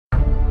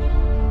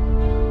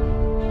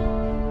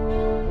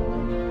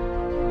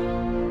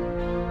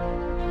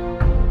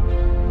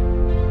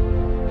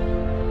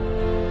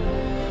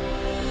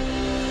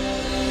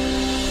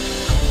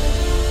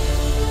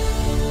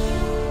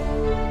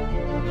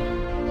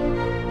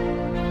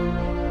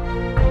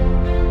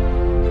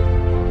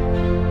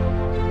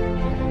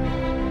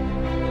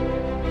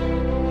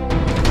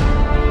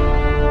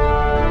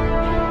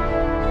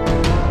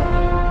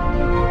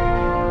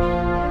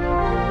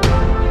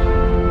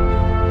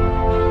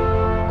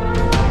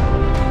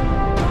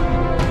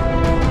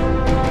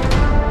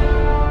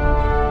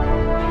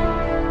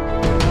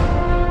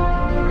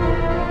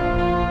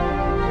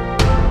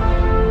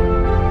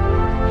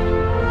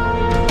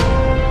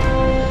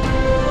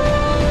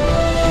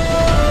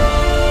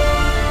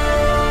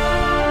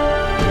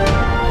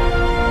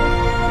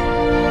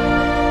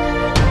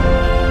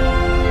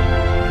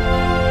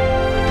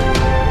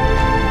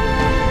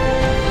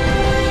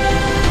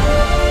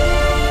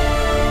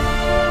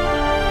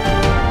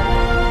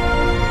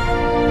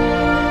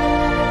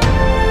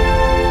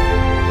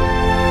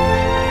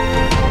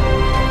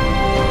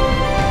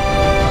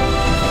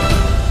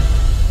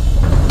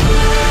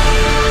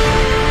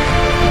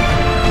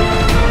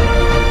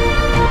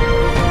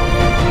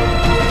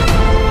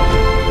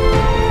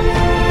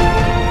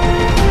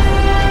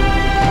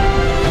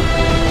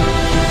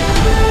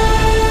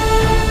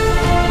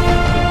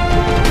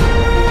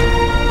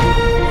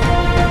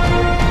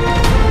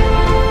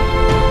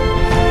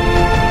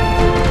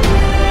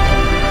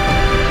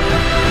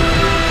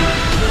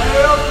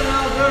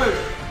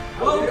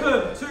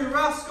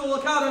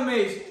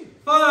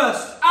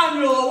first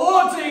annual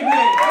awards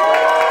evening.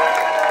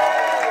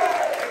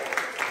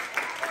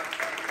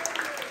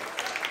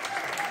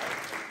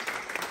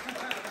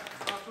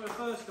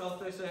 First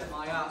off, this ain't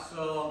my hat,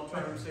 so I'm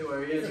trying to see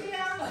where he is.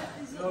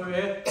 He's over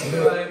here.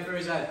 Right in for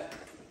his head.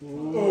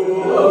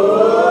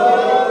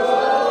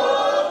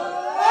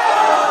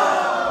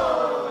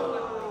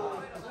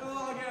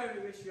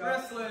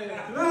 Wrestling!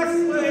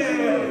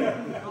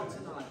 Not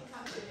tonight.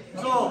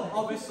 So,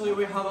 obviously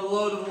we have a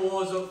load of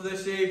awards up for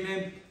this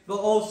evening, but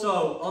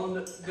also on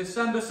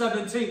December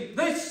 17th,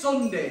 this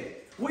Sunday,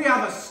 we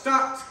have a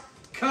stacked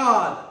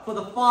card for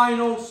the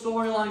final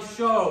storyline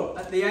show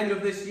at the end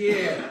of this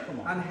year,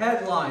 and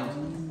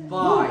headlined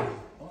by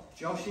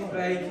Joshy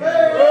Baker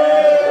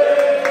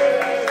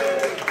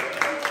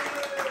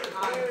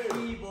and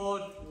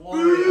Keyboard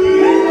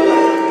Warrior.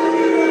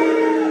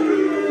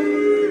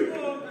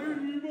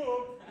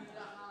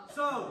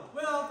 So,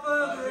 without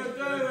further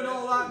ado and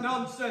all that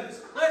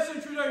nonsense, let's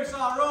introduce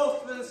our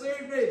host for this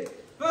evening.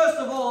 First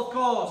of all, of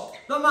course,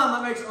 the man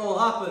that makes it all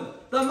happen.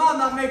 The man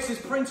that makes his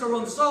printer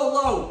run so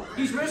low,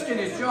 he's risking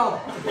his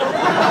job.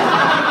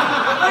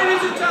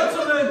 Ladies and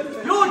gentlemen,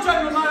 your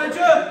general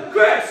manager,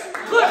 Chris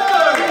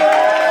Clifton!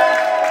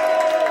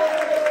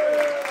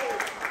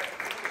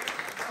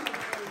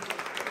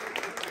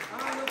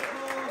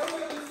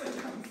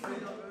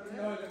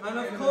 And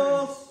of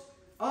course,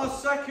 our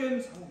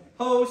second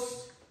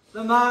host,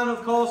 the man,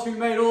 of course, who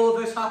made all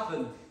of this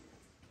happen.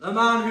 The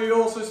man who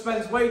also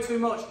spends way too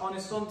much on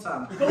his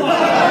suntan. And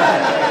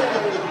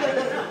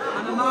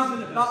the man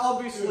that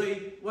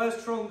obviously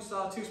wears trunks that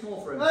are too small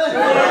for him.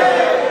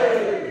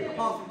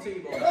 Apart from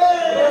T-Boy.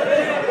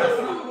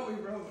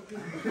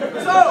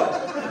 So,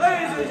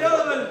 ladies and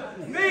gentlemen,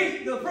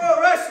 meet the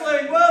Pro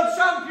Wrestling World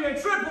Champion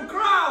Triple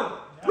Crown,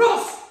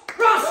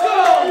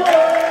 Rascal!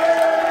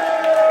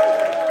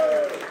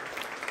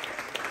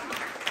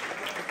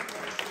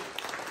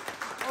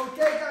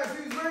 Okay guys,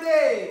 who's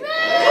ready?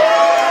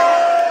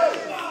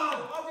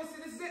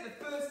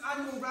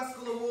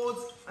 Rascal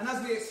Awards, and as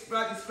we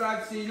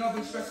described to you, I've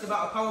been stressed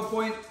about a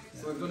PowerPoint,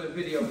 so we've done a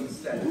video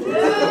instead.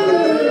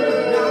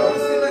 Now,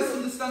 obviously, let's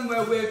understand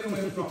where we're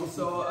coming from.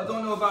 So, I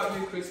don't know about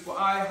you, Chris, but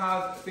I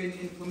have been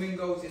in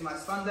flamingos in my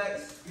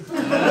spandex.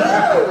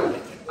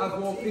 I've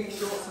worn pink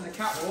shorts and a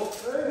catwalk.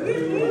 This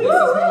is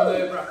more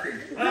nerve-wracking.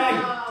 Hey.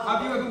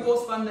 Have you ever worn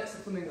spandex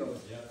and flamingos?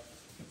 Yeah.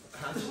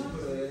 We're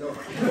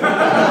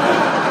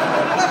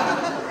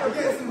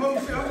getting some home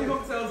truth. How many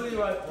mocktails are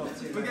you at?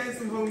 We're getting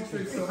some home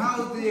truth. So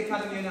how's the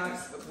Academy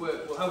nights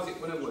work? Well, how's it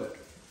going to work?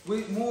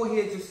 We're more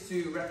here just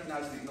to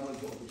recognise and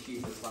acknowledge what we've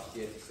achieved this last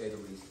year, to say the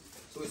least.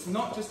 So it's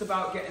not just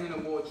about getting an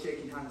award,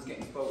 shaking hands,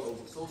 getting photos.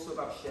 It's also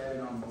about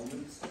sharing our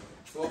moments.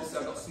 So obviously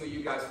I've got some of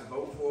you guys to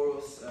vote for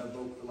us,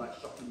 vote for like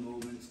shocking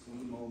moments,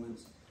 funny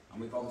moments. And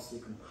we've obviously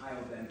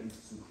compiled them into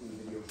some cool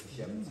videos to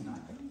share with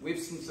tonight.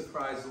 With some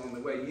surprises along the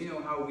way. You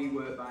know how we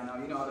work by now,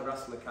 you know how the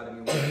Rascal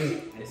Academy works.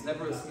 And it's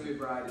never a smooth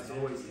ride, it's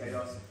always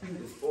chaos.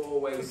 There's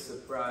always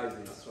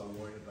surprises. That's what I'm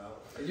worried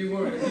about. Are you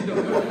worried? You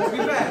don't know. To be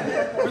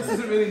fair, Chris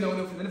doesn't really know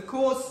nothing. And of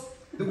course,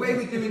 the way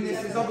we're doing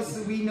this is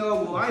obviously we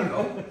know, well I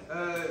know,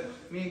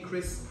 me and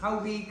Chris, how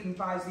we can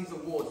devise these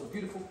awards. The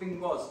beautiful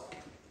thing was,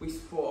 we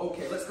thought,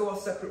 okay, let's go our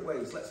separate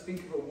ways. Let's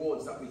think of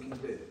awards that we can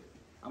do.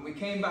 And we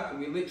came back and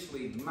we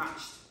literally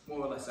matched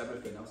more or less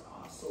everything. I was like, oh,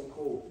 that's so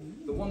cool.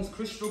 The ones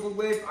Chris struggled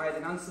with, I had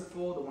an answer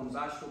for. The ones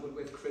I struggled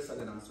with, Chris had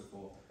an answer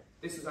for.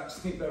 This was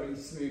actually very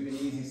smooth and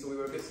easy, so we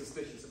were a bit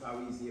suspicious of how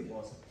easy it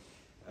was.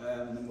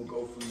 And then we'll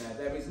go from there.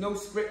 There is no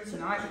script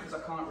tonight because I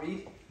can't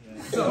read.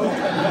 Yeah. So,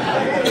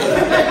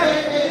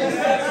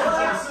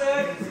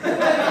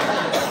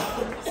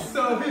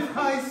 so if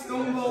I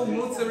stumble,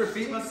 mutter,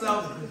 repeat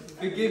myself,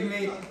 forgive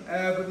me,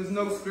 but there's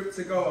no script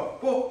to go off.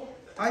 But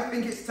I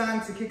think it's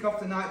time to kick off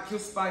the night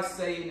just by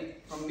saying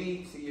from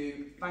me to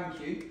you, thank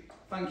you.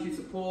 Thank you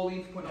to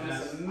Pauline for putting on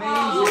this amazing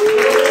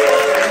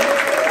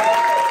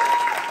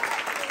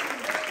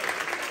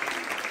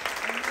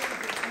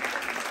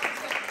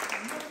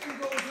Nothing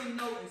goes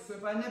unnoticed, so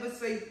if I never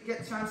get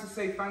a chance to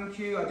say thank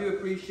you, I do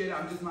appreciate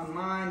it. My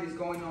mind is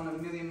going on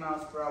 1,000,000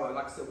 miles per hour.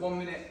 Like I said, 1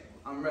 minute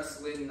I'm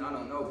wrestling, I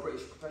don't know,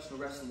 British professional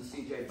wrestling,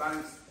 CJ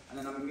Banks. And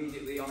then I'm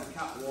immediately on a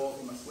catwalk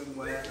in my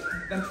swimwear,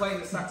 then playing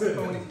the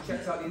saxophone if you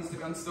checked out the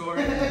Instagram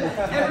story.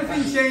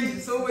 Everything changes,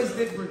 it's always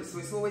different, so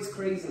it's always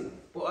crazy.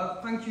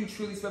 But thank you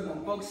truly to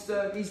everyone.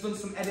 Bogster, he's done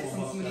some edits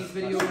on some of these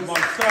videos. I'd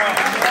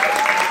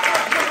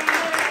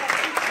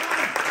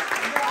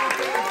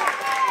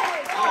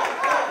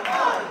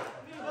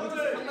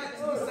like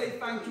to say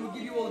thank you, we'll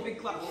give you all a big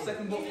clap for a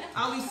second, but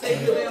Ali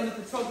saved the day on the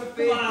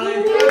photography.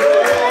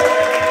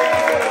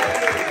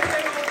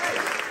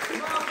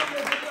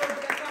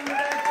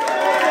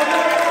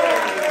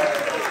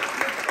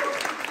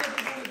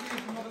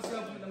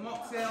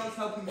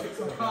 Helping fix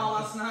my car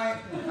last night,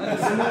 and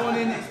this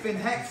morning it's been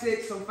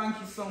hectic, so thank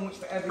you so much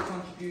for every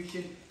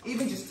contribution.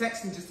 Even just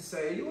texting just to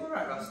say, are you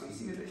alright, Rascal? You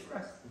seem a bit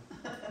stressed.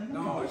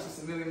 No, it's just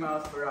 1,000,000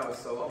 miles per hour,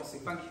 so obviously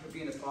thank you for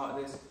being a part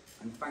of this,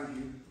 and thank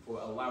you for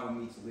allowing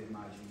me to live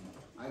my dream.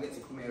 I get to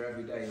come here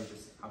every day and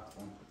just have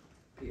fun.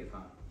 Peter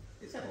Pan.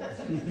 it's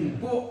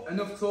called. But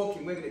enough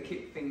talking, we're going to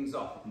kick things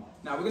off.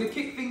 Now, we're going to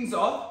kick things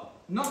off,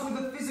 not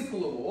with a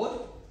physical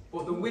award,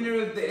 but the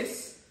winner of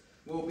this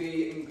will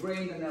be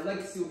ingrained and their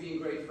legacy will be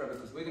ingrained forever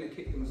because we're going to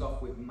kick things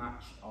off with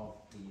Match of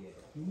the Year.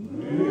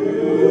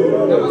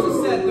 Now, as I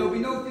said, there will be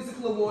no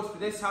physical awards for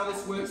this. How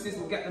this works is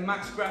we'll get the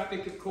match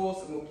graphic, of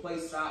course, and we'll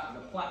place that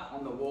with a plaque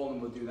on the wall,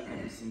 and we'll do that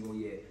every single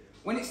year.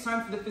 When it's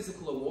time for the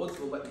physical awards,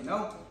 we'll let you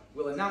know.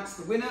 We'll announce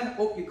the winner.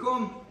 Up you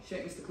come.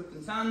 Shake Mr.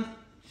 Clifton's hand.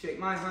 Shake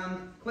my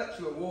hand. Collect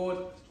your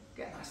award.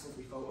 Get a nice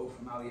lovely photo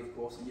from Ali, of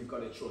course, and you've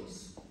got a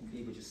choice. You can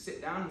either just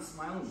sit down and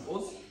smile and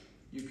buzz.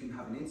 You can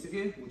have an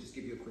interview. We'll just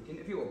give you a quick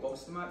interview, or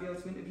Bobster might be able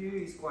to interview.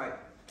 He's quite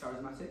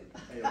charismatic.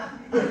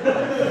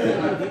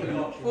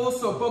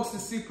 Also,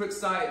 Bogster's super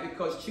excited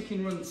because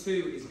Chicken Run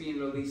 2 is being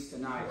released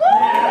tonight.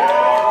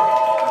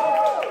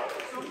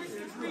 So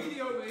Mr.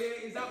 Greedy over here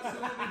is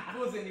absolutely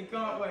buzzing, he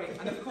can't wait.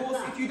 And of course,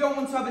 if you don't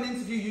want to have an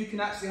interview, you can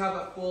actually have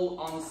a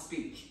full-on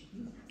speech.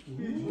 You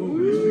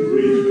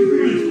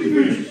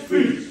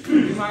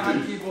might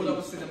have a keyboard,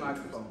 obviously the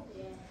microphone.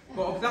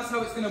 But that's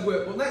how it's going to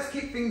work. But let's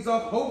kick things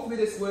off. Hopefully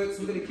this works.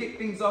 We're going to kick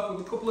things off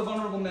with a couple of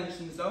honourable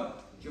mentions though.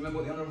 Do you remember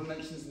what the honourable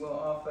mentions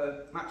are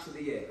for Match of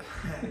the Year?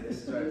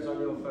 This is right, it's on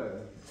your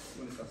phone.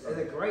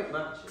 They're great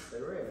matches,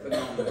 they're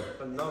really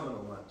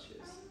phenomenal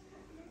matches.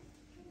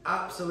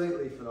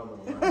 Absolutely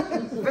phenomenal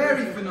matches.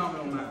 Very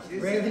phenomenal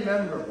matches. Really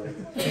memorable.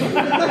 They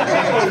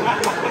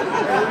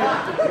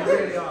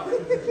really are.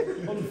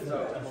 So,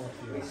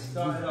 we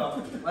started off,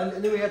 and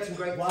then we had some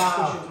great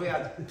discussions.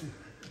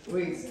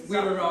 We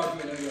were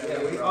arguing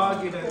over we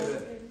argued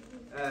over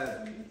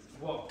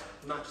what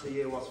Match of the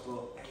Year was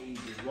for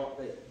ages, what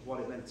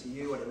it meant to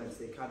you, what it meant to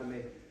the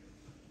academy.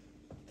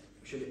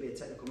 Should it be a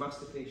technical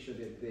masterpiece? Should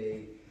it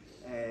be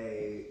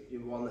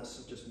one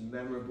that's just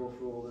memorable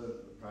for all the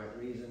right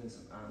reasons?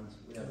 And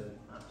we had an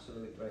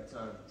absolute great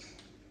time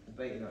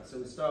debating that. So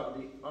we start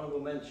with the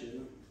honourable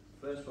mention.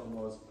 First one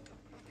was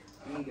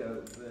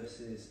Ego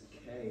versus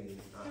Kane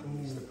at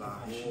Mr.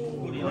 Bash.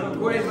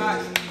 Great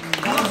match.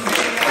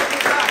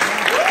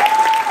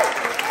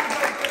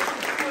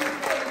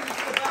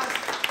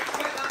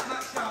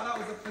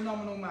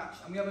 Phenomenal match,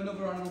 and we have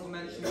another honourable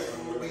mention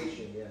for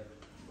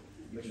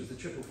which was the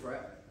triple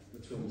threat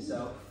between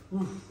yourself,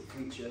 the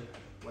Future,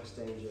 West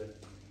Danger,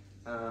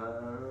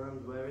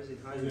 and where is he?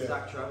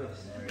 Zach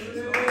Travis. We're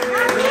going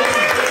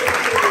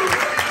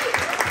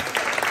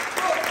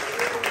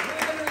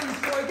to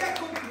enjoy, get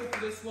comfortable for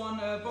this one.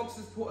 Box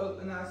has put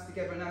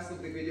together a nice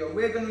lovely video.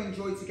 We're going to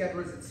enjoy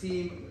together as a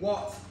team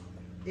what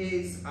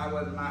is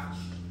our match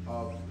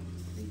of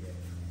the year.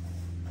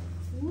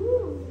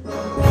 Woo.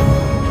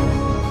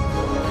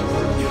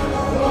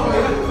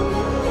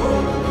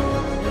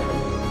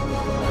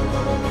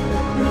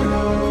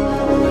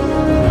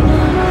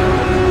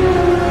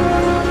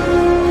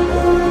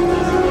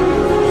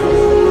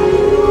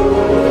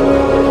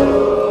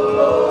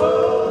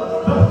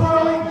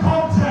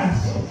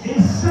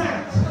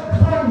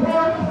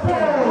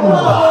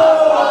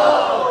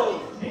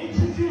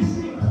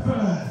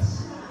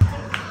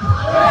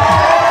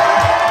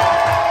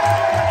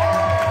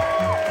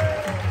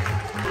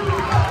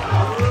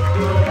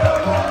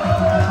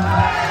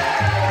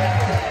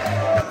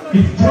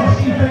 If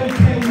Jesse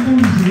Baker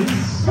loses,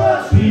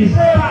 he is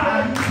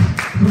banned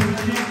from the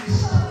next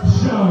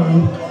show,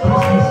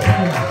 Christmas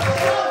Chaos.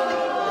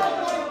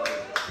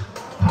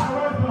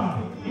 However,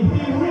 if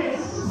he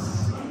wins,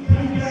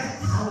 he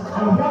gets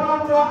a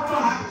one-on-one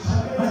match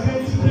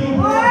against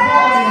Keyboard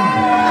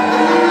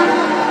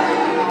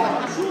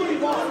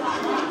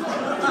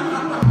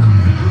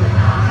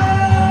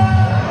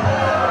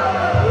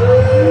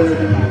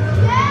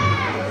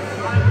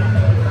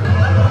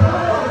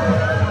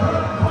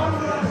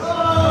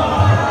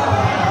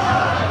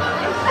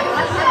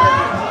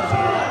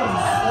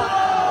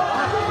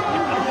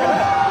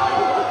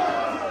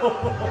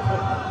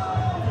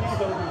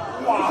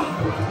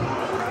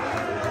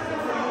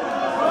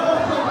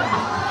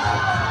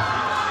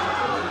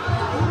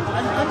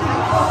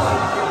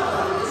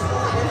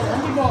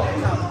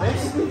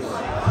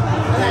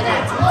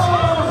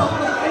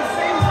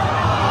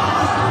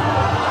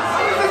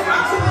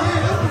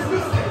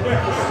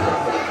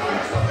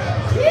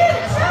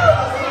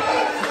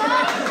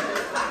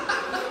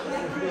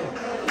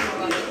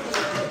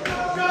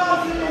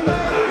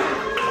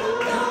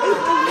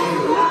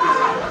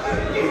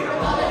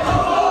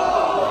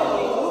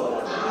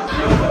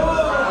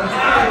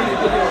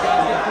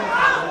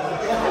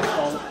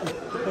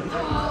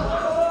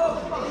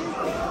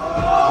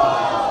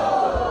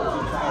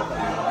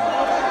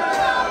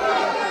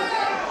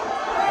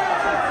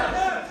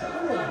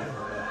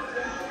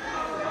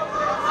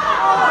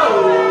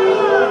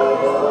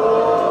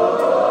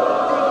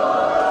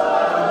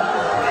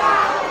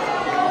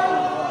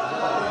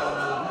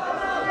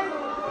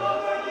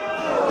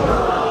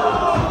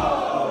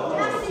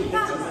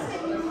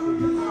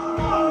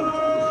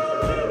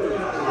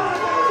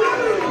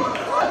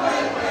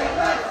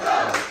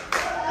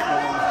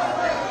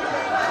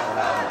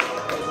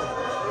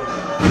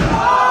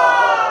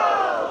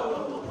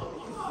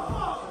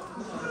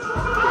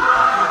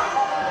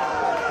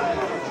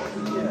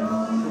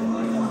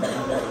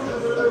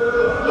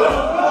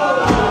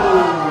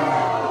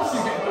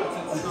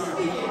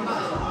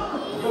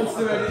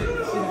ready.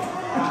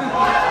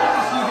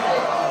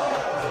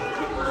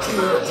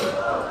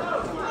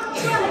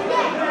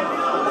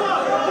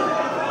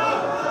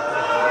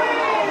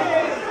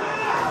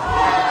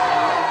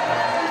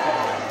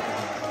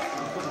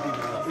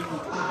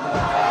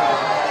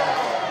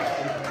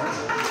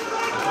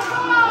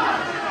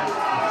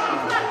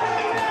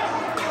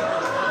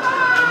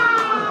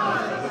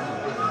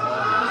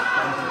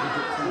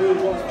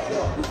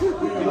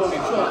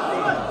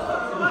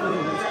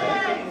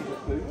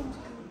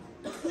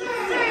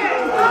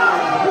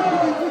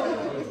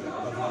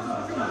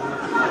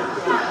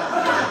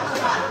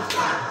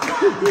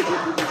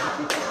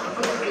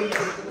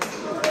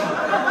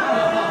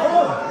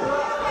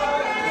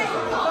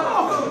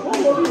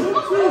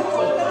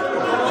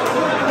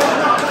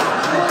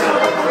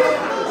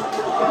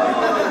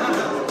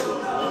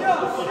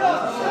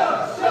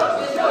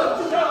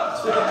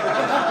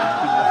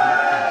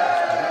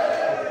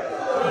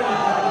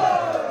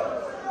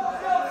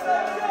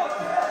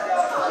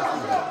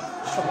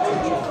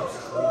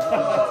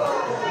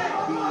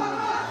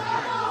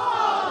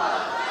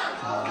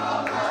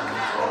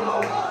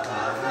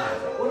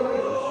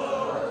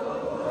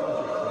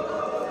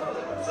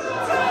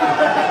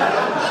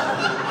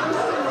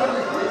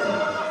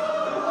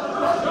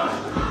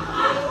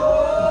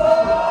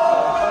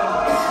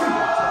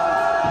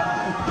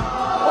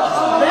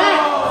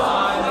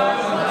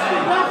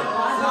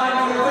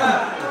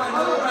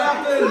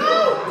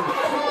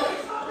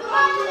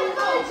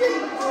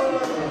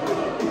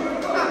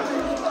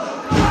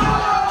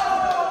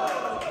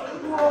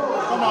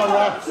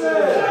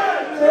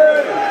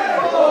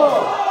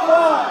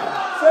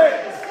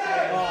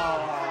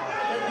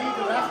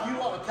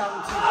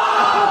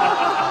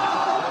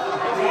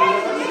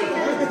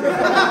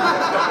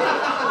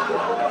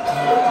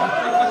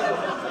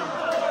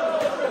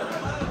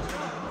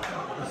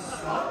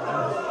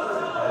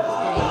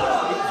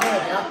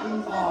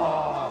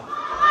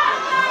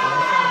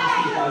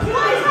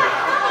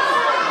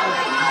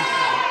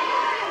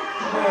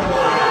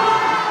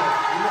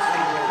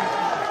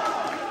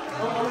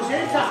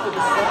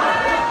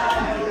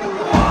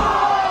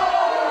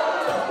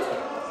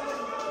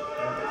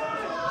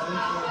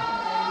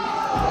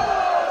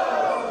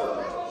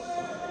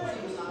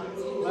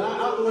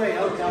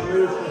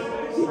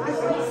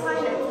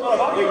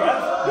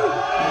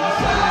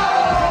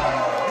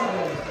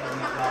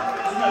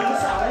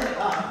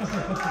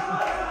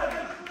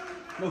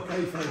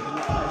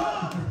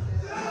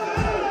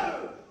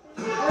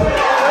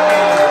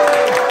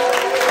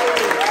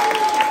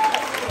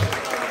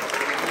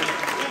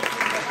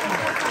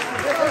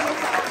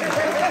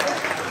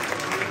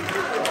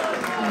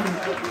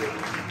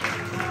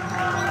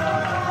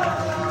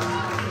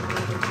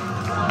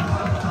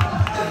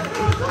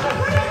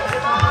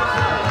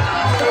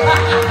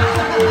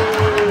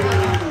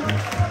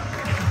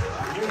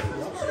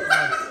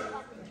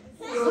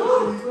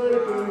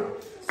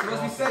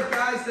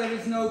 There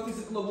is no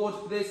physical award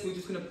for this. We're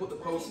just going to put the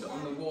poster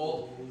on the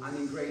wall and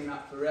ingrain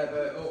that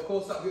forever. Of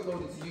course, that will be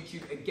uploaded to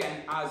YouTube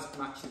again as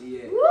Match of the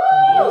Year.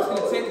 We're just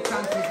going to take the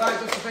time to invite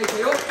Josh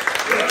Baker up.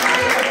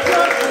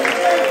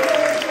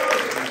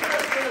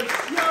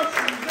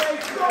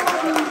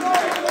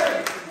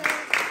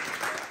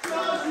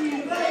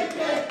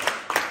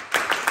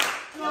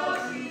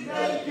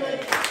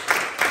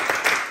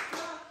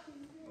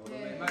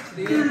 Match of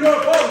the Year.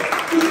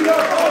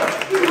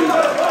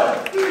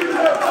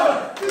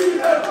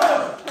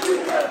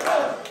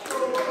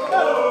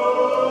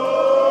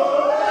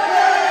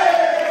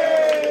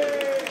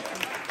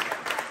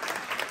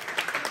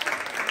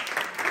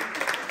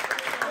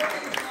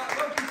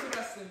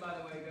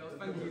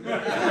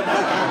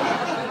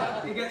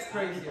 It gets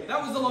crazier.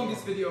 That was the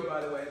longest video,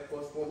 by the way, of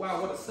course, but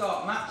wow, what a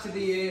start. Match of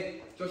the Year,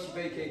 Josh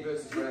Baker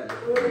versus Red. I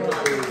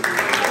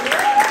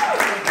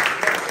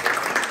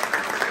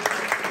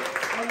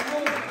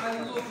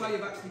love how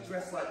you've actually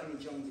dressed like Vinnie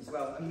Jones as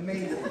well.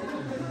 Amazing.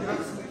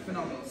 Absolutely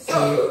phenomenal.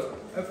 So,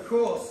 of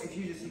course, if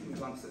you just even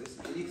glance at this,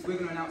 we're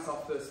going to announce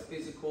our first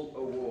physical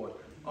award.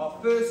 Our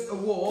first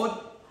award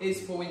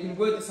is for, you can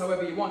word this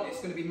however you want,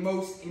 it's going to be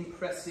most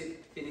impressive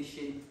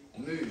finishing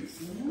moves.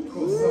 Of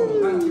course, so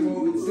we'll hand you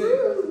over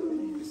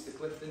to Mr.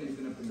 Clifton, who's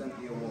going to present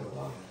the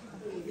award.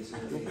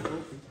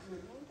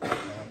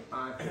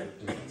 I've been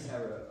the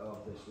terror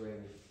of this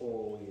ring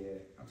all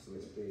year.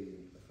 Absolutely, it's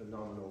been a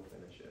phenomenal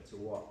finisher to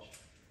watch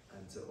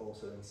and to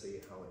also then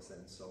see how it's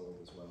then sold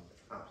as well.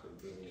 Absolutely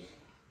brilliant.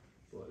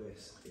 But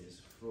this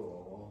is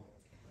for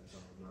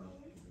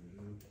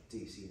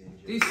DC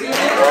Ninja. DC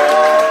Ninja!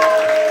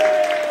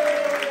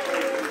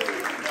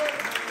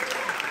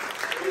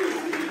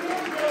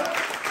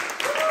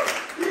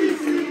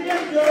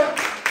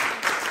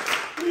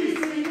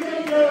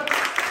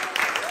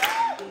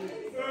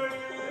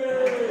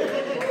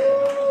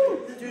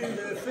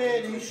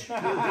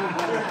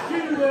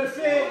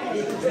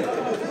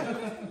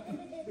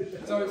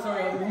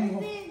 Sorry, I'll do one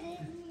more.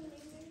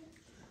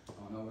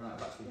 Oh no, we're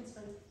not actually.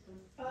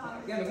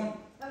 Again, one.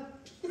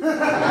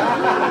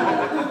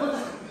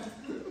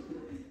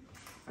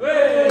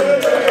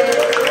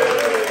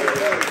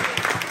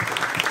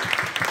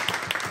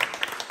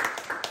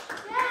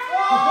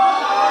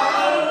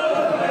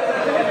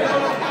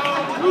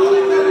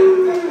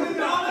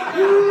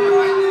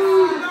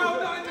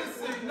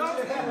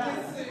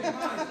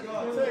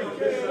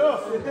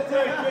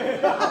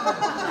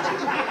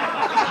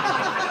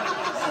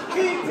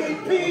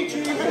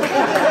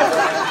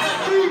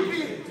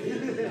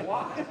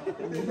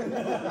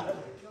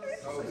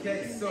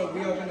 Okay, so we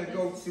are going to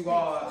go to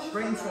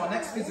straight into our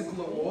next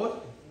physical award.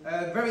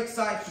 Very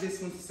excited for this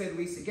one, to say the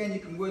least. Again, you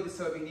can word this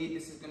however you need.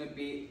 This is going to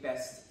be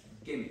best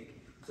gimmick.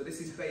 So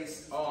this is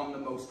based on the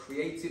most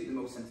creative, the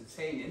most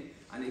entertaining,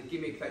 and a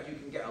gimmick that you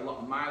can get a lot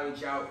of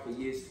mileage out for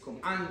years to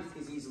come, and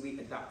is easily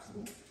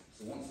adaptable.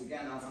 So once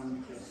again, I'll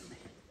hand you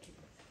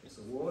this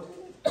award.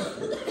 So,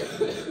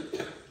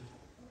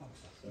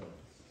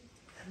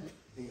 I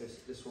think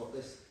this what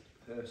this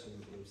person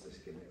loves this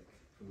gimmick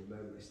from the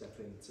moment they step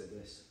into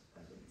this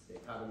the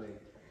academy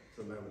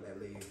to the moment they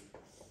leave,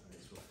 and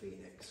it's for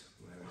Phoenix.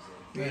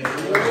 Where is it?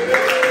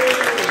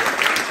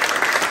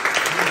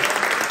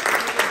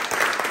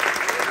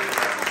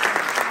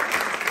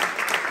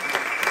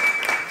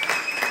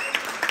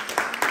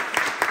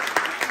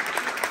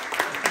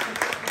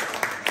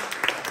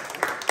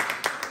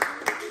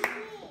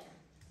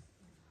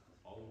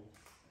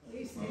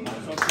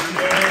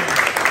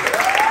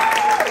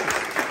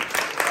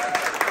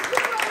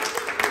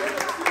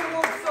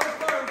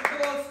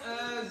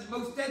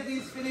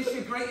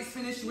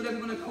 Whatever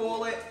you want to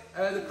call it,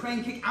 the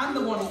crane kick and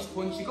the one-inch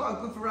punch. You've got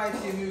a good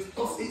variety of moves,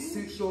 plus it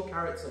suits your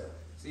character.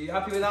 So you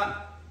happy with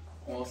that?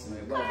 Awesome,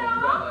 mate. Well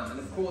done, well done. And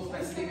of course,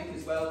 best gimmick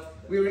as well.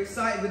 We were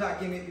excited with that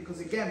gimmick because,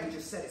 again, we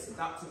just said it's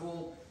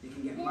adaptable. You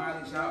can get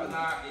mileage out of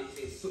that.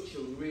 It's such a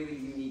really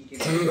unique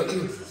gimmick. What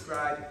you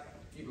described,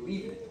 you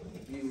believe it.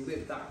 You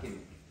live that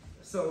gimmick.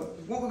 So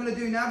what we're going to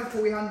do now,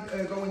 before we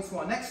go into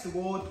our next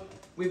award,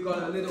 we've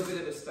got a little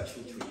bit of a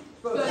special treat.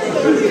 What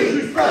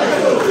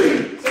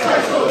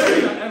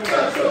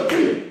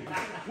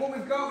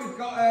we've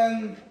got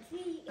a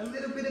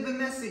little bit of a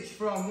message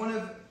from one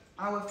of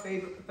our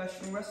favourite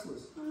professional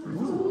wrestlers.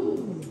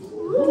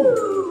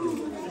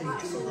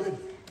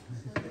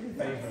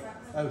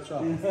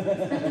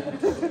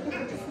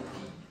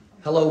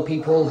 Hello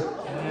people,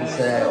 it's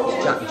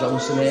Jack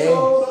Johnson here,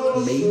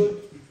 me.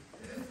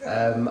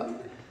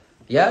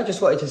 Yeah, I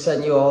just wanted to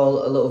send you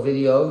all a little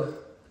video,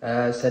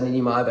 sending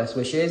you my best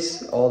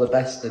wishes, all the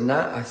best and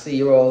that. I see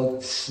you're all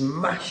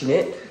smashing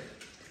it,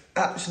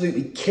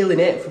 absolutely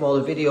killing it from all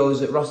the videos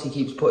that Rossi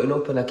keeps putting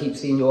up, and I keep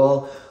seeing you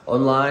all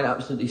online,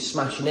 absolutely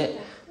smashing it.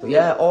 But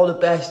yeah, all the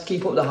best,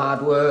 keep up the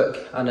hard work,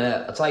 and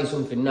I'll tell you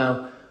something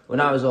now, when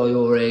I was all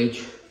your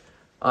age,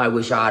 I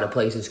wish I had a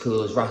place as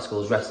cool as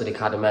Rascals Wrestling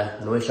Academy,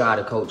 and I wish I had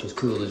a coach as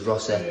cool as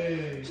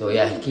Rossi. So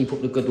yeah, keep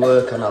up the good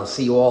work, and I'll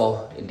see you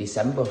all in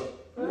December.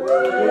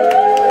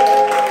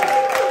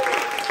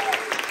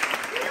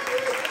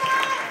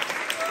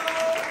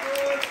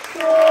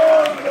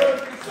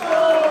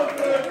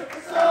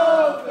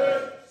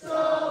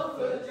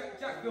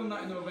 Jack filmed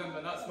that in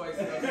November, that's why it's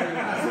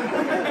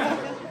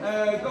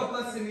God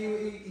bless him,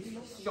 he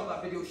shot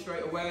that video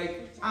straight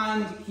away,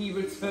 and he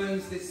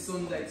returns this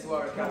Sunday to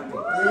our academy.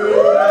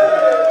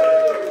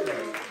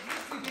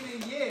 It's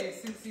been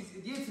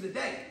a year to the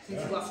day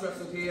since he last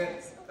wrestled here,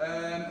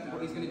 but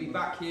he's going to be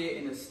back here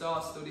in a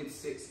star-studded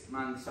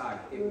 6-man tag.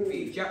 It will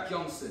be Jack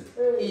Johnson,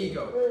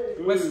 Ego,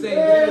 West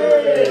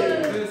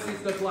Indies versus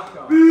the Black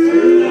Arts.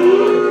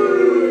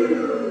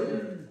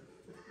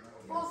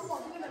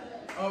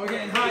 Oh, we're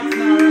getting hyped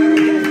now.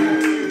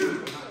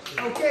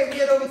 Okay, we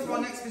get over to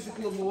our next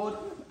physical award.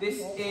 This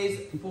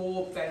is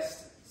for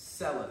best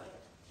seller.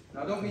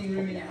 Now, don't mean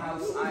room in your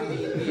house, I mean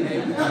being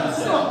able to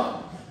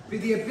sell.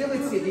 With the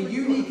ability, the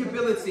unique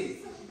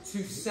ability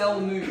to sell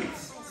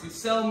moves. To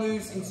sell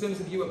moves in terms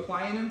of you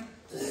applying them,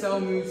 to sell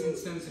moves in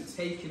terms of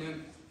taking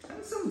them.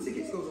 And selling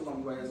tickets goes a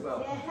long way as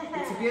well.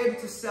 But to be able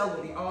to sell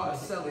with the art of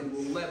selling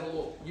will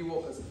level you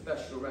up as a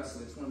professional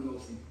wrestler. It's one of the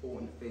most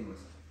important things.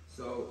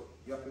 So,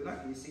 you happy with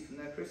that? Can you see from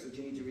there, Chris, or do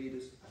you need your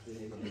readers?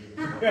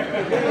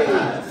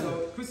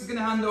 So, Chris is going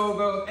to hand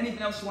over.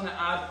 Anything else you want to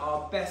add?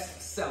 Our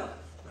best seller.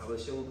 Now,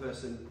 this young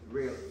person,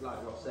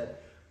 like Ross said,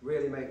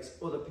 really makes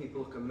other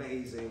people look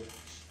amazing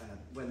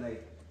when they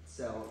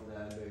sell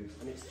their moves.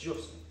 And it's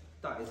just,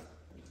 that is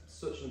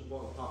such an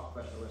important part of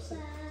professional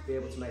wrestling, to be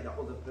able to make that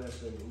other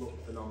person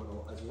look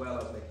phenomenal, as well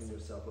as making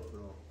yourself look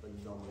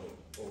phenomenal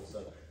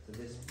also. So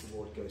this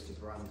award goes to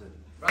Brandon.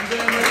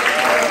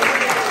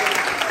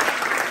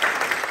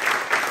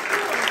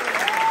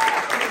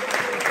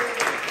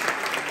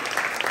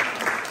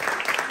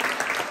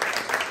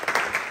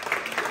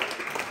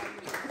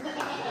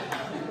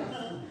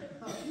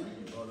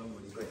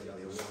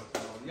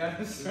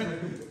 Yes.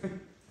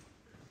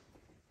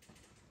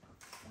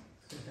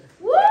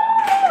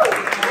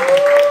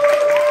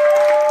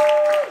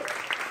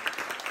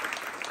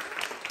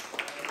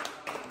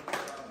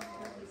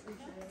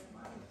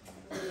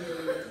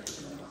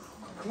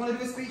 You want to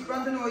do a speech,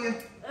 Brandon, or you?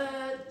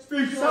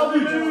 Speech, tell me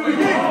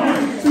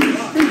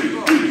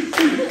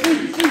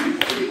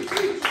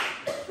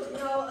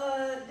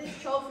this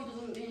trophy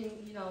doesn't mean,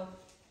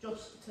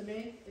 just to me,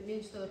 it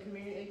means to the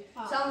community.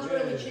 Sounds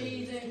really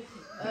cheesy,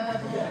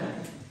 but,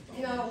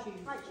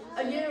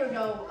 a year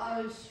ago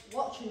I was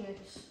watching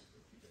this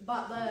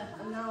back there,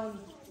 and now I'm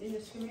in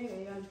this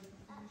community, and,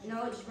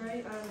 it's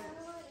great, and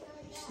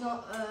it's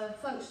not,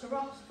 thanks to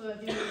Ross for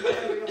giving me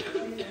every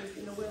opportunity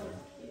in the world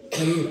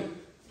to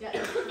get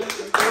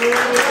this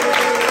trophy.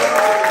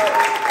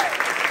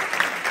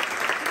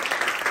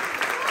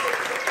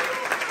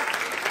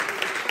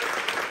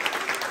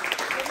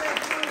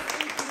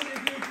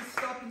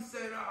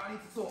 I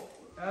need to talk.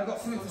 I've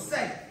got something to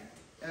say.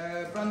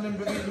 Brandon,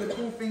 the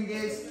cool thing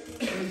is,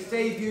 he's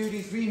debuted,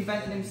 he's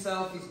reinvented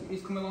himself,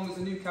 he's come along as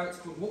a new character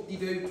called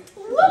Whoop-De-Doo.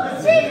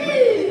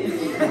 Whoop-De-Doo!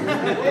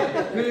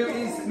 Who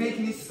is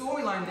making his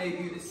storyline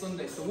debut this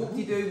Sunday. So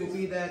Whoop-De-Doo will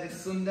be there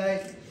this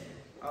Sunday.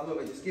 I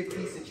love it, just give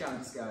peace a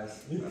chance,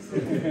 guys.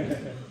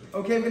 Okay,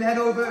 we're going to head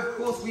over. Of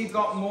course, we've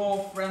got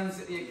more friends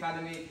at the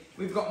Academy.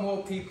 We've got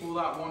more people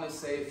that want to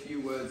say a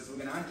few words. So we're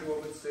going to hand you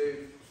over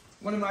to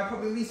one of my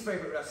probably least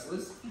favourite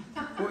wrestlers.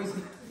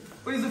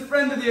 But he's a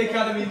friend of the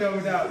Academy, no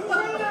doubt.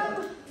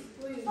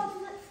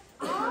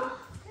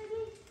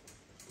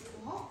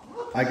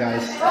 Hi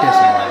guys,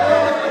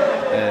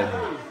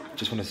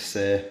 just wanted to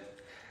say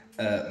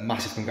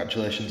massive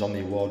congratulations on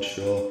the awards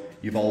show.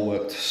 You've all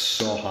worked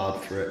so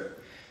hard for it.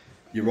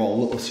 You're all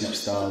little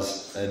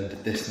superstars, and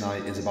this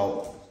night is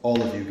about all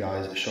of you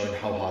guys showing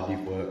how hard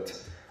you've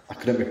worked. I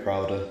couldn't be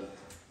prouder.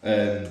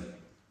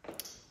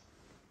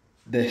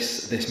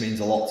 This means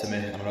a lot to me,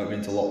 and I know it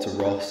means a lot to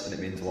Ross, and it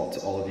means a lot to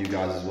all of you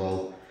guys as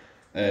well.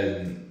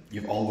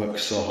 You've all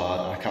worked so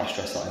hard, and I can't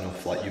stress that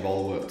enough. Like, you've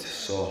all worked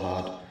so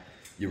hard.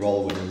 You're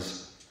all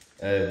winners.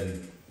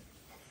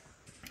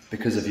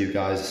 Because of you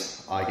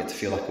guys, I get to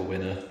feel like a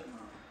winner.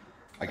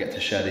 I get to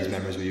share these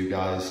memories with you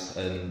guys,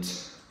 and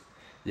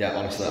yeah,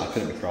 honestly, I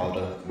couldn't be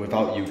prouder.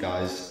 Without you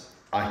guys,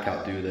 I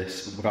can't do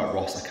this. Without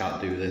Ross, I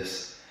can't do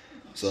this.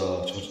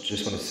 So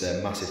just wanted to say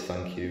a massive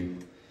thank you.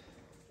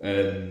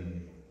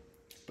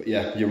 But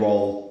yeah, you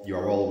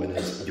are all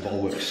winners. You've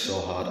all worked so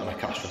hard, and I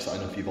can't stress that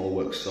enough. You've all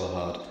worked so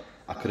hard.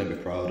 I couldn't be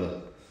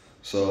prouder.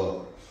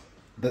 So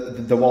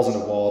there was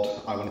an award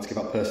I wanted to give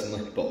out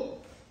personally, but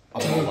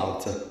I'm not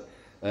allowed to.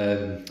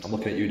 I'm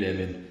looking at you,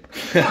 Damien.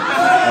 If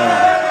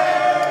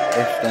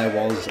there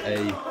was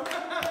a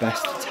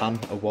Best Tan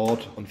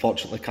award,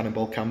 unfortunately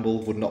Cannonball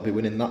Campbell would not be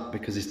winning that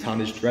because his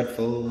tan is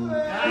dreadful.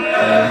 But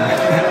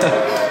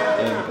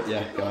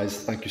yeah,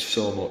 guys, thank you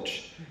so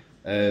much.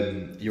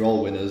 You're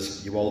all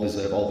winners. You all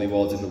deserve all the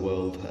awards in the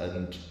world,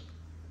 and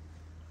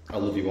I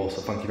love you all.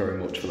 So thank you very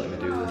much for letting me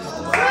do this.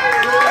 And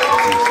I'll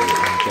see you soon.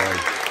 Enjoy.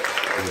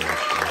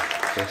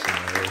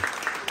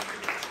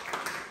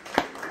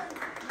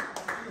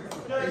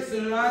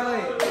 Jason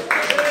Riley.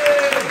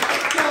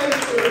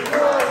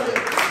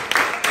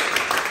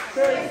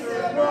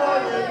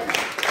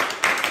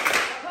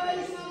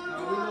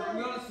 We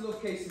honestly love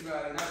Casey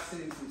Riley, and I've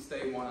seen him since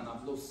day one, and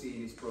I've loved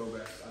seeing his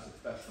progress as a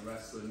professional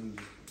wrestler and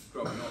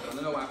growing up. And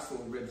I know Axel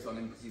ribs on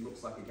him because he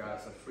looks like a guy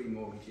that's had 3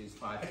 mortgages,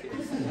 5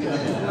 kids.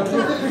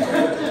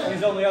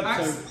 He's only had 2.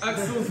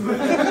 Axel's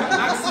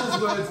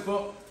words,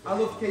 but I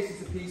love Casey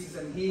to pieces,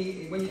 and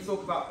when you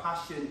talk about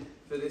passion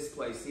for this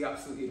place, he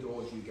absolutely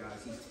adores you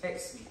guys. He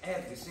texts me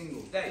every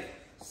single day,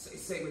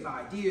 say with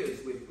ideas,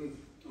 with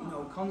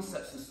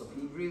concepts and stuff,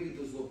 and he really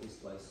does love this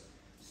place.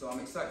 So I'm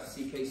excited to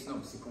see Casey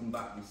obviously come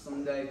back on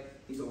Sunday.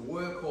 He's a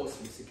workhorse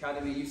for this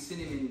academy. You've seen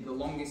him in the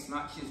longest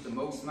matches, the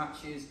most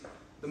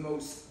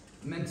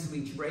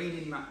mentally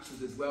draining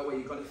matches as well, where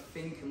you've got to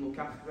think and look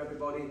after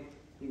everybody.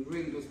 He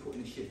really does put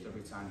in a shift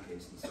every time,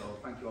 Casey. So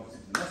thank you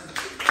obviously for the message.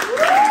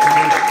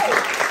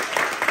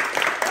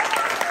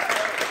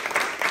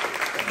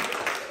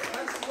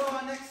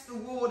 Next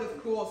award,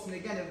 of course, and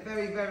again a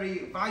very,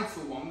 very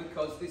vital one,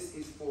 because this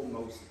is for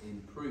Most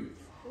Improved.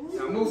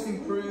 Now, Most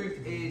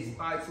Improved is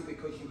vital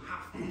because you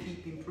have to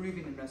keep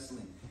improving in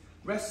wrestling.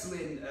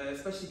 Wrestling,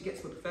 especially if you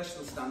get to a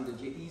professional standard,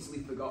 you're easily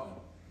forgotten.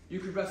 You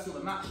could wrestle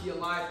a match of your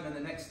life, and then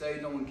the next day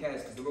no one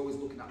cares because they're always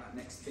looking at that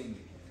next thing.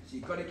 So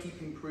you've got to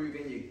keep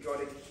improving, you've got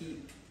to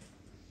keep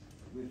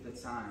with the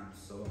times.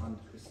 So I'll hand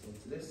Crystal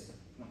to this.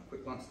 Want a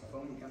quick glance at the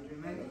phone, you can do,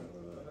 mate?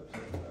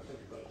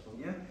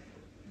 Yeah?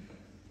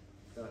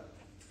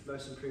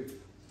 Most Improved.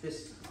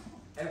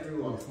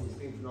 Everyone has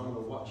been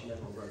phenomenal watching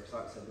everyone grow. Because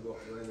like I said, we're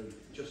only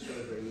just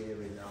over a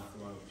year in now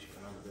from our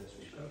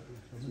anniversary show.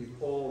 So we've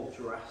all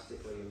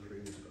drastically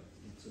improved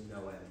to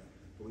no end.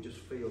 But we just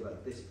feel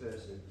that this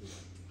person has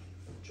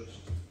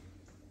just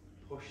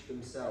pushed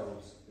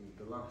themselves in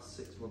the last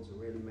 6 months and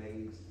really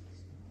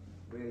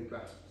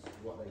grasped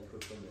what they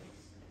could from this.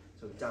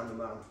 So damn the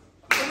man.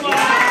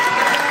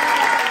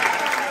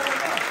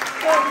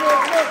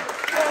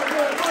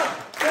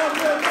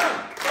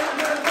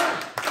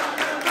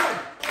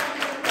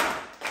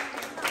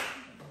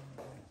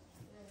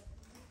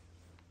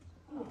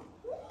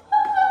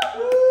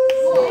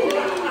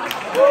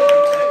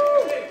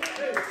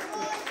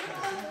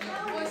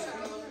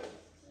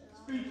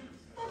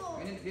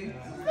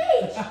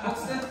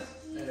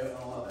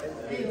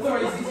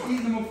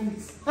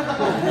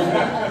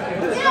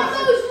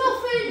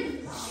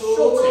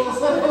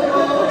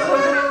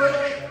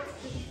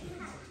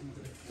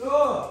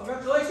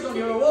 Congratulations on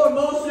your award,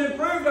 Most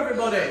Improved,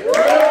 everybody! How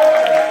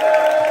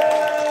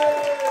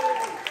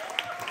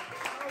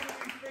do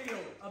you feel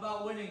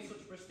about winning such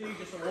a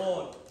prestigious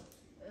award?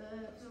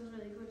 Feels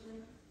really good,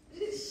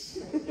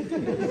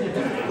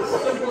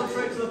 Simple and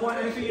straight to the point.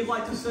 Anything you'd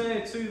like to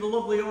say to the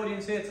lovely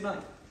audience here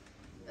tonight?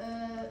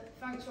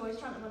 Thanks for always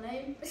chanting my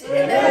name.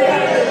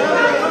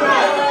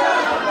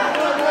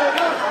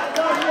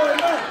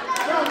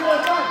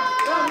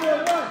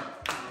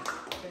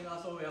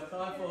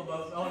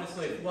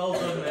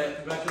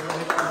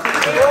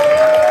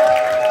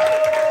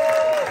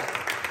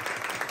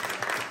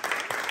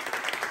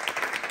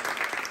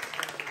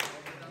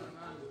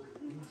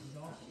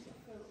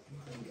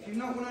 you've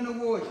not won an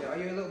award yet, are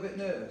you a little bit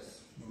nervous?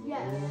 Yeah.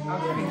 I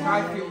think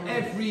I feel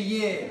every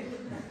year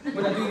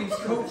when I do these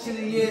Coach of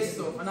the Year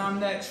stuff and I'm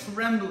there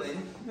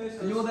trembling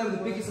and you're there with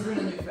the biggest grin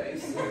on your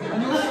face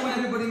and you're showing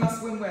everybody my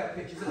swimwear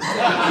pictures at the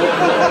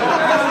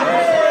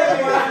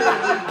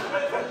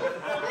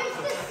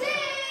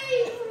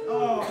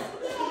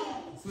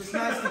So it's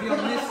nice to be on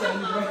this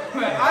end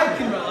where I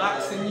can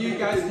relax and you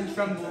guys can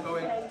tremble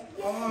going,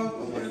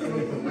 oh.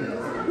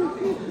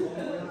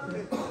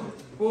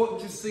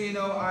 But just so you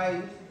know,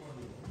 I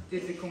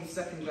did become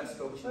second best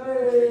coach.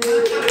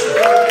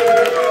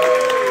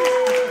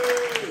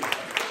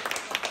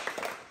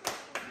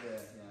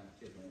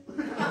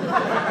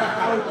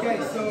 Okay,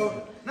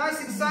 so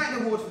nice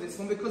exciting award for this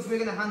one because we're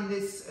going to hand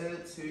this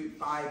to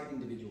 5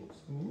 individuals.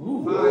 5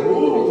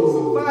 individuals.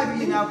 So 5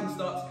 of you now can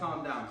start to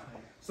calm down.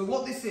 So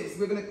what this is,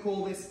 we're going to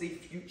call this the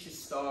Future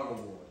Star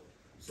Award.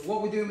 So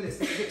what we're doing with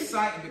this is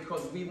exciting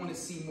because we want to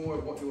see more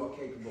of what you are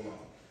capable of.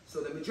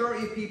 So the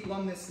majority of people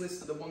on this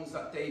list are the ones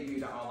that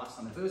debuted at our last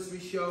anniversary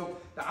show,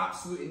 that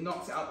absolutely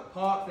knocked it out of the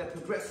park. They're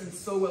progressing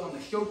so well on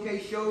the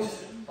showcase shows.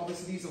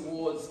 Obviously these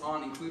awards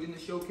aren't including the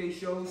showcase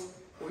shows,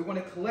 but we want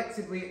to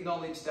collectively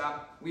acknowledge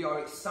that we are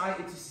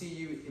excited to see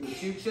you in the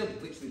future,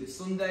 literally this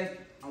Sunday,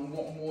 and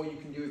what more you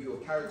can do with your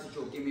characters,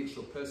 your gimmicks,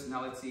 your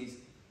personalities,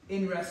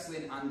 in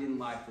wrestling and in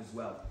life as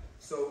well.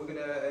 So we're going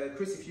to,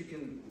 Chris, if you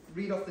can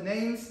read off the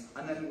names,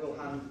 and then we'll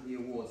hand the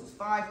awards. There's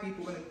 5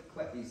 people going to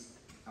collect these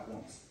at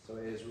once. So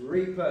here's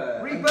Reaper.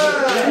 Reaper!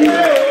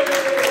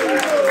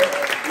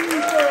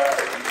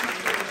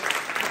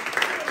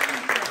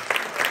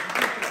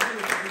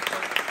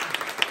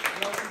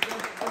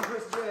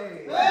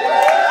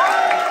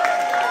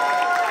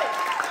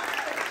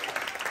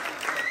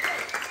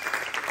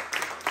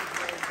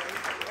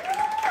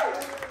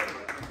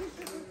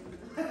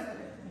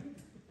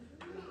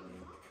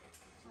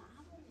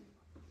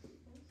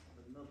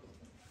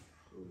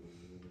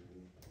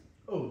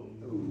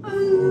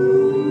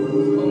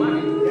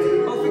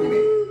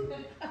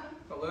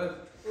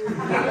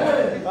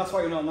 That's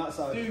why you're not on that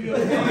side.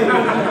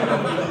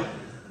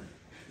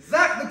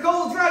 Zach the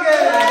Gold Dragon!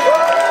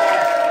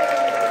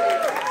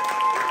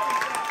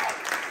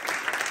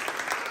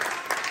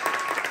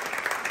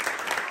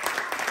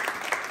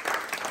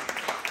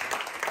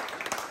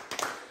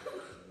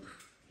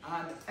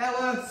 And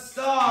Ella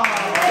Star!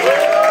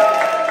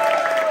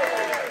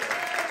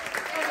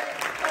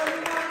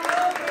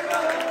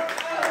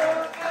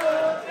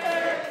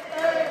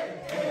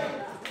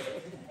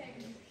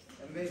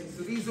 Amazing.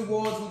 So these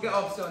awards, we'll get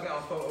off, so I'll get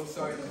our photos,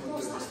 sorry.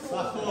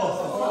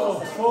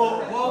 Four.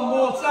 One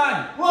more time.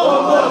 One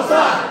more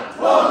time.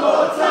 One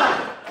more time.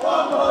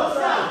 One more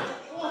time.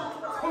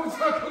 Coach,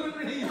 I couldn't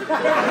read.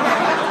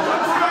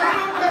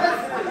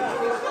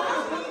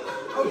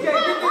 Okay,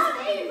 give this.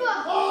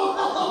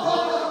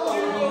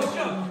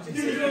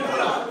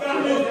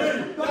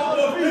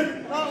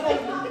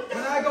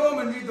 When I go home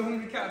and read The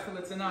Hungry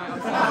Caterpillar tonight,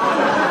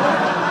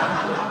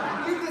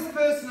 give this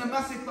person a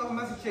massive clap, a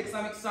massive cheer, because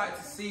I'm excited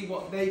to see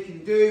what they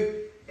can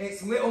do.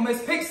 It's Little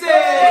Miss Pixie!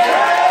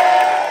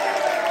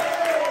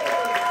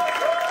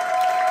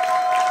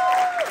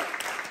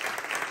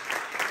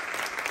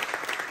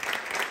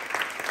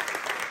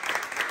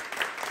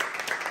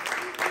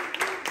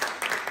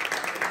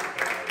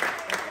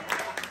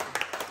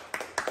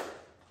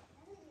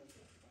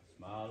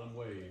 Smile and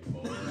wave,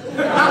 boy.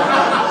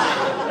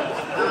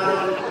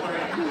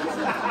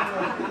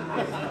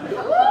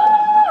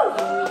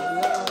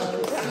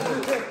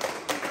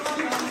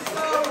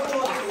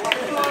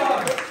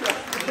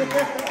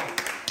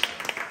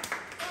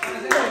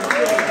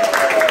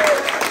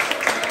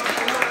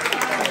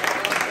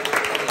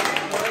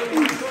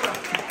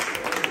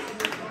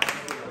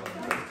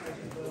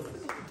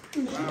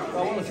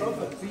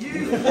 For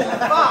you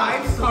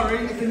 5,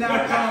 sorry, you can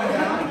now calm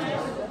down.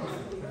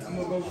 And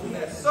we'll go from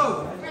there.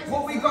 So,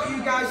 what we got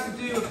you guys to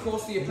do, of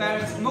course, for your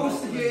parents,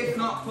 most of you, if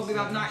not, probably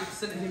about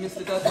 90% of you missed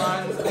the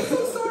deadline. I'm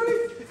so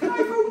sorry. Can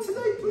I vote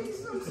today,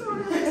 please? I'm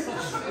sorry.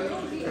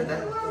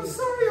 I'm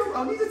sorry.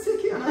 I'll need a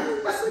ticket. And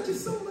I said you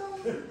sold out.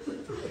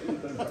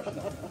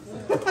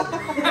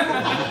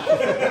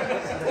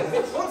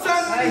 What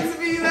time do I need to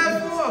be there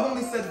for? I've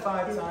only said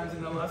 5 times in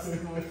the last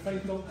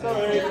month.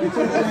 Sorry.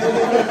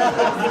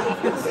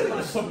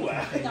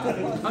 Somewhere. I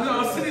know,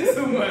 I'll sit it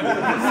somewhere. I'm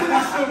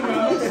not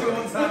sure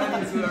what time I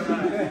need to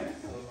arrive.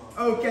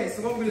 Okay, so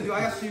what we're going to do,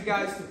 I asked you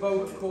guys to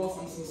vote, of course,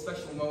 on some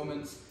special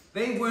moments.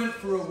 They weren't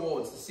for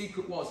awards. The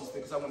secret was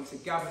because I wanted to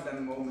gather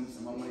them moments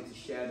and I wanted to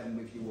share them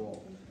with you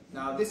all.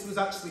 Now, this was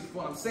actually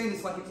fun. I'm saying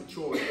this like it's a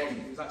chore, it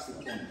wasn't. It was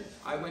actually fun.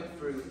 I went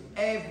through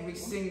every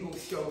single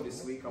show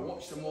this week. I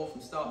watched them all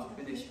from start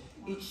to finish.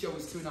 Each show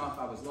was 2.5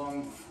 hours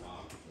long.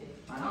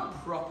 And I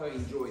proper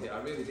enjoyed it. I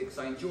really did, because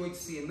I enjoyed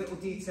seeing little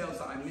details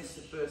that I missed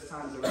the first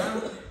times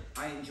around.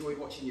 I enjoyed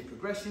watching your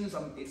progressions.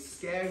 It's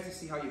scary to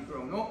see how you've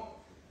grown up.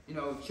 You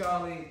know,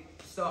 Charlie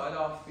started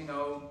off, you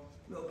know,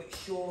 a little bit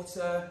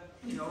shorter,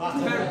 you know,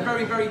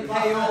 very, very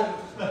pale.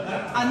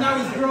 And now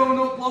he's grown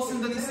up,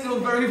 blossomed, and he's still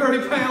very, very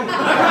pale.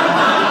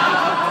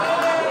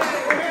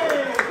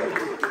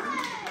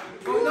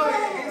 But no,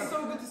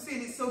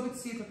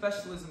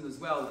 professionalism as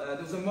well. There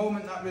was a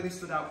moment that really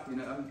stood out for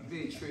me, and I'm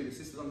really true. This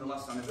was on the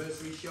last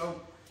anniversary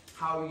show.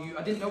 How you,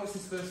 I didn't notice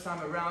this first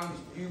time around,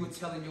 you were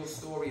telling your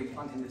story and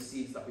planting the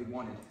seeds that we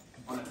wanted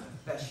on a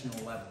professional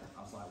level.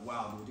 I was like,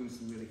 wow, you were doing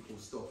some really cool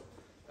stuff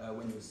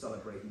when you were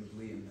celebrating with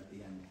Liam at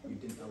the end. You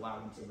didn't allow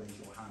him to raise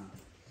your hand.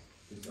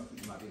 Because I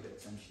think there might be a bit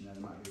of tension there,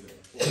 there might be a bit of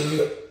applause.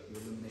 You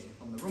eliminated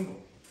from the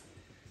rumble.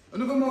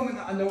 Another moment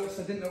that I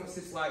noticed, I didn't notice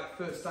this like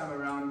first time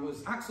around,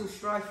 was Axel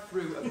Strife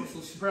threw a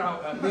Brussels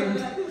sprout at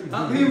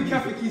Liam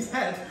Kaficki's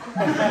head.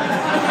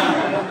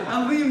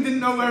 And Liam didn't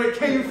know where it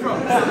came from.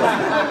 So it was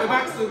like with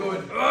Axel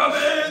going,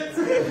 "Robert!"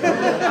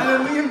 And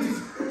then Liam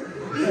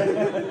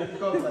just...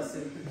 God bless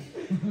him.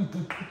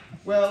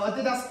 Well, I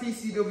did ask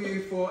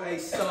PCW for a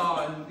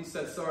star, and he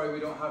said, sorry, we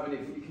don't have any,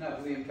 but you can have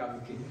Liam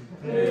Kaficki.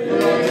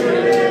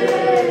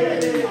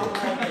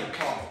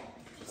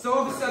 So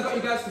obviously I got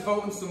you guys to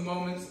vote on some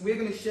moments. We're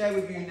going to share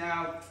with you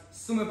now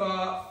some of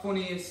our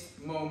funniest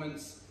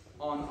moments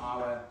on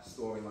our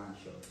storyline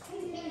shows.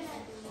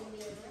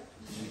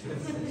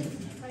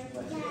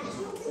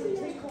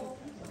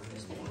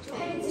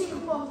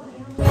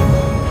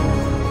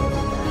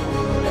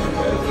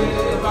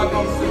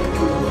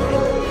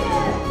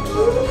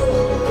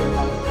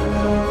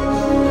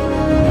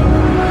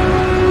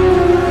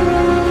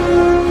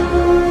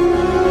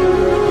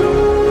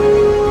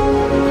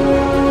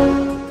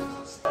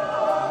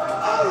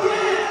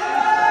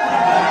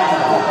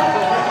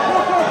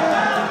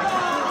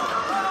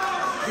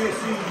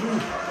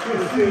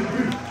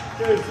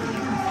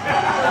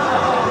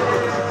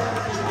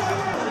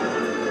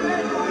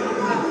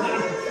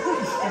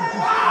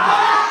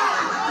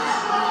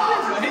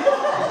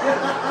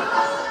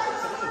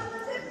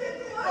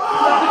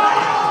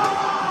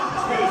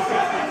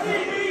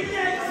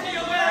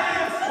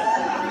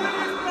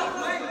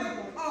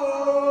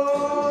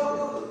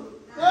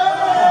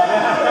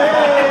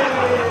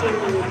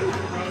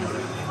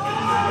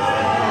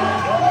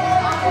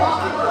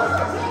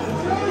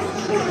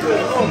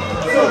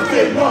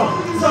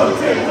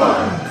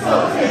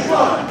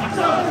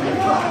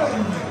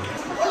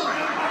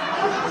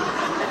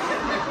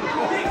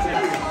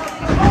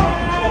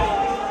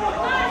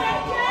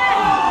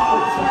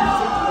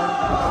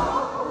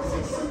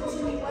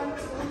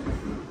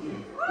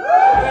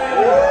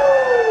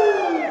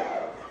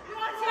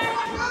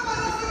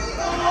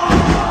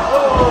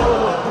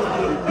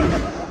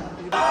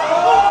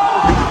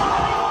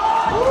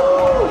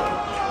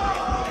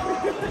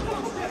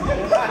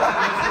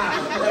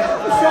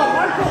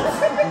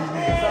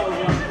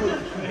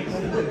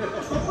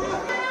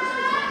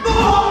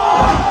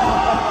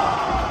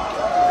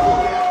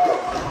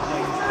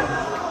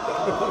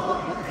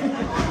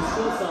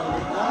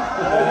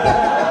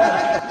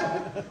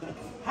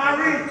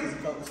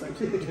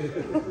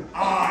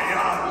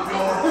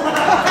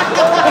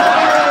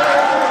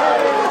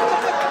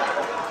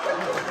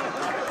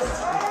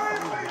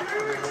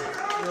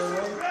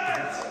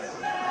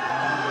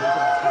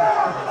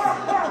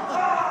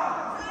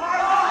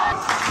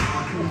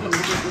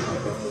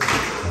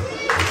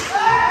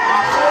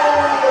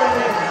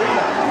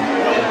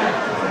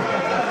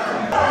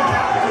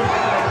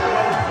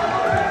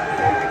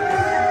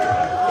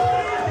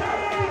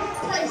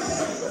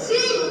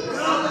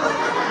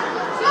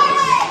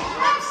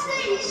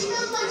 Backstage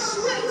smells like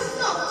sweet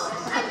socks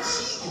and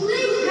cheap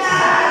ladies.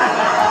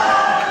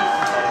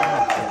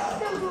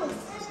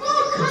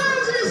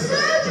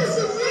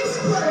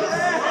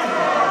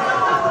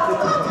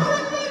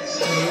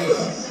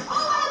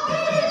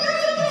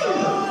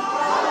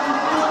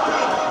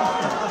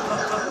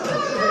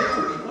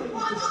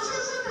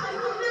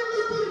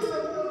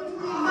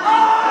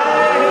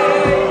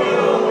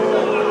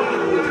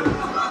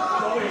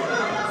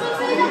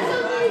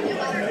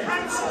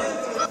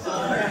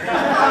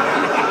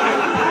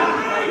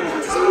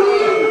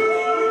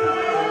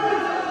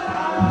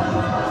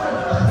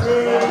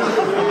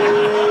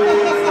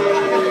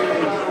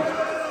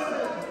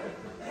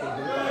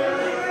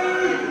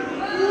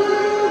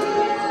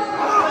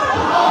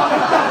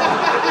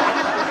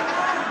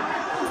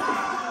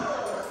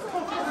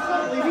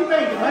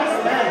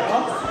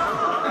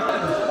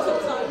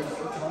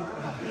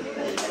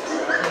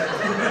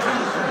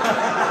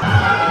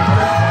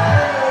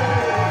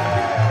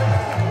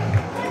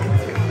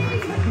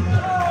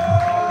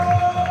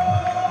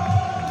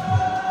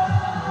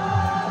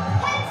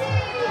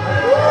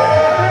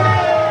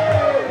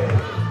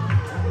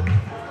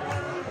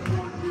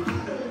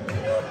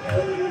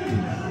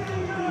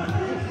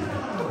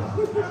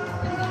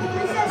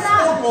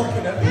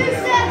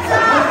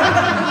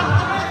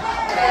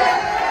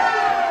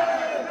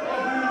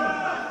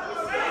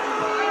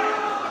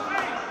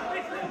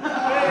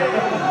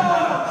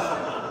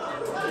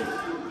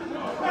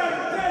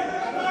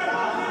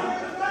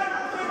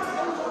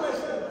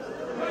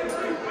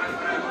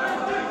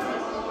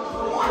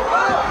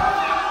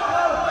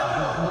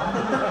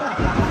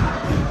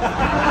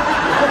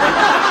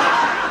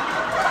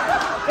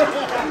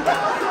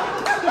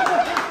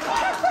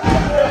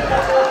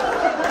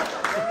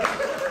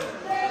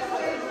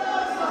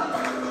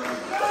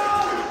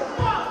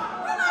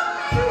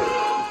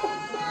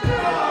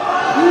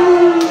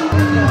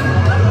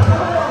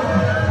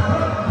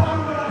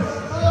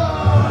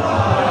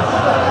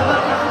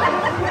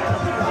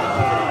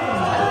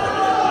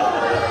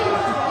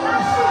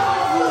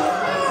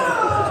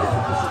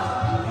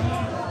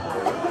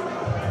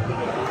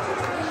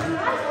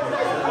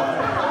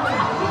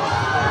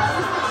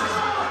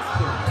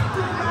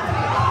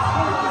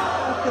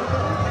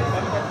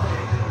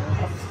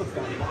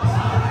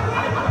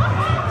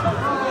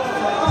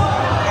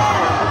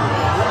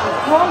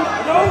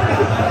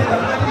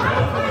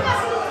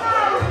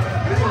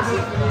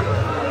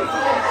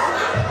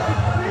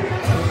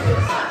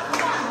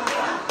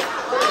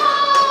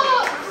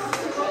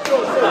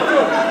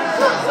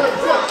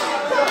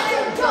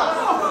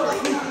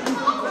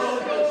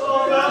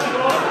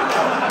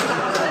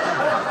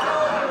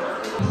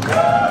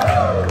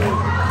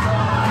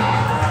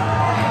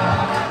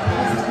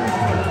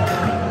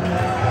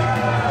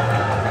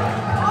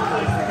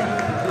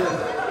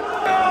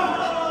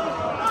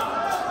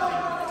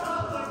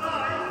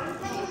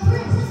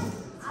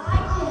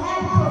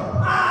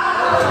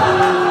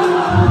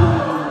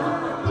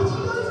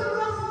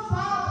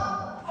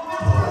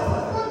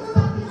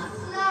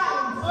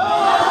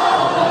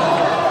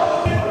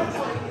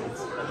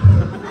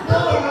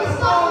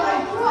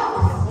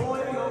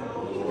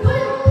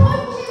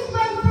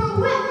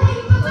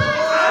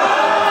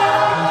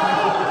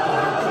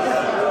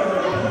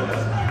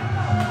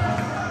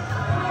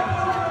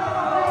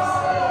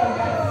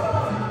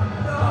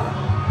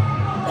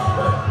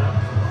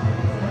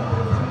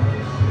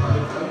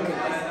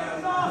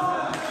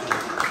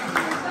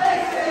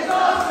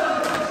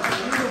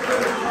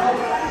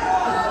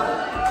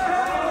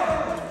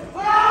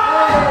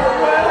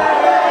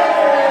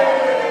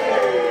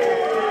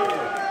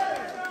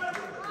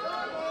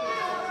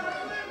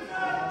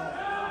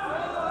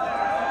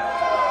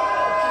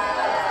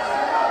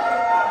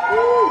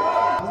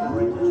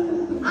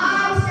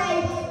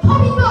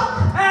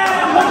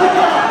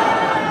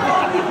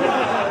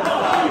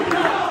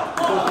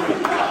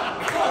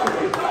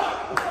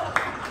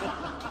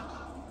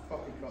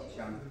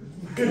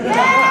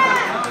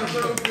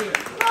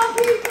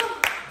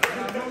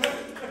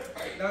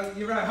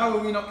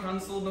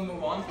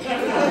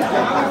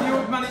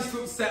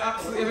 upset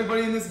absolutely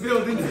everybody in this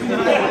building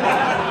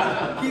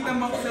tonight. Keep them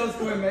mocktails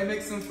going, mate.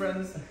 Make some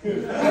friends.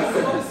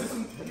 Obviously,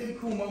 some really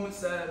cool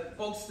moments there.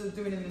 Bogster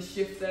doing in the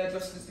shift there,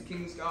 dressed as the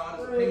King's Guard,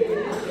 as a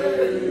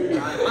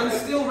penguin. I'm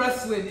still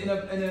wrestling in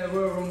a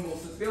Royal Rumble,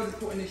 so to be able to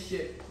put in this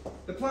shift.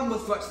 The plan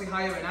was to actually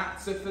hire an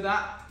actor for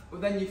that,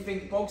 but then you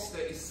think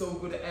Bogster is so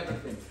good at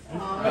everything.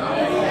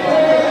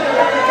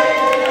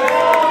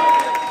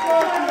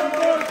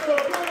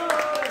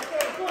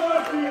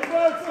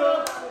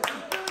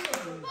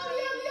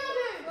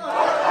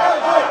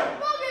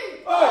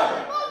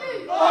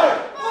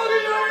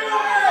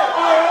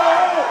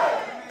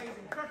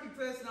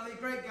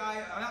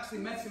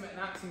 Met him at an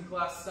acting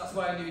class, that's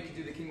why I knew he could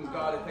do the King's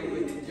Guard, the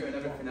Penguin Ninja and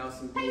everything else.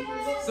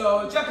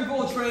 So, jack of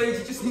all trades,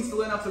 he just needs to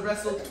learn how to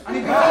wrestle, and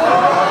he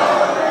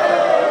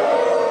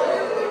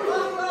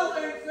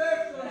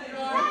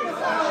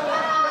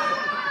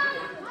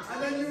and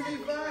then you'll be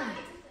fine.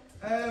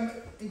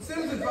 In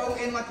terms of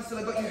voting, like I said,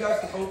 I got you guys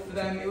to vote for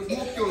them. It was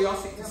more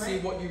curiosity to see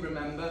what you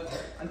remember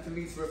and for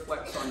me to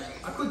reflect on.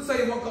 I could tell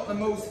you what got the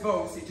most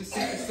votes, it just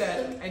simply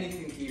said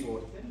anything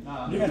keyboard.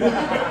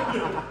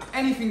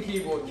 Anything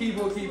keyboard,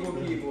 keyboard. So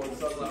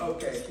I was like,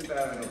 okay,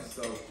 fair enough.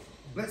 So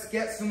let's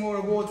get some more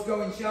awards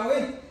going, shall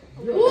we?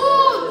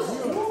 Awards!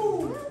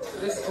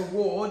 This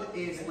award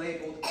is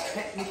labelled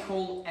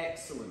Technical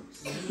Excellence.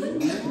 So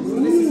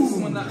this is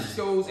someone that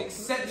shows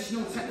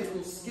exceptional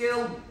technical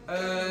skill,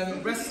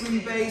 wrestling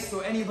based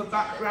or any other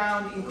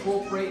background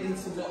incorporated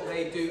into what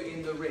they do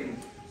in the ring.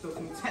 So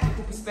from a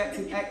technical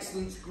perspective,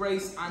 excellence,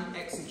 grace and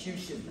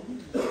execution.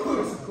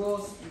 Of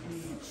course, you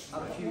can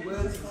have a few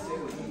words and say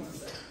what you need to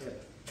say. Yeah.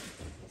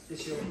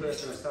 This young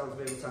person astounds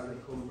me every time they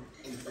come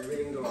into the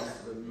ring or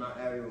into the mat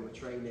area when we're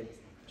training.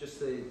 Just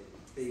the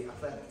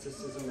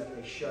athleticism that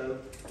they show,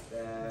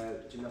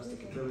 their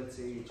gymnastic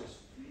ability, just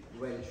the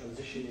way they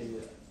transition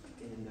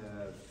in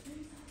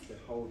the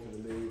hold and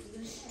the moves,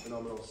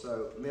 phenomenal.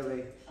 So,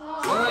 Millie.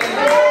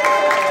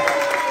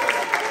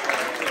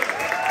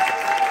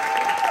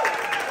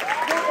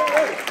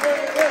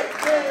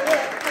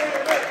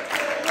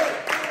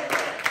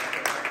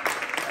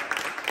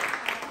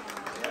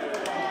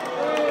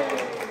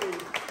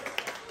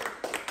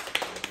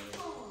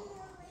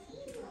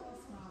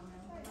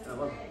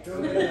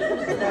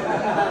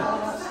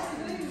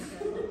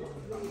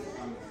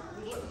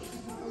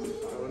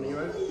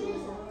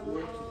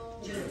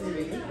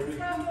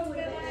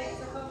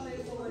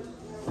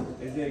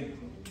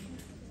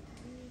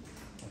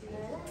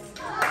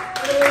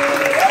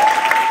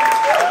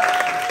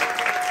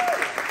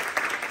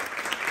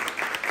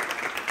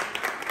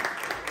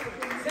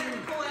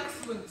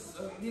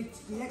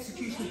 The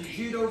execution of the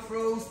judo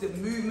throws, the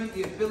movement,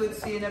 the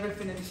ability and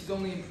everything, and this is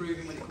only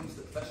improving when it comes to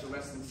the professional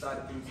wrestling side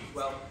of things as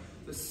well.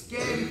 The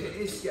scary bit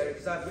is scary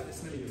because I've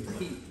witnessed Millie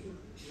compete.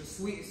 She's the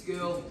sweetest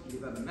girl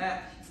you've ever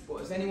met, but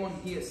has anyone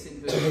here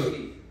seen her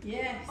compete?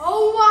 Yes.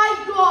 Oh my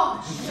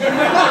gosh!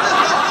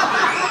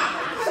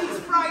 She's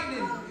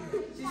frightening.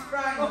 She's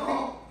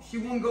frightening. She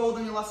won gold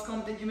on your last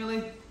comp, didn't you,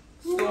 Millie?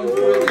 Phenomenal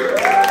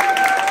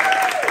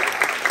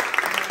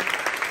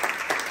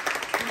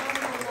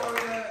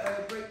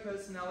warrior, great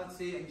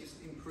personality, and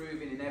just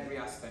improving in every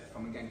aspect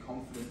from, again,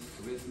 confidence,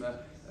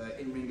 charisma,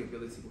 in-ring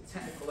ability, but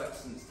technical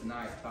excellence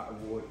tonight. That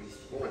award is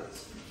for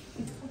us.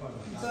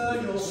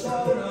 Turn your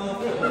phone off.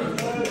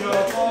 Turn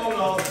your phone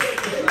off.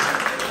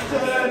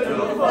 Turn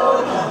your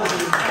phone off.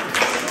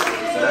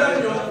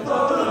 Turn your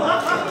phone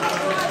off.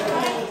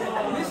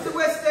 Mr.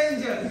 West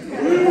Danger.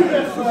 Turn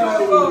your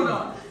phone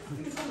off.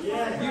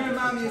 You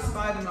remind me of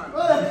Spider-Man.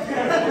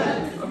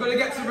 I've got to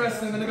get to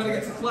wrestling, then I've got to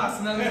get to class,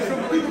 and then I'm in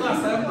trouble in class.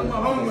 I haven't done my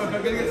homework.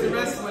 I've got to get to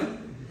wrestling.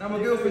 Now my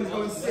girlfriend's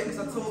going 6.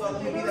 I told her I was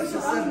going to be there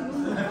till 7.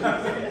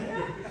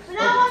 But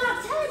now I'm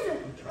at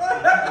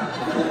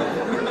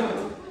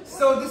 10.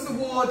 So this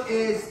award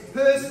is,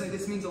 personally,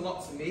 this means a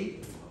lot to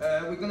me.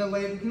 We can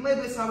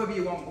label this however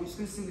you want, but we're just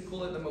going to simply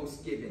call it the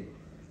most giving.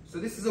 So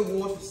this is an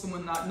award for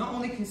someone that not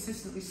only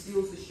consistently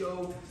steals the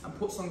show and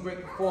puts on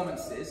great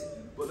performances,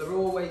 but they're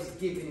always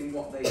giving in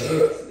what they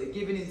do. So they're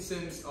giving in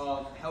terms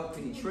of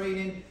helping in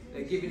training,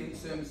 they're giving in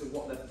terms of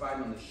what they're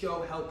providing on the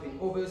show, helping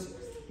others,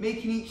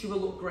 making each other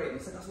look great. And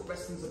that's what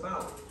wrestling's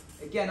about.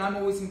 Again, I'm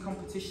always in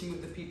competition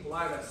with the people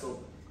I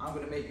wrestle. I'm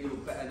going to make you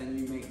look better than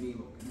you make me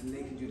look, and then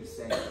they can do the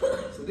same.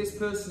 So this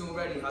person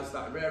already has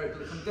that rare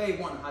ability. From day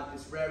one, had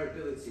this rare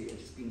ability of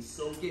just being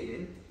so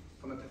giving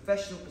from a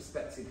professional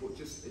perspective, but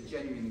just a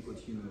genuinely good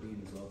human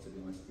being as well, to be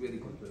honest. Really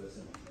good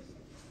person.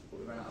 But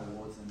we ran out of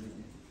awards then, didn't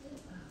you?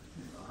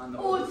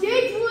 Oh,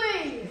 did we?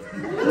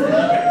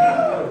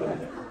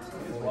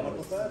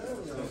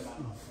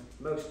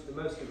 The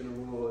most given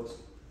awards,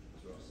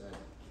 as Ross said,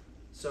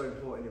 so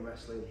important in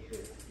wrestling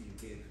that you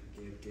give.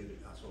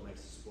 That's what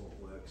makes the sport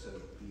work so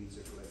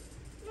beautifully.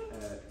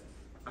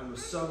 And we're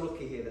so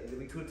lucky here that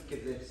we could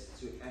give this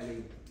to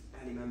any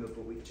member,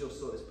 but we just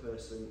thought this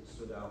person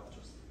stood out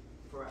just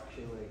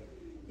fractionally.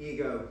 Here you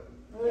go.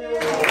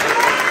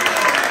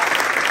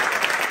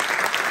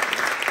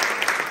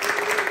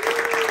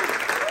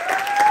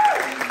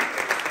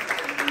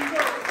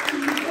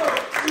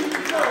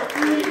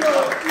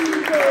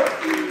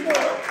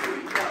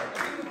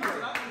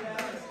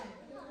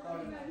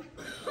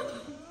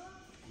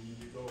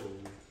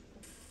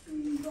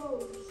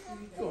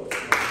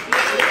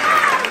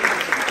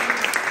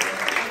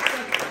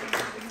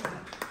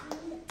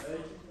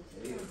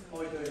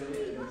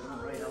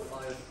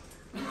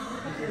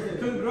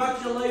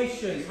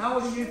 Congratulations! How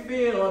do you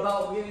feel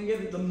about being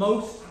given the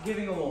most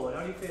giving award?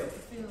 How do you feel? I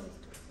feel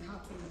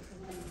happy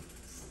and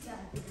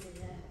ecstatic.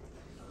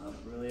 Oh,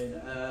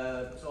 brilliant.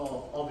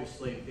 So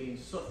obviously being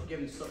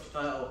given such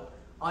title,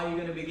 are you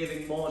going to be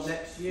giving more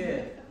next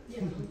year? Yeah,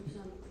 100%.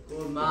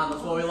 Good man,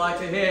 that's what we like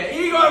to hear.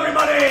 Ego,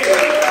 everybody!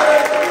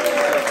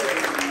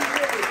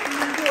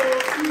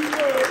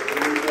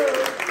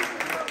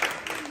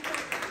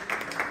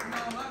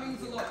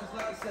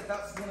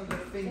 That's one of the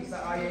things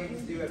that I aim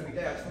to do every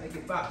day. I just want to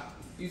give back.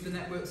 Use the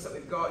networks that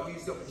we've got,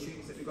 use the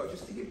opportunities that we've got,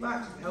 just to give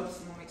back, to help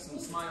someone, make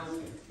someone smile,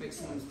 make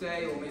someone's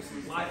day, or make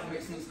someone's life, or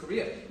make someone's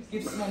career.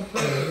 Give someone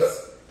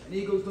purpose. And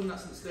Ego's done that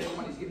since day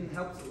one. He's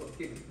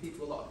give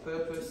people a lot of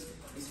purpose.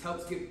 He's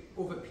helped give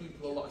other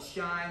people a lot of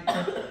shine.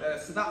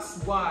 So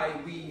that's why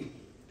we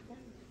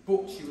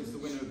booked you as the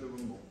winner of the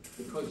Rumble.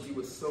 Because you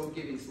were so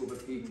giving to other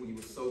people, you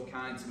were so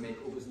kind to make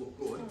others look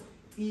good.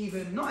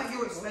 Even, not at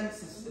your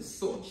expense as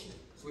such.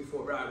 So we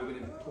thought, right, we're going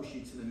to push you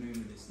to the moon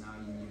with this now.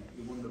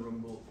 You won the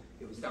Rumble.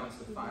 It was down to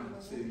the final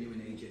two, you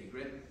and AJ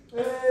Grimm.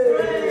 And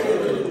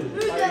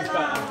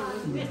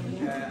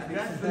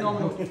it's a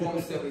phenomenal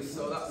performance, Billy.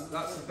 So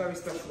that's a very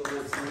special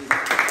award to me.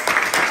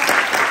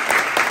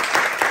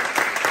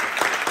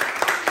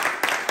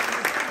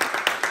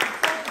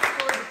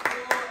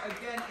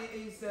 Again, it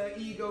is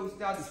Ego's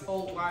dad's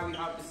fault why we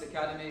have this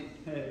academy.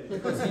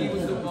 Because he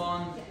was the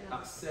one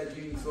that said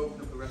you need to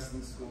open up a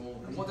wrestling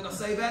school. And what did I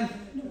say, Ben?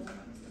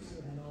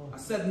 I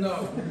said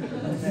no.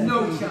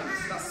 No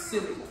chance. That's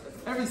silly.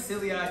 A very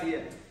silly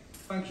idea.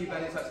 Thank you,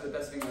 Ben. It's actually the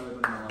best thing I've ever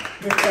done in my life.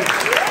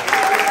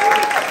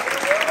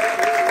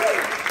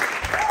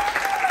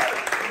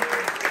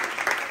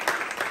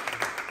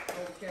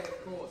 Okay,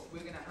 of course,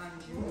 we're going to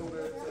hand you over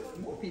to...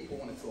 More people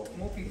want to talk.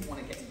 More people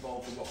want to get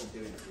involved with what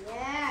we're doing.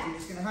 Yeah. So we're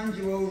just going to hand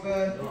you over...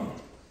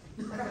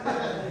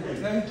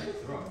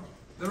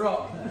 The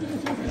Rock.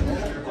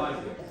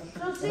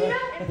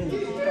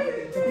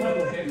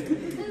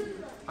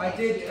 I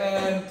did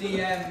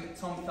DM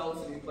Tom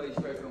Felton, who plays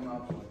Greco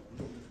Marshall.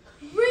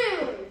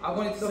 Really? I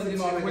wanted to send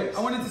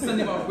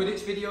him our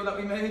Quidditch video that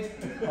we made.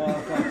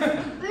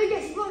 Who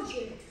gets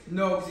watching?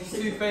 No, because he's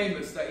too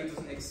famous that he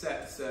doesn't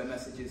accept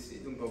messages.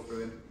 It doesn't go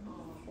through him.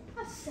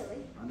 That's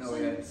silly. I know,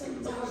 yeah.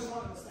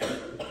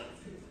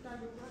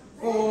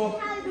 Or,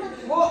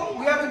 what?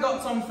 We haven't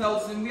got Tom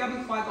Felton, we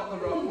haven't quite got The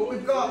Rock, but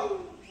we've got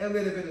a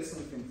little bit of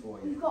something for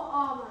you. We've got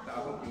armour. That I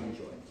hope you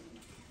enjoy.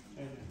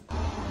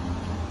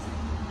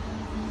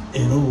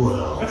 In a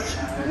world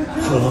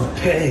full of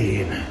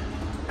pain,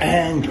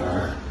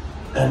 anger,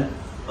 and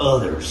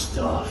other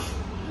stuff,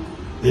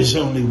 there's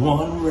only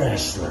one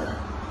wrestler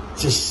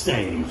to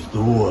save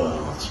the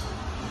world.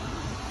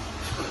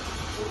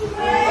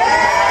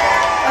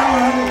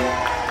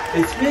 Hello,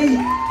 it's me,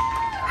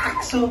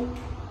 Axel.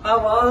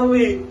 How are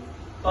we?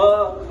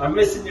 Oh, I'm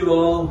missing you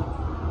all,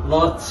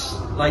 lots,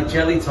 like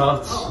jelly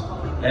tots.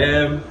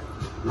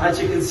 As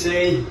you can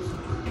see,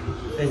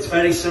 it's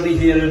very sunny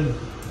here in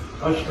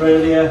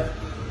Australia.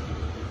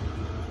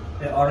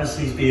 It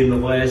honestly has been the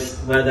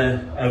worst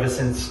weather ever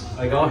since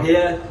I got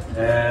here.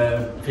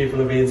 People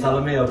have been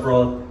telling me I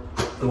brought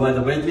the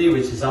weather with me,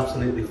 which is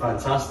absolutely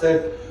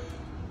fantastic.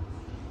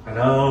 I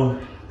know,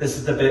 this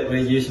is the bit where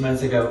you're meant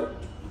to go,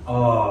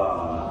 oh.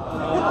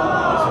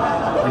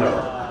 You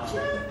know.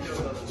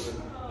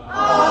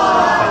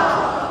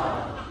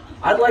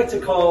 I'd like to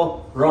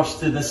call Ross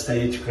to the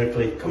stage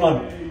quickly. Come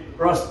on,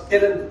 Ross,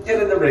 get in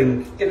the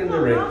ring, get in the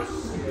ring.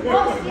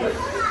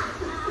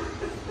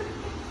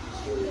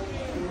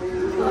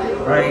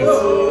 Right,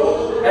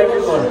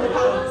 everyone,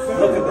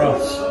 look at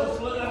Ross.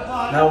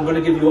 Now I'm going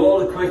to give you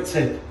all a quick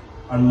tip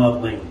on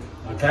modelling,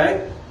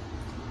 okay?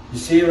 You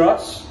see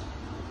Ross?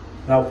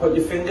 Now put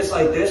your fingers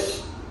like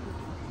this,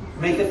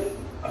 make a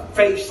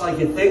face like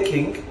you're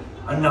thinking,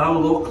 and now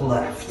look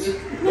left.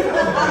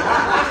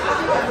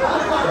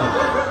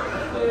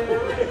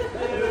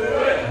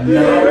 And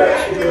now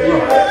to the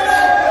right.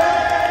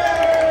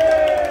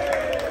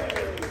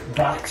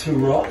 Back to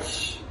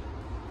Ross.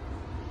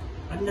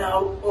 And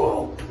now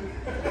up.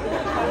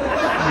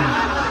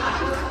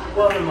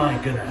 What am I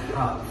gonna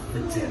have for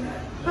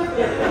dinner?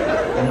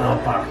 Now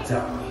back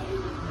down.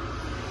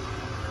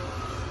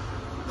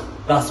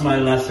 That's my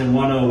lesson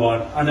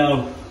 101. I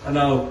know,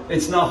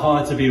 it's not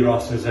hard to be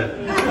Ross, is it?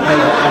 I just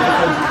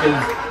want to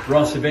give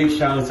Ross a big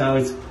shout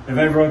out. If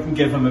everyone can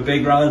give him a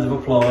big round of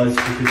applause,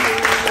 because he's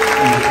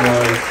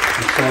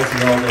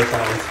sorted all this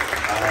out.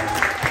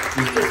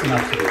 He's just an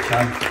absolute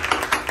champ.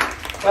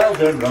 Well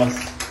done, Ross.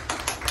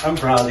 I'm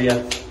proud of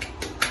you.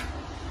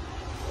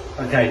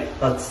 Okay,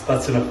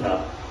 that's enough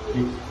now.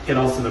 You get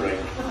off to the ring.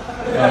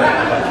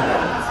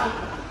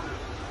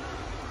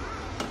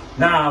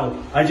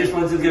 Now, I just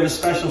wanted to give a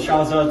special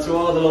shout out to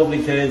all the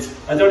lovely kids.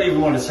 I don't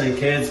even want to say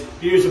kids.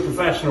 Yous are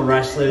professional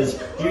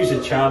wrestlers. Yous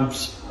are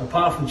champs.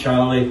 Apart from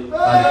Charlie, and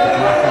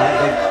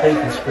they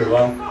can screw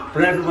on.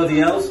 But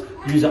everybody else,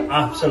 yous are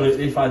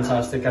absolutely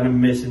fantastic, and I'm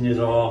missing yous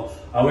all.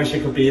 I wish I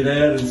could be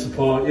there and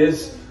support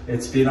yous.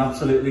 It's been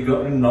absolutely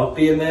gutting not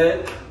being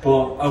there,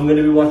 but I'm going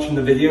to be watching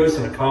the videos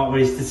and I can't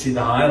wait to see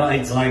the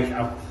highlights. Like,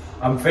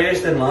 I'm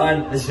first in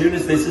line. As soon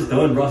as this is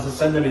done, Ross is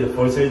sending me the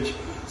footage.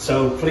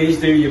 So please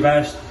do your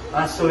best.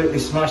 Absolutely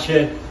smash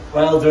it.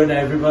 Well done,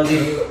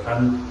 everybody,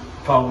 and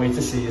can't wait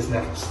to see you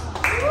next.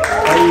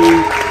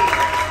 Bye.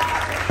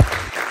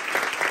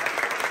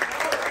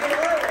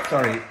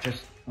 Sorry,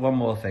 just one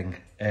more thing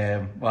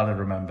while I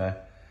remember.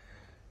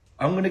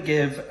 I'm going to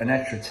give an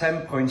extra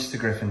 10 points to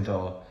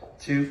Gryffindor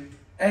to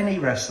any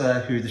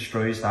wrestler who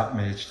destroys that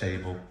merch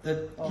table.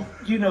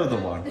 You know the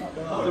one. The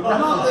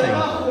raffle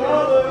table.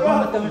 The one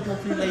with those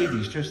lovely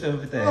ladies just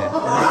over there. I'm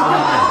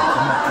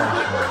not quite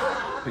sure.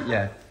 But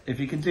yeah, if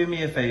you can do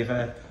me a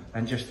favour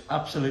and just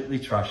absolutely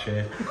trash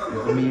it, it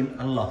will mean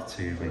a lot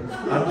to me.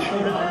 I'm sure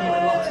it will mean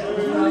a lot to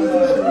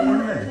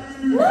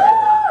you.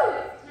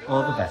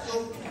 All the best.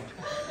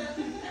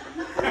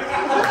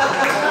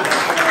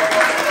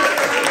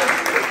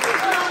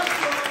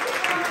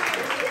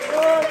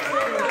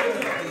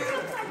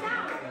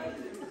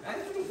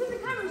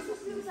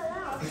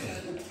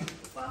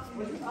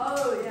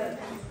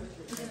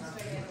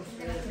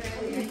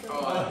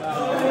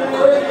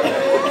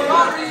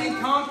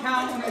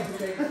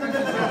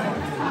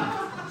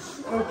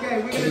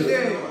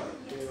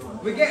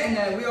 We're getting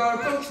there. We are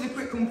approaching the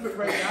quick comfort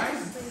break,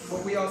 guys.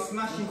 But we are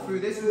smashing through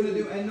this. We're going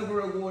to do another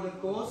award, of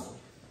course.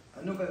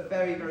 Another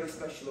very, very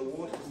special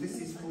award, because this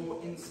is for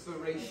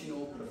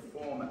inspirational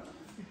performer.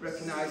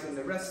 Recognising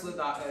the wrestler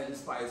that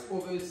inspires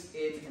others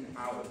in and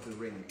out of the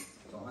ring.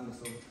 So I'll hand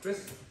this over to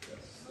Chris. Yes.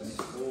 This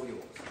is all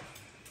yours.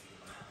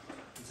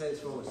 I'd say it's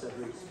for almost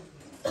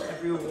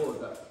every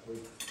award that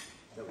we've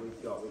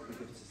got, we give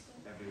to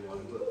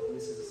everyone, but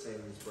this is the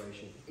same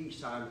inspiration. Each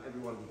time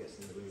everyone who gets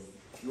in the ring,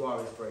 you are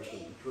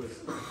inspirational, because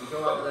you go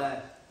out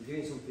there, you're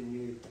doing something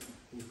new,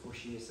 and you're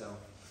pushing yourself.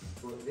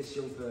 But this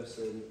young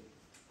person,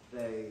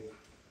 they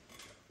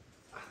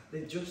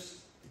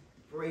just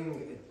bring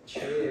a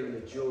cheer and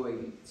a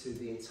joy to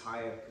the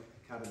entire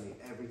academy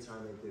every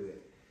time they do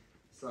it.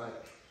 It's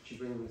like she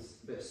brings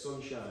a bit of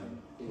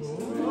sunshine into the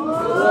room.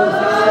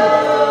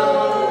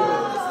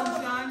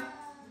 Sunshine.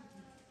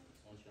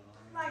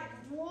 Like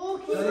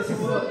walking So this is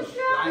on what,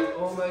 sunshine. like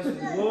almost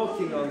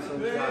walking on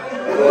sunshine.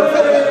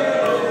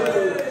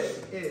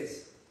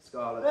 Is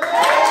Scarlett.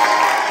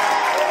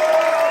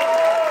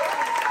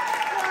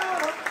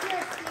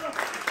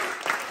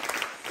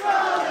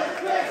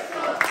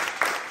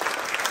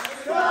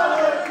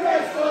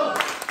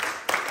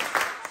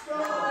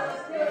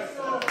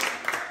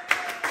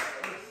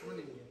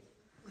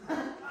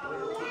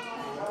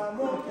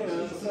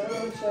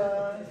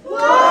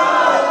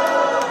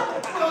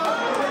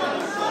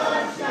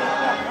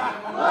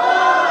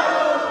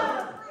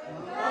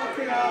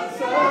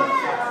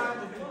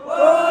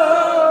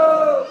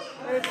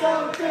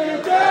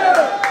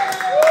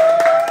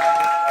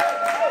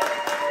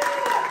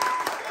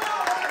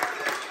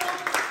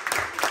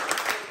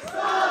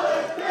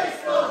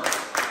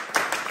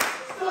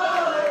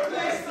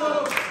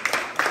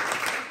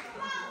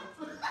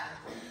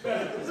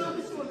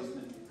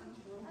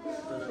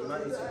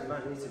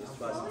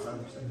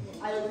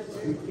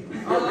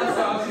 I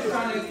was just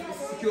trying to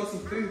secure some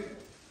food.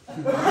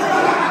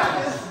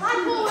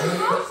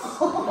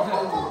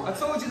 I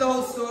told you the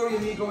whole story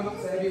of me going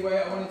up to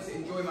heavyweight. I wanted to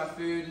enjoy my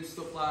food and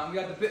stuff like that. And we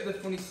had a bit of a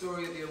funny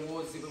story at the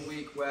awards the other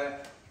week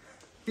where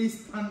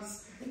these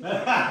pants they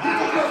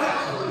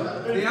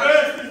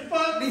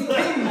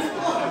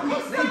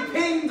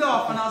pinged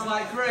off, and I was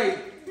like, great.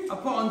 I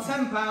put on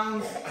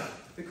 £10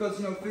 because,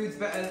 you know, food's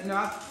better. You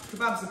know,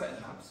 kebabs are better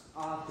than abs.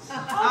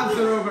 Abs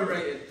are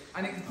overrated,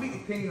 and it completely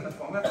pinged, and I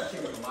thought I'm gonna have to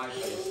change my life.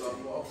 So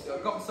obviously I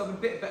got myself in a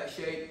bit better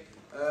shape,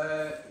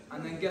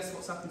 and then guess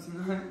what's happened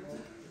tonight?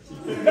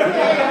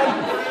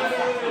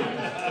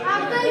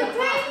 Have they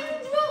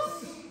pinged us?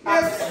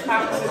 Yes,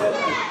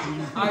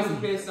 eyes and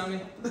pierced, Sammy.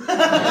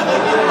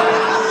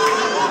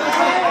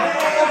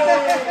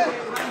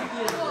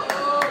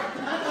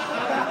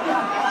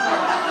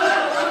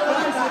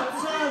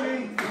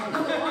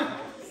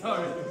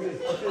 Sorry.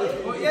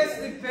 But yes,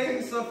 they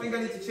pinged, so I think I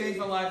need to change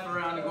my life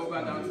around and go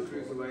back down to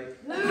cruiserweight.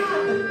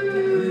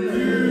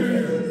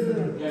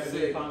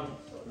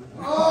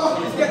 Oh,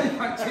 he's getting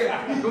back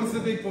here. Go to the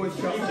big boy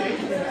shop.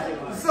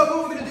 So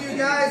what we're going to do,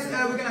 guys,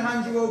 we're going to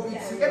hand you over to...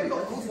 Yeah, we've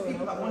got lots of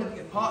people that want to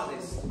be a part of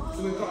this.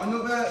 So we've got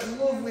another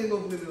lovely,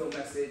 lovely little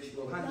message.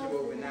 We'll hand you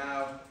over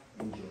now.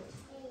 Enjoy.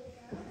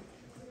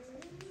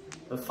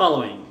 The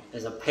following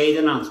is a paid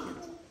announcement.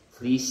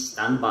 Please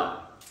stand by.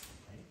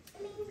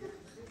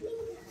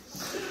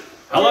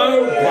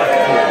 Hello,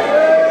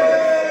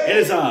 Blackpool. It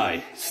is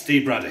I,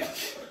 Steve Braddock.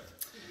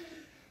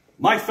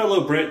 My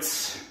fellow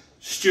Brits,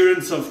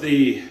 students of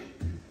the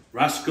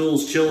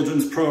Rascals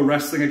Children's Pro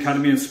Wrestling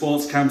Academy and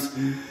Sports Camps,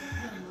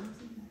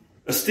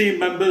 esteemed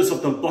members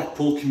of the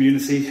Blackpool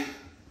community,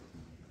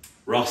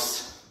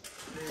 Ross.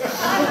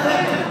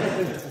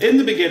 In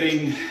the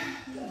beginning,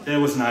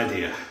 there was an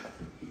idea.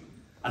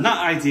 And that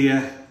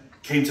idea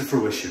came to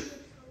fruition.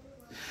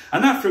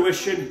 And that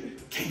fruition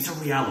came to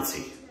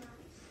reality.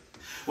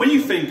 When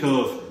you think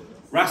of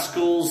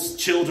Rascals,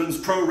 Children's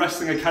Pro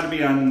Wrestling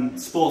Academy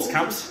and sports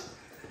camps,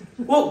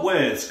 what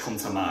words come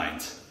to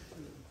mind?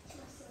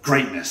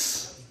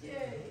 Greatness,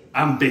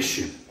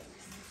 ambition,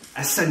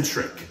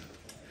 eccentric,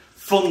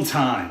 fun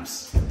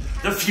times,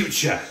 the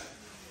future,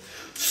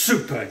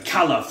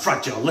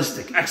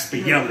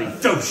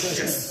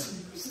 supercalifragilisticexpialidocious.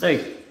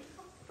 Steve.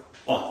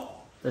 What?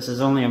 This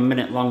is only a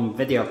minute-long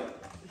video.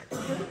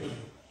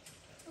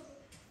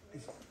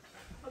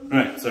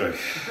 Right, sorry.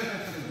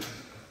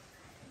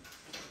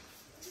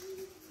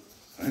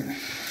 Right.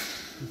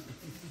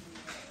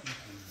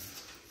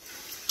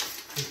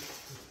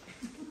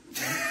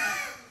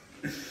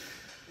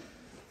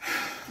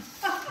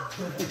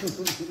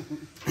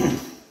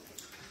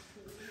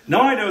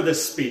 Now I know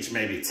this speech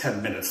may be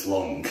 10 minutes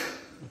long.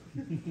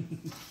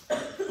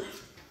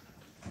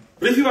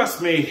 But if you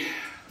ask me,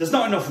 there's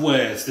not enough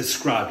words to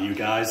describe you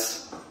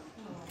guys.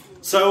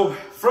 So,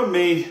 from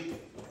me,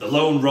 the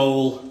Lone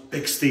Roll,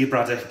 Big Steve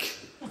Braddock,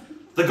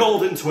 the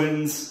Golden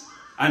Twins,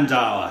 and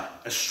our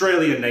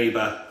Australian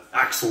neighbour,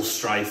 Axel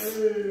Strife.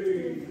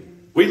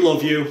 We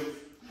love you.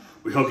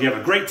 We hope you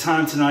have a great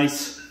time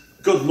tonight.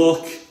 Good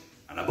luck.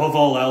 And above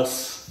all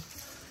else,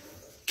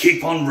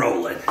 keep on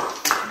rolling.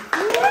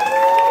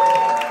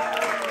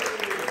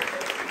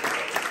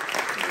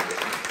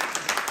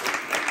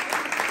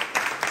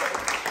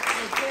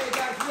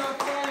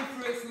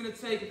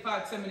 Take a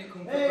 5-10 minute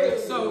comfort break.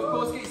 So, of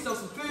course, get yourself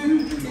some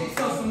food, get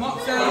yourself some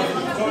mocktails.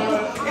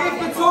 If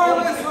the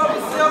toilets are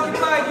obviously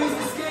occupied, use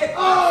the skip.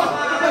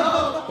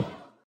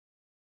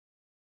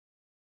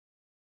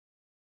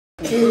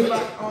 We're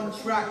back on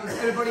track. Is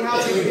everybody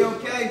happy? Are you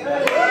okay? He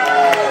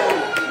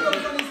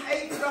goes on his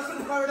 8th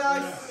Rascal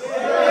Paradise.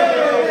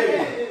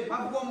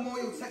 Have one more,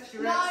 you'll text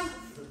your ex.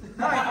 9.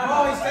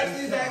 Oh, he's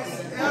texted his ex.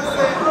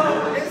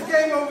 That's it. It's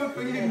game over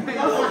for you, mate.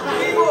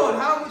 Keyboard,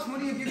 how much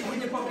money have you put in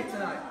your pocket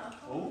tonight?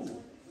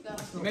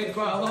 You made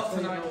quite a lot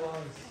tonight.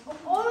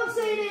 All I'm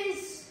saying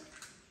is,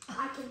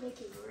 I can make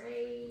it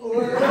rain.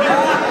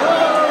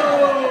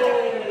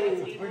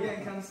 We're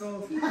getting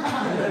cancelled.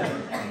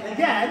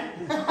 Again?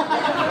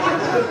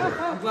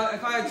 I'm glad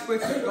if I had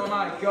Twitter, oh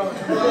my god,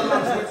 I'm glad I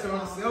had Twitter,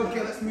 honestly.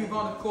 Okay, let's move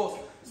on, of course.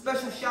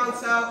 Special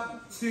shout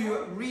out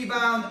to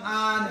Rebound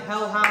and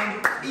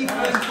Hellhound,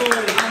 Ethan,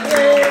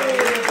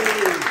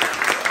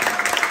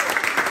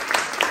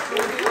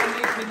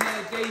 and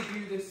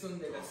debut this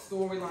Sunday, their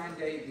storyline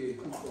debut,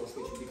 of course,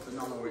 which will be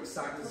phenomenal. We're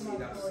excited to see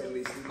that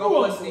series. God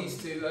bless these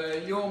two.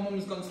 Your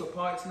mum's gone to a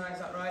party tonight, is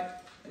that right?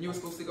 And you were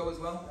supposed to go as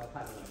well?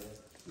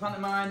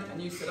 Pantomime, and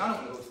you said, I don't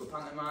want to go to a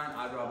pantomime,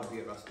 I'd rather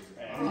be at Rascals.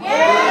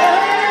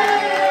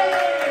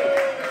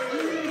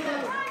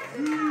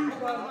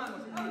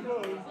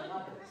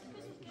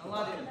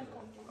 Aladdin.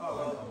 Oh,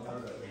 well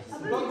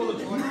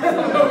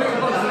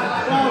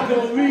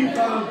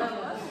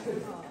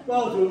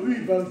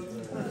done.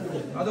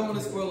 I don't want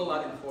to spoil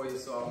Aladdin for you,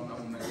 so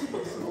I'm mentioning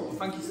it. So,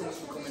 thank you so much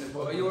for coming.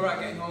 Are you alright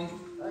getting home?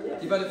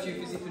 You've had a few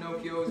busy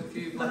Pinocchios, a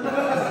few black.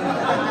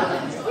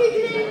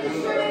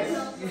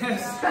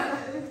 Yes.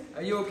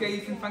 Are you okay,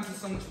 Ethan? Thank you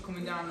so much for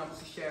coming down and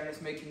obviously sharing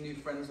us, making new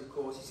friends, of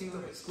course. You seem a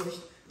bit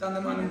squished. Dan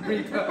the man and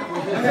Reaper.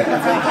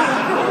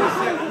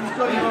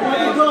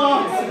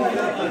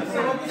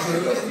 So obviously,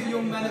 those two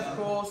young men, of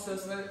course.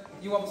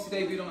 You obviously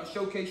debuted on a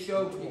showcase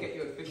show, but you get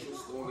your official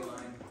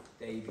storyline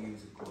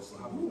debuts, of course. So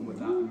have fun with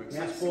that. And we're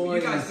excited to see what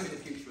you guys do in the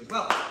future as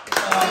well.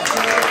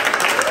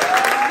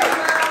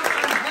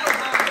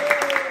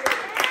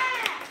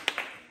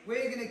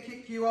 We're going to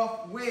kick you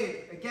off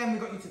with, again,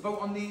 we've got you to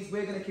vote on these.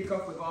 We're going to kick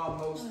off with our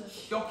most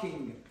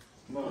shocking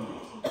moment.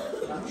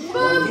 Yes,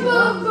 shocking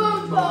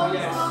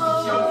moment.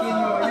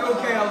 Are you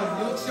okay, Alan?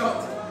 You look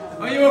shocked.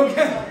 Are you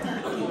okay?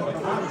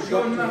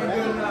 Good man,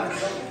 good man.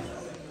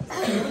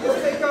 We'll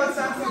take our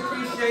time to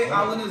appreciate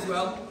Alan as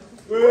well.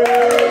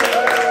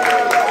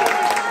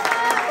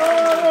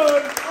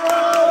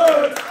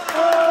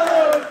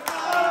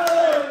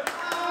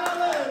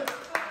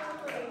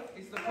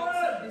 He's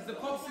the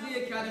pops of the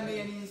academy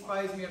and he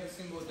inspires me every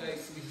single day.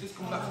 So he's just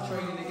come back to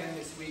training again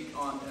this week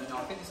on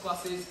our fitness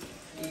classes.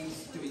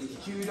 He's doing his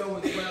judo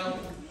as well,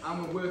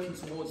 and we're working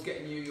towards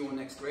getting you your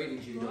next grade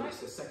in judo. It's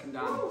the second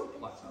dan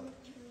black belt.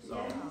 So.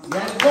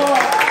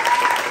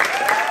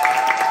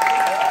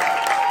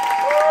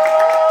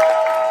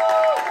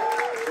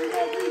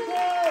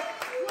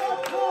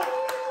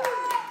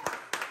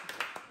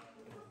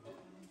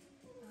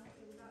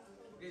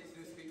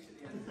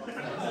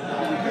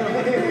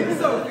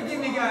 So, forgive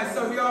me guys,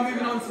 so we are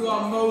moving on to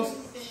our most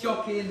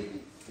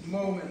shocking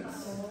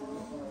moments.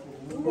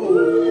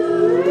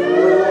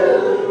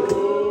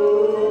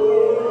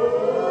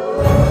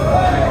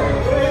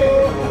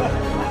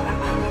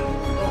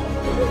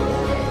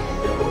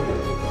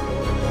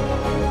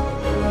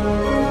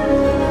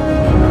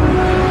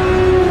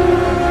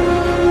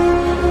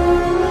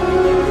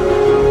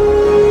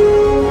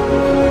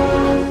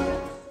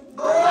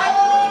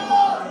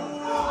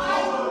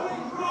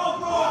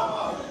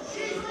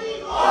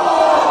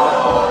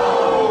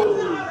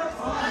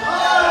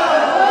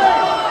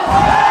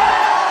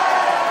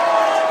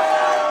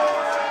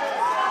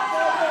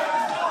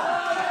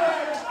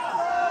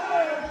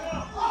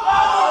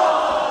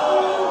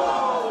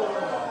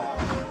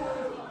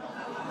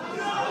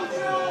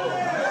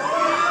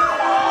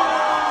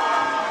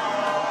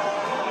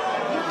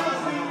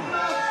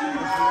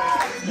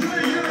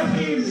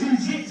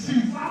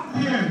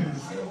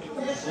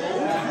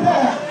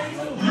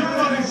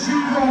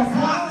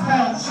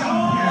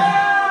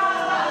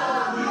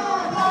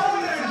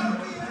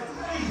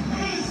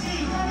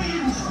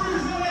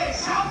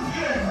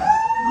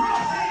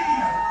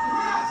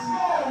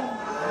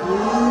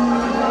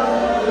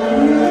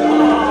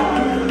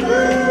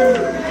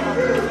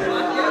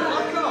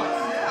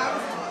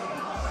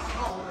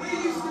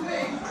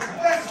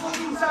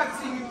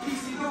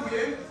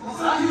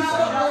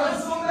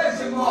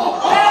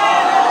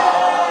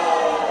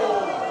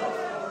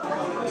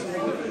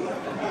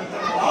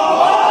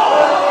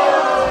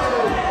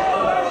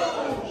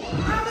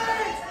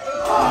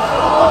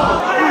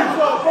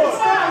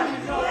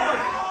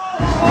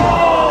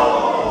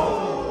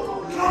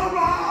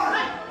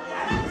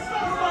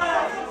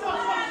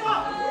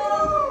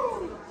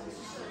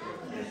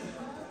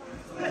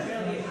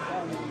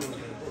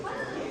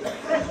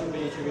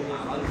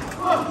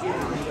 Oh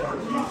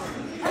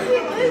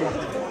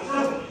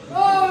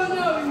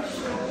no!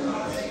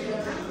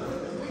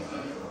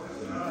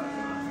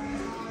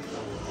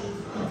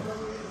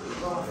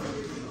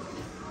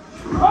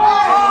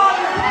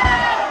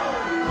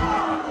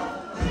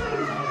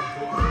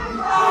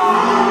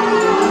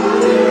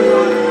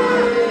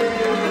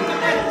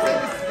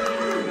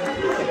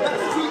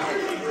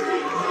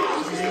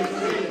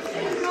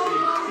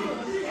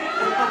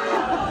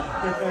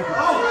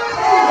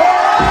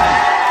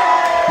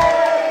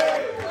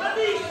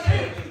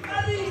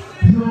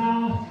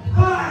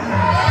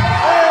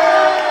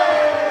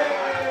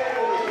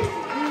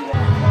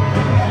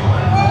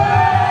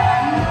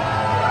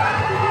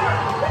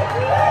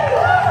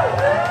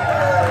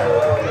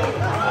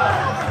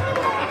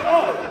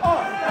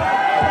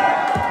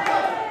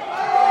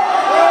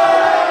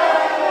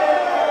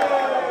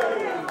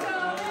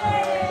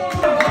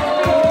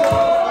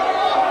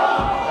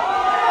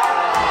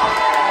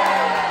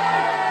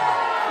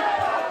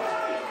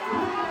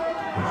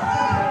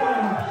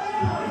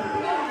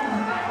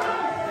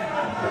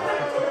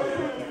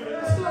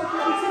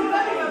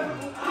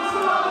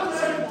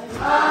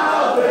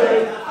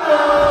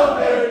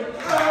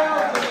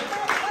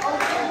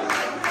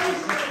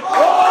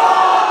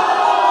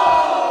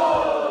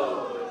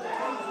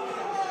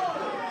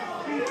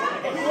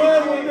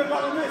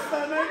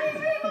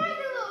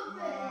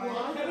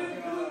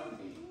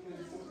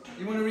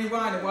 You want to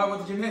rewind it? Why? What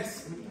did you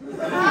miss?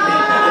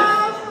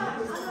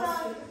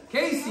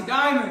 Casey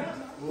Diamond.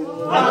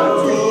 What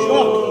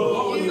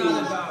was that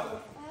about?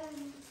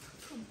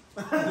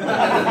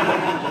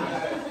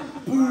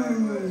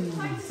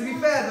 To be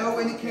fair though,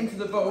 when it came to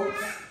the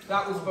votes,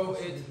 that was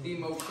voted the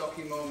most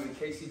shocking moment.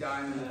 Casey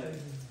Diamond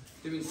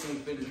doing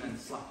something and then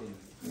slapping.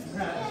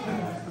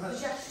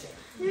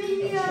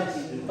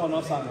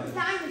 Dinosaur.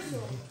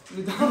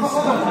 The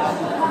dinosaur.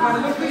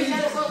 Look at these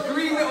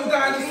three little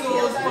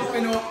dinosaurs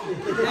popping up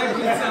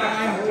every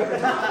time.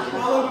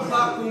 All over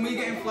Blackpool, me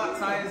getting flat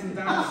tires and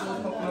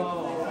dinosaurs popping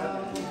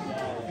up.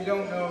 If you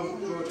don't know,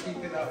 we'll keep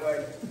it that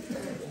way.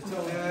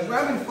 We're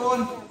having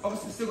fun.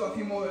 Obviously, we've still got a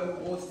few more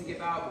awards to give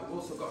out, but we've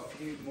also got a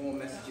few more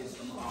messages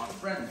from our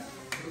friends.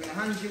 So we're going to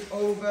hand you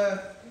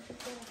over.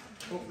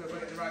 Hopefully, I've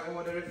got it in the right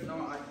order. If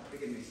not, I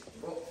forgive me.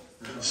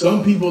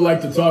 Some people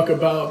like to talk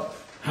about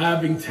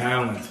having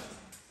talent.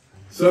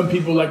 Some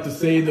people like to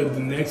say they're the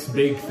next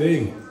big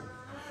thing.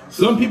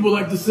 Some people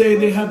like to say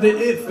they have the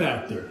it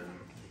factor.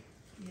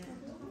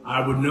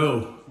 I would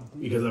know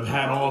because I've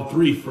had all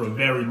three for a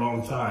very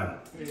long time.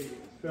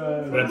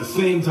 But at the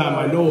same time,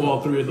 I know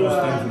all three of those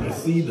things when I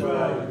see them.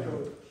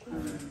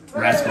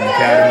 Rascal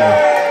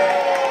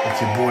Academy,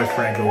 it's your boy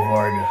Franco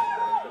Varga.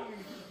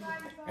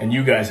 And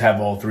you guys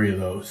have all three of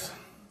those.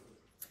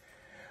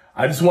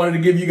 I just wanted to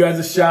give you guys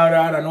a shout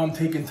out. I know I'm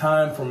taking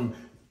time from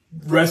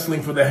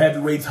wrestling for the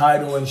heavyweight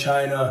title in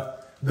China,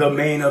 the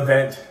main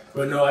event.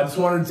 But no, I just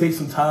wanted to take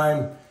some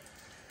time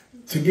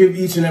to give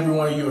each and every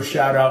one of you a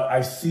shout out.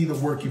 I see the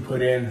work you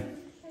put in.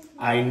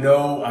 I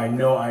know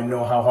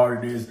how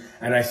hard it is.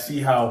 And I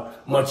see how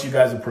much you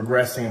guys are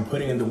progressing and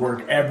putting in the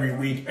work every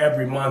week,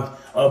 every month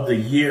of the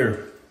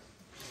year.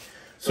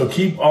 So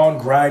keep on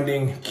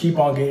grinding, keep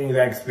on gaining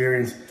that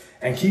experience,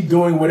 and keep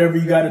doing whatever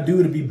you got to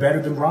do to be better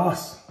than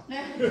Ross. I'll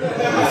see you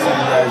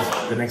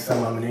guys the next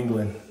time I'm in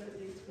England.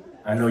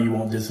 I know you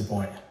won't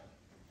disappoint.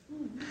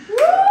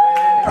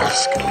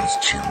 Rascals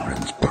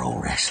Children's Pro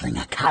Wrestling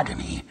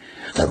Academy.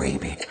 The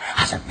Rabbit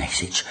has a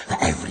message for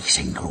every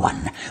single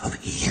one of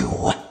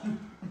you.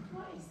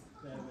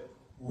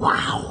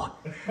 Wow.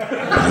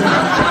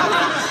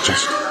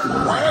 Just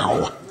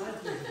wow.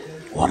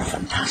 What a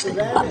fantastic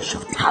bunch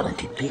of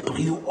talented people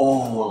you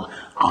all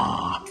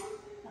are.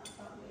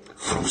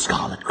 From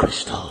Scarlet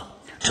Crystal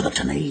to the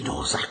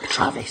Tornado Zach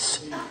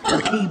Travis to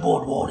the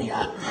Keyboard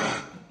Warrior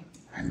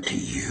and to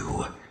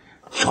you,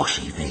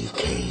 Joshy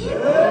VK.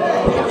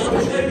 We have some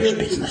unfinished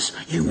business.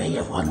 You may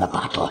have won the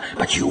battle,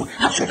 but you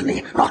have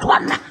certainly not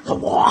won the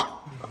war.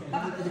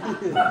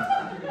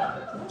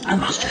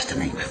 And that's just to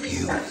name a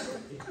few.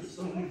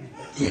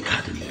 The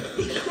Academy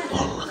is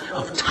full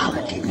of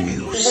talented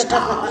new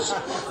stars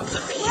of the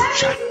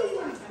future.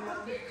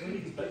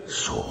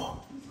 So,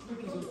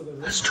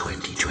 as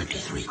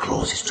 2023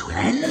 closes to an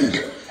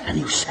end and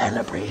you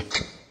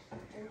celebrate,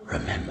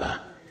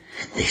 remember,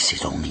 this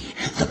is only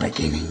the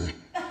beginning.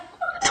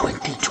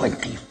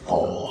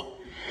 2024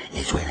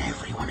 is when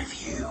every one of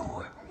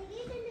you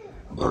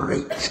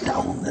breaks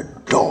down the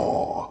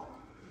door.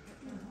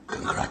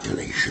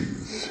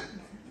 Congratulations.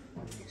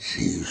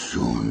 See you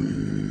soon.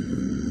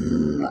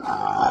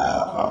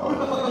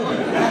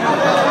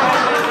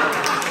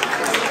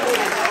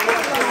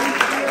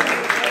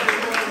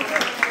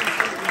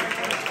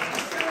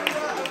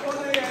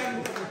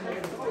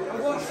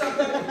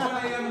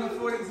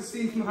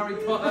 From Harry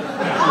Potter.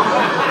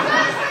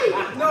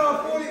 No, I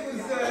thought it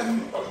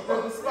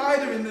was the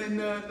spider in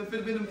the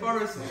Forbidden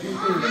Forest. I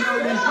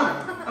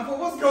thought,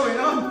 what's going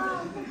on?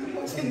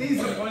 Watching these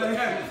at 1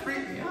 AM, it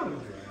freaked me out.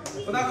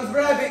 But that was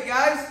Rarebit,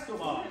 guys.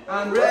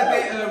 And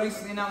Rarebit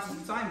recently announced his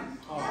retirement.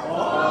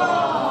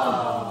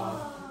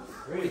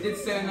 He did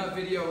say in that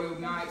video he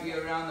might be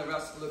around the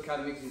Rascal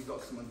Academy because he's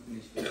got some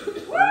unfinished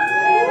business.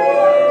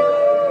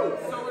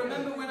 So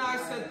remember when I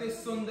said this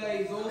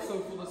Sunday is also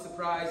full of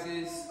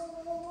surprises?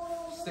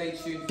 Stay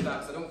tuned for that,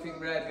 because I don't think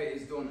Rare Bit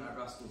is done at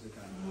Rascals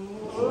Academy.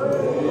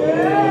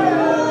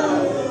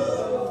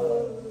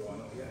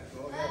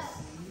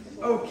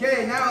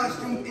 Okay, now let's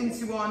jump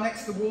into our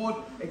next award.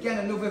 Again,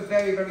 another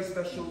very, very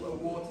special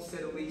award to say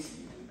the least.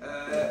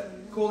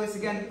 Call this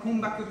again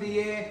Comeback of the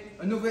Year,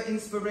 another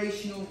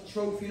inspirational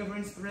trophy, another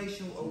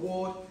inspirational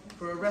award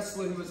for a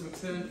wrestler who has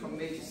returned from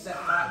major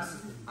setbacks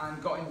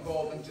and got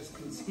involved and just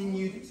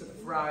continued to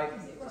thrive,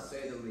 to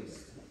say the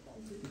least.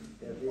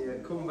 Yeah,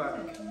 the Comeback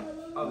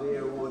of the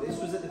Year award. This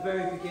was at the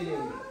very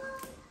beginning.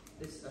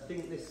 I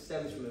think this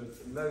stems from a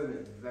moment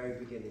at the very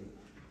beginning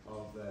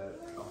of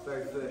our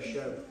very first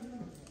show,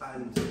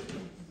 and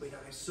we had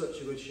such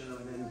a good show,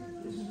 and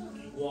then this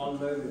one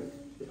moment,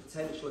 the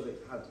potential of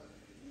it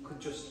could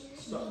just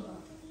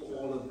stop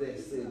all of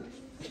this, and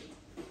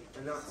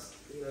that's,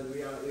 you know, the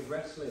reality of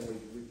wrestling.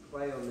 We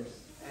play on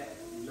this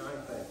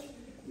knife edge.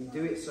 We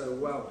do it so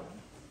well,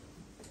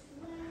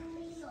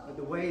 but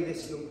the way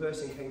this young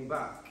person came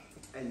back,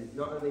 and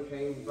not only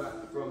came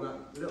back from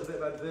that little bit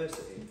of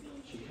adversity,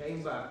 she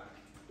came back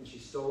and she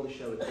stole the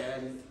show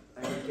again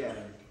and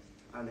again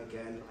and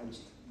again, and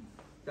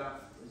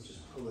that has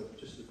just become a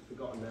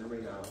forgotten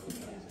memory now.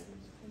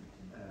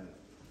 And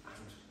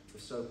we're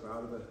so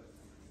proud of her.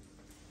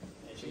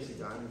 She's a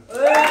diamond.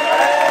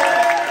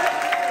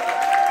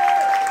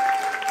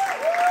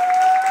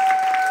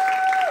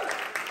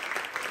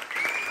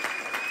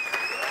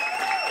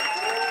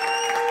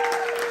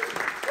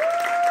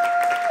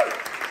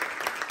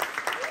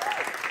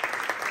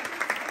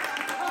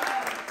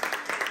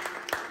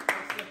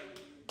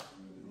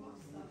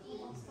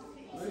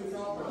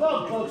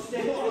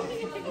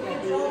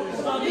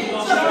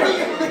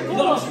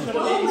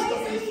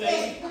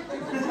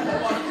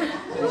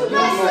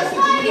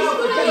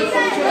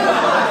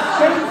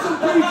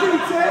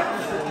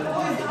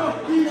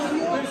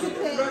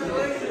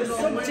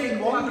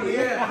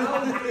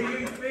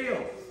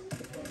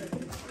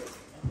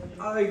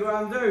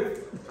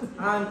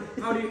 And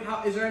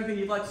is there anything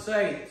you'd like to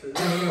say to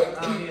those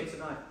out here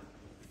tonight?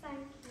 Thank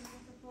you for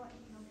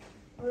supporting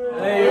me.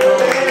 There you go.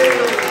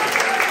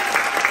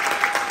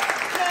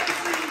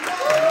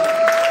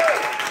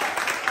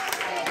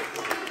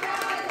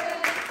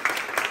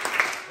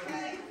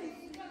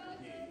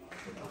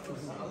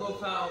 I love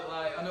how,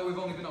 like, I know we've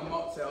only been on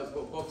mocktails,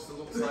 but Boxer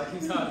looks like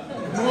he's had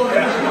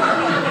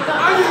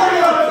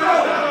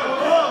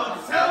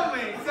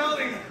Tell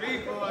these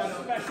people I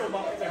know. Special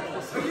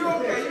mocktails. Are you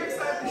okay? Are you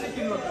excited for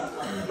chicken nuggets?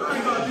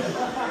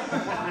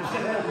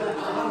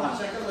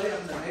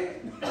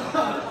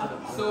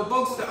 So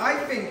Boxer, I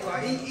think,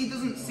 like, he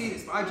doesn't see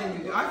this, but I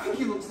genuinely do. I think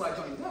he looks like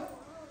Johnny Depp.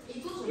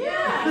 Yeah!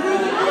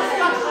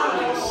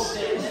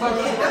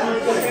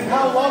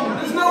 How long?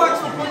 There's no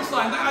actual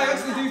punchline. I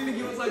actually do think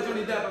he looks like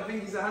Johnny Depp. I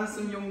think he's a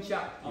handsome young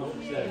chap.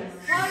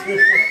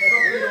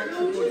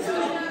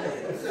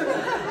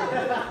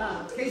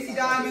 Casey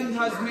Diamond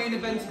has main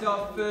evented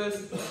our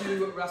first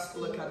 2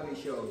 Rascal Academy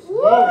shows.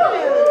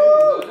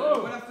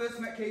 When I first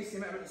met Casey, I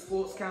met her at the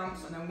sports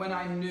camps, and then when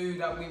I knew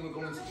that we were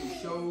going to do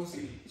shows,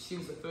 she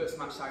was the first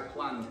match I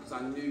planned because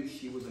I knew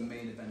she was a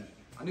main event.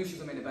 I knew she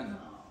was a main event.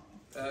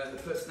 Her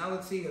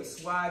personality, her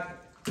swag,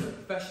 her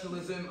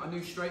professionalism, I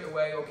knew straight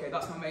away, okay,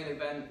 that's my main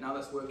event, now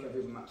let's work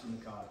every other match in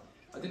the card.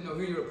 I didn't know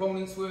who your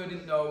opponents were, I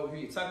didn't know who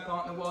your tag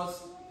partner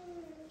was. Do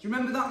you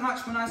remember that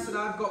match when I said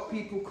I've got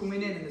people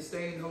coming in and they're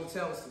staying in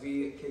hotels to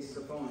be Casey's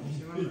opponent? Do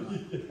you remember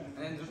that? And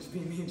it ended up just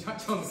being me and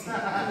Jack Johnson,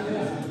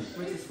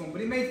 which is fun.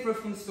 But it made for a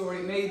fun story,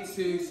 it made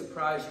to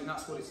surprise you, and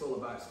that's what it's all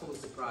about. It's full of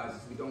surprises,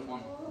 we don't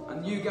want.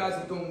 And you guys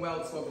have done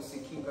well to obviously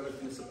keep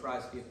everything a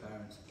surprise for your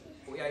parents.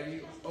 But yeah,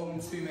 you own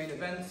 2 main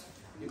events.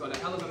 You've got a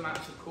hell of a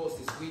match, of course,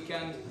 this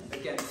weekend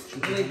against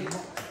Big.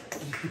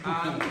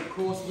 And of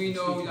course, we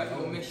know that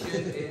your mission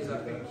is, I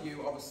think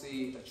you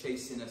obviously are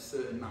chasing a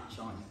certain match,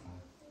 aren't you?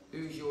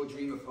 Who's your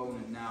dream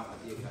opponent now at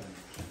the Academy?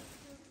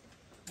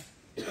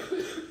 I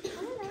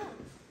don't know.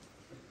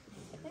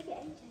 Maybe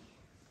AJ.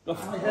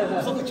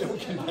 I'm only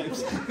joking, mate.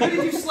 Who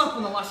did you slap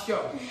on the last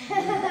show?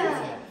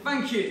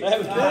 Thank you.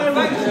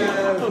 Thank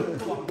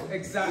you.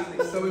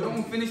 Exactly. So we've got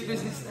unfinished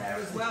business there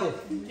as well.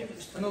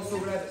 And also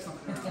Red, it's not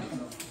going to happen.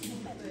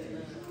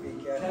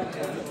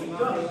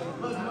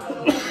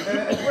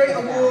 A great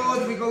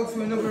award. We go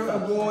to another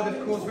award,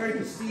 of course, very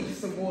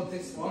prestigious award,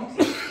 this one.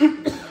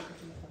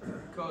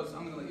 Because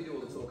I'm going to let you do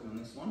all the talking on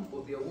this one,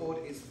 but the award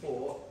is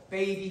for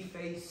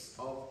Babyface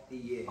of the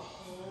Year.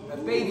 Now,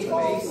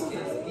 Babyface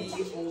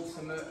is the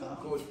ultimate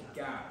good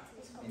guy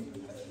in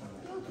professional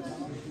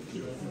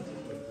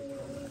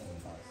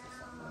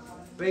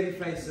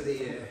Babyface of the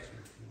Year.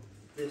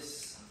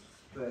 This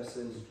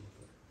person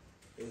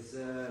is,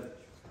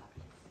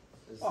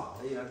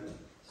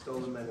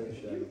 stolen many a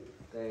show.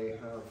 They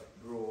have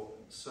brought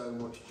so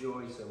much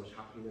joy, so much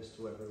happiness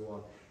to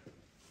everyone.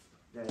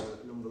 They're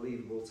an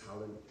unbelievable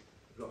talent.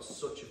 They've got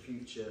such a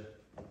future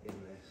in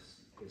this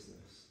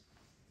business,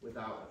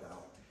 without a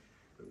doubt.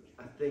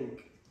 I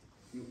think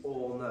you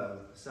all know,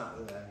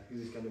 sat there,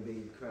 who's going to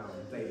be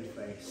crowned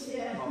babyface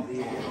of the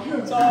year.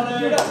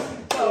 Tornado!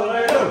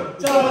 Tornado!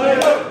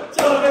 Tornado!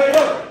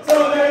 Tornado!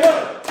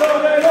 Tornado!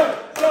 Tornado!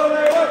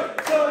 Tornado!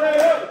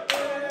 Tornado!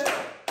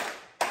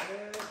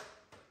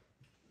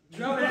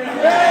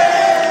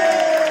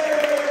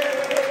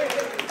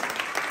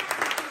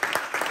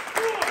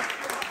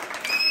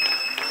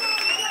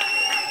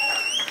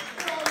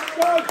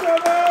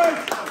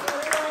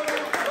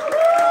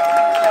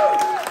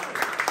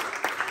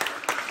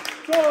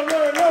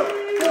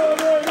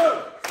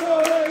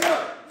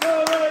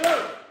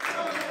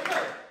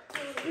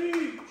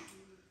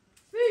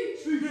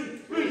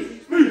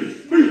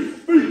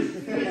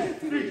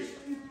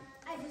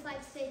 I'd just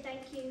like to say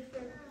thank you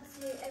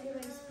to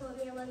everyone who supported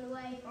me along the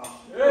way.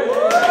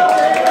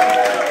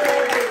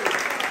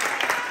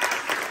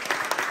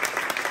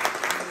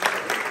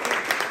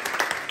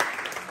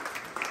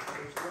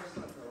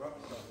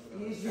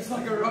 He's just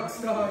like a rock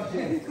star.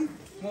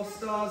 More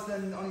stars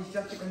than on his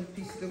jacket than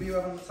PCW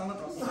have on the talent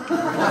roster.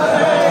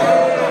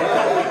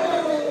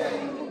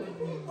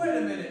 Wait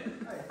a minute.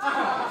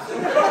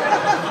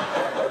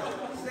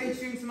 Stay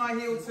tuned to my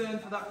heel turn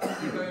for that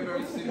company very,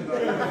 very soon.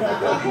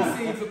 Planting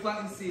seeds, we're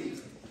planting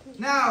seeds.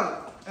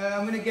 Now,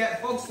 I'm going to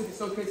get Bogster, if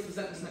it's okay to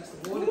present this next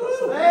award. If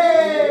that's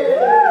okay.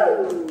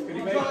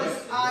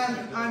 Because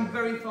I'm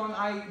very fond,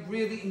 I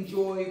really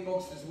enjoy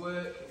Bogster's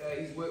work.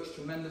 He's worked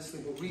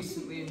tremendously, but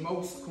recently in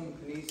most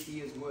companies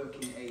he is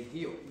working a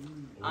heel.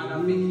 And I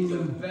think he's a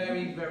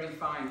very, very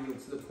fine heel,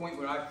 to the point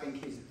where I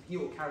think his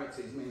heel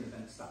character is main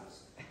event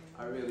status.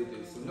 I really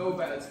do. So no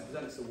better to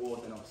present this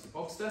award than obviously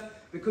Bogster,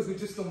 because we've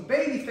just done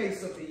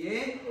Babyface of the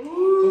Year. But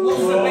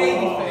what's the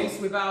Babyface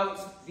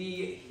without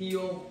the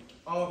heel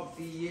of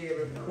the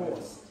year, of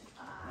course?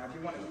 Now, if you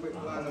want a quick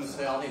glance, I'm going to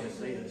say I'll need to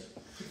see this.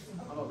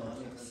 I don't know.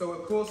 So,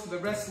 of course, for the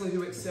wrestler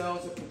who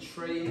excels at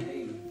portraying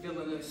a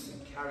villainous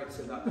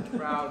character that the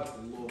crowd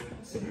love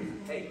to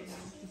hate.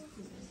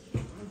 Oh,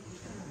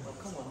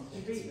 come on,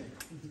 you beat me.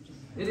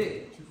 Did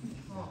he?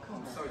 Oh, come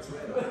on. Sorry to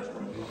hear that.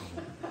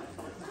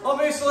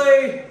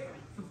 Obviously,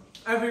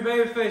 every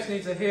babyface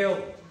needs a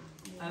heel,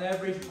 and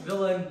every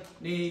villain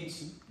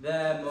needs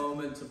their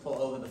moment to put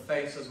over the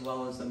face as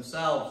well as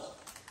themselves.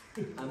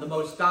 And the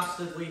most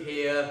dastardly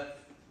here,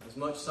 as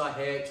much as I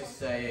hate to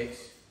say it,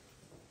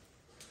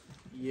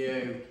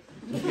 you.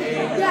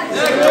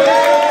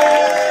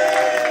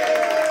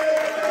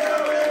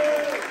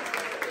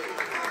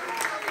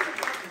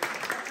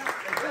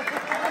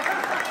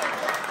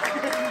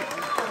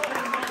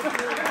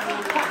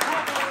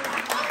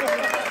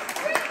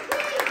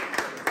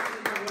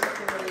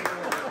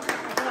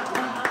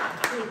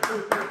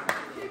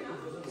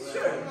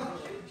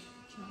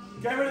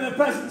 Get rid of the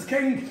peasants,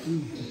 King!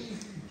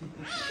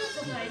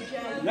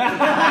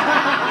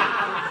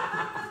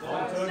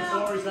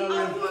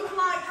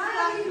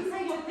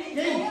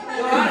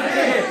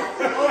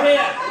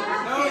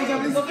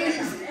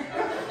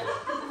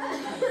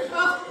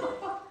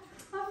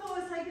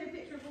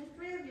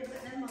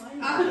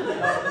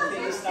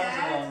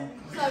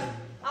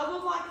 I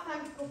would like to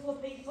thank a couple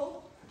of people,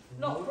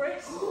 not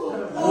Chris.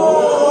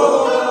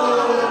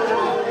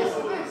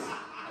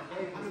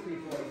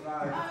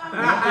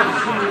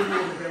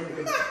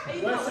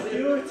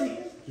 Security.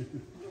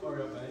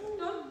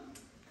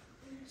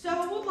 So I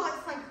would like to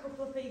thank a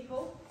couple of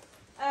people.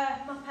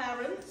 My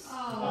parents.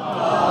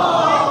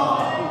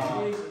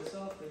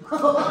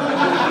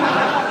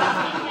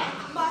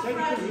 My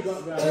friends.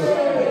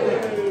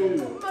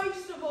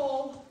 Most of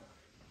all,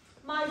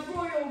 my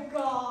royal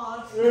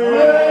guard.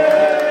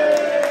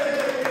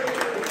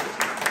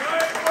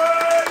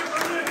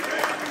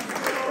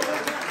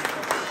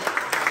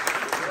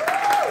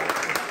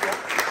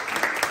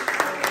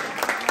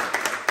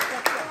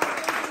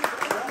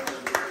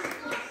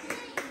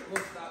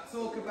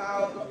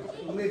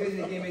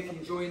 Living the gimmick,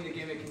 enjoying the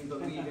gimmick, and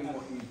believing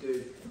what you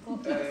do.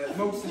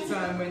 Most of the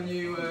time when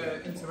you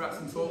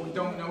interact and talk, we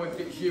don't know if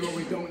it's you or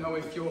we don't know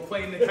if you're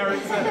playing the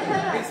character.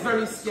 It's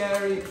very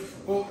scary,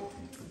 but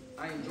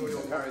I enjoy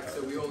your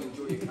character, we all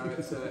enjoy your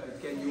character.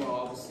 Again, you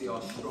are obviously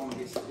our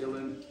strongest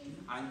villain,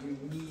 and you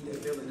need a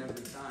villain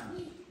every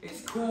time.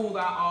 It's cool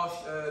that our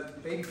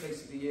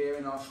babyface of the year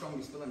and our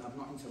strongest villain have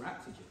not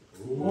interacted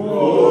yet.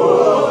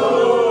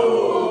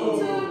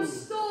 Long-term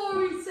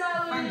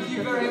storytelling. Thank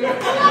you very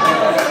much.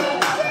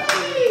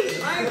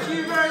 Thank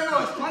you very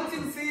much.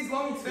 Planting seeds,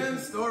 long-term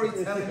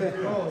storytelling, of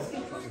course.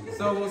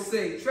 So we'll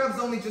see. Trev's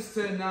only just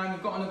turned 9.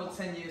 We've got another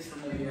 10 years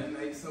from you yet,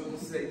 mate. So we'll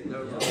see.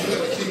 We'll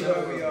see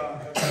where we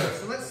are. Okay,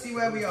 so let's see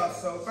where we are.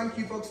 So thank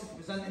you, Bogster, for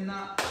presenting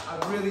that. I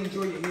really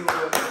enjoy your heel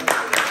work.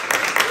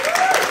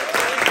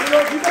 We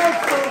love you,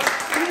 Monster.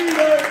 We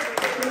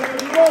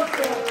love you,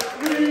 Monster.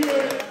 We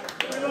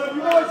love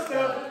you,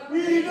 Monster.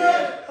 We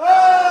love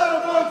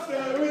oh,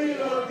 Monster. We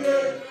love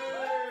you.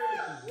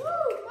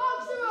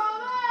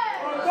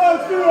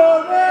 Monster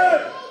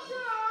Army!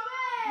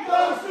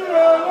 Monster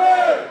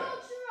Army!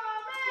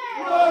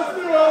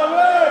 Monster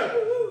Army!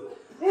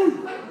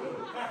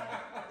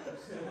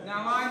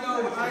 Now I know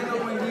know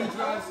when he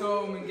drives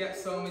home and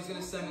gets home, he's going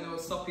to send me the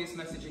soppiest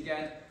message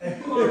again.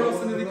 Oh,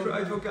 Ross, I nearly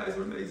cried. Your guys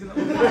were amazing. No,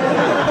 we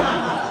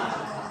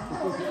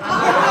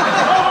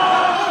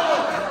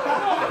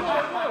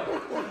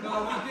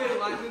do.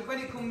 Like, when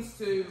it comes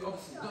to,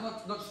 obviously,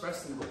 not just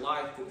wrestling, but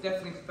life, but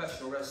definitely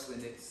professional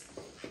wrestling, it's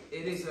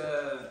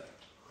a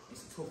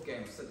tough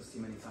game. I've said this to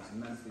you many times, a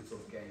mentally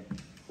tough game.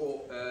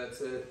 But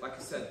like I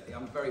said,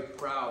 I'm very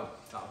proud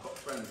that I've got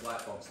friends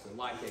like Bobster,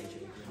 like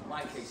AJ,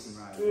 like Casey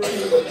Ryder.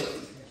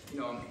 You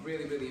know, I'm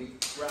really, really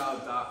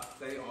proud that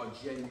they are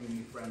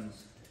genuinely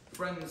friends.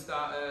 Friends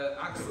that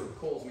Axel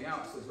calls me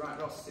out, says, right,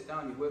 Ross, sit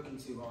down, you're working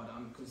too hard,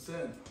 I'm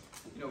concerned.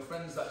 You know,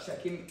 friends that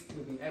check in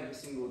with me every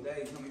single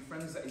day. You know,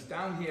 friends that is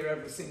down here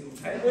every single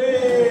day.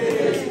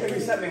 Hey, have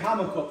you set me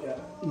hammock up yet?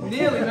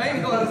 Nearly, mate.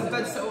 We've got a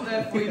bed set up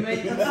there for you,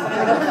 mate.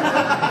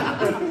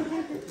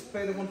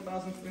 Pay the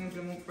 1,300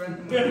 a month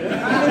rent.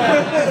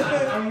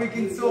 And we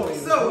can talk.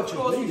 So, of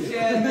course, we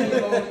share many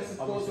moments. Of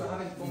course, we're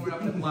having fun, we're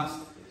having a blast.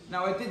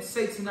 Now, I did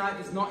say tonight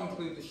does not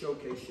include the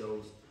showcase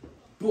shows,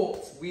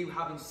 but we're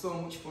having so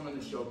much fun on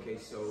the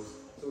showcase shows,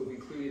 so we've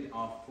included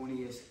our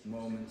funniest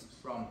moments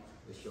from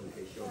the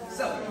showcase shows.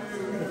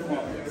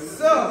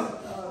 So,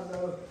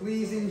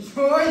 please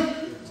enjoy.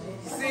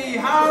 See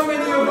how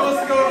many of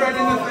us go red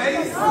in the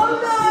face.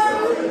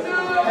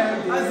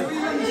 As we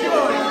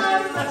enjoy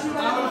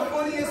our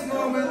funniest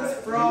moments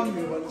from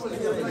the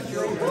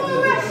showcase.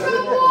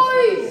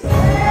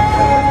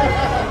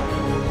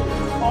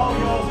 All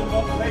yours have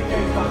got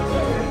vacated back.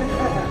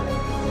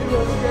 You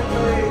will skip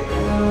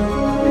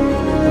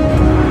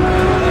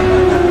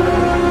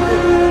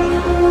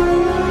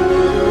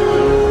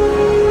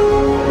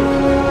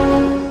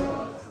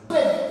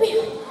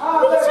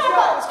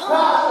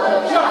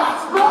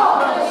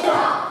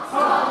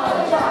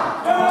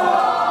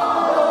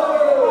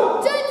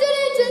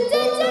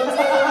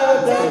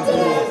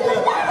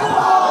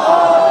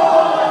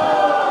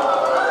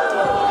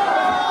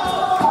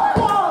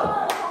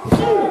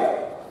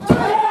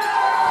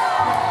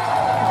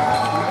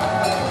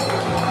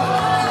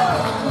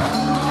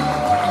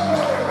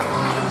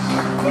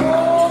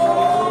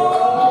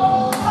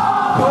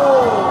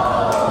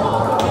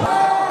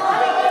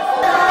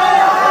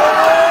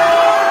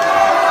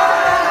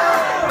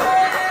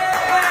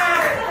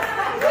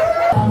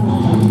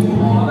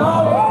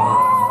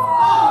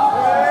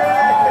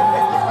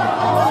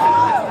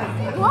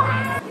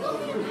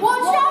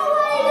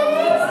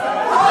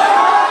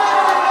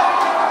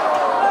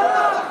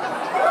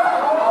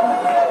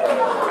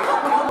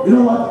You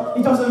know what?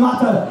 It doesn't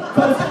matter,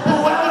 because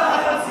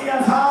whoever he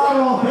has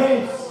hair or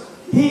hits,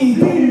 he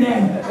beat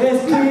them as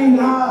clean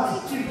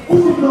as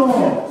uno,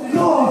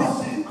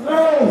 dos,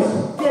 tres.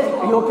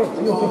 Are you okay?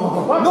 Are you okay?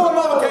 No, I'm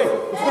not okay.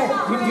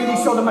 You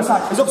need shoulder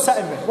massage. It's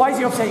upsetting me. Why is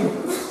he upsetting you?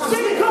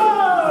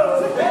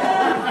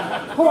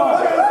 Come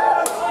on.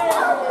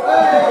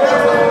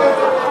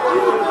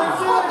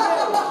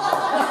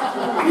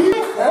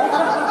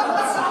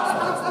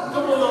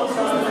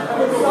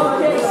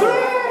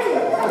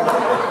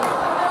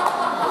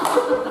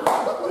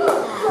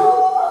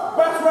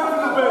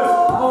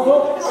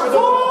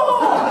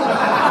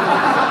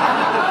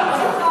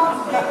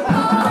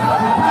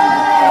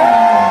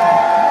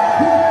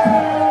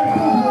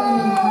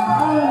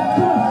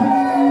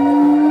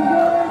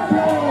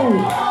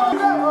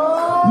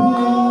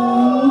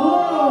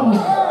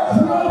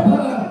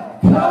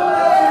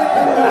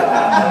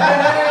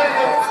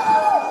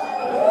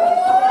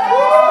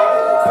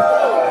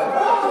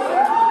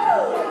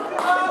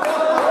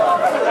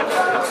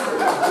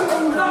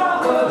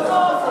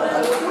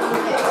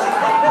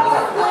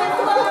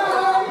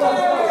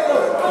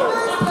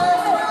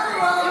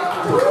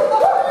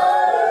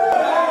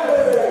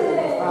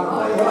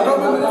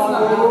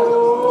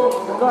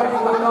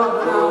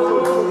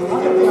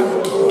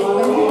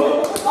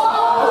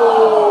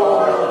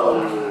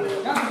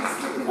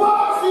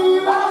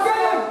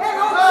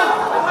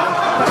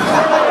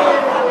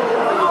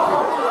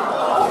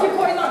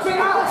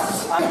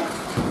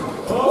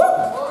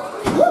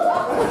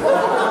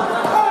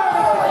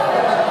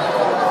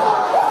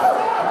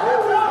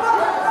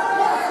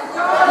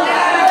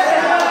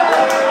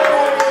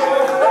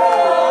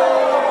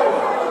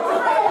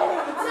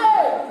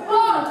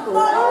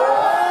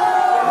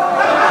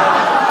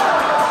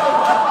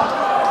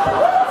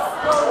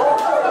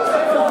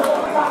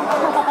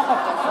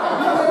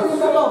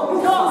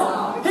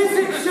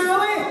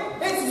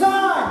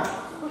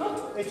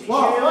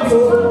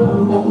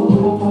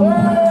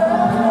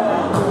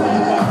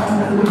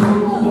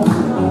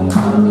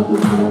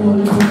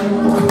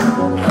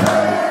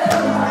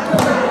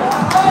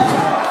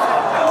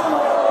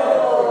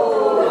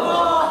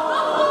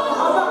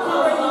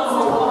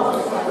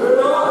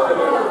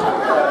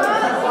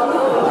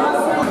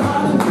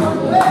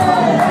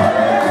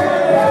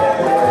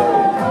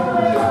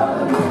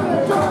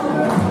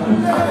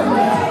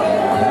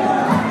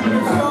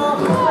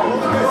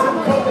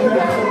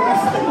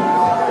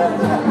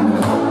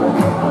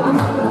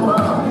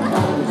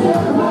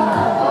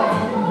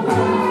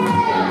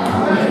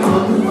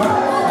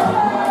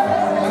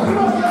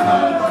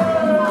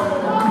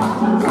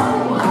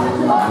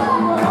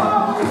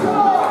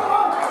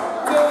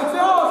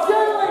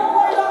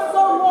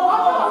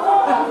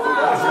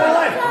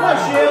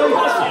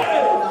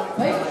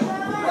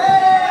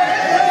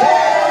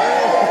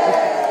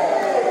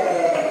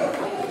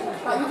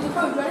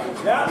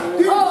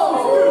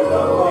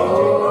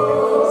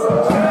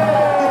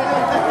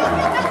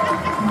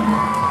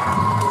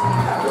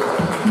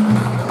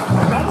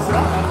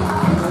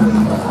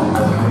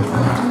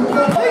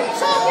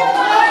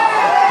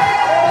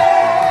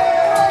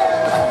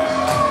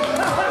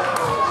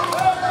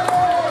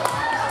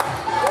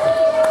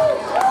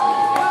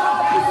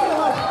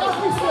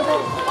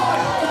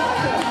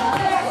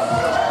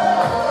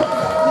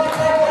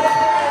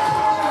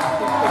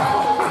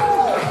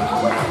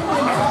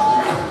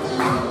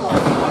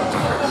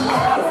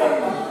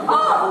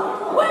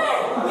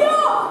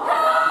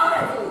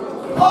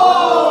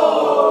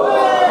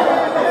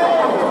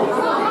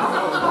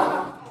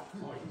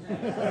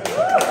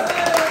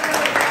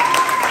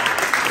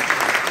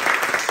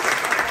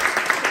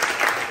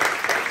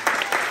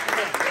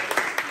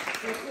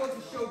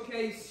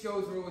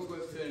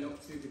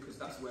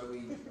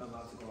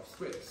 allowed to go off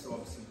script. So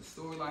obviously the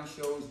storyline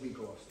shows, we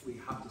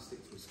have to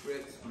stick to a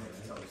script, we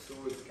have to tell the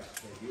story to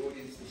captivate the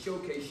audience. The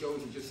showcase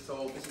shows, you're just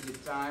told, this is your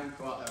time,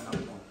 go out there and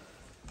have fun.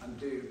 And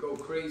go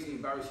crazy,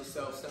 embarrass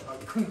yourself, step out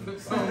of your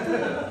comfort zone,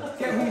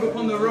 get hung up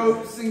on the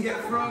ropes and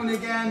get thrown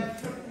again.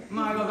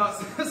 My God,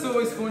 that's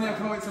always funny. I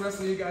can't wait to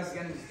wrestle you guys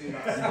again and just do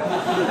that.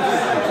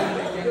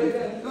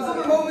 There's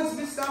other moments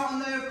missed out on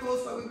there, of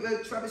course, like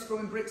with Travis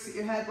throwing bricks at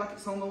your head like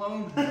it's Home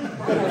Alone.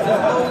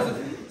 Loads of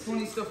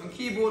funny stuff, and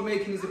keyboard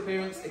making his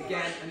appearance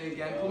again and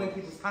again, pulling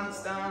people's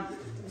pants down,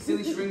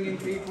 silly stringing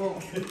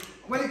people.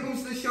 When it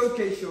comes to the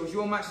showcase shows,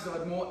 your matches have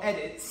had more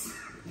edits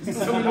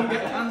so we don't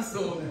get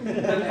cancelled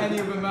than any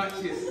of the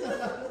matches.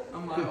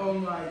 I'm like, oh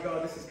my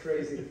God, this is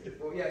crazy.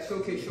 But yeah,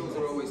 showcase shows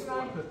are always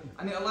fun.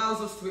 And it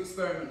allows us to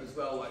experiment as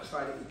well, like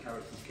try different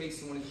characters.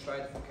 Casey wanted to try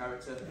a different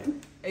character.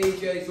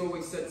 AJ's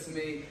always said to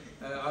me,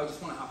 I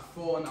just want to have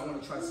fun, I want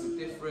to try something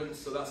different,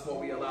 so that's what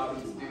we allowed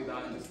him to do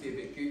that and just be a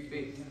bit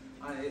goofy.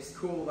 And it's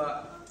cool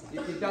that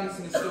your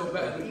dancing is still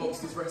better than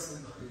Boxer's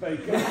wrestling. I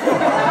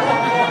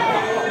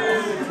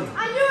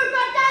knew it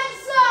about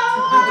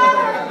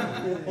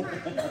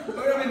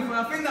But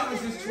I think that was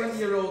just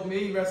 20-year-old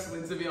me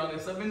wrestling, to be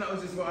honest. I think that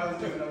was just what I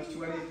was doing when I was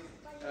 20.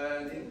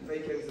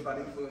 Vacay was a bad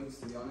influence,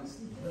 to be honest.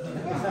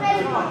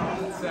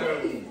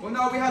 Well,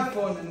 no, we had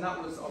fun, and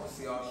that was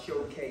obviously our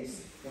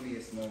showcase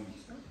funniest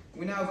moments.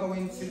 We now go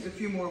into a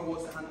few more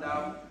awards to hand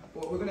out,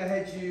 but we're going to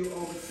head you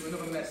over to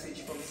another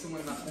message from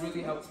someone that's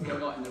really helped me a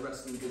lot in the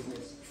wrestling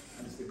business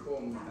and has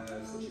become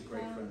such a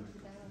great friend.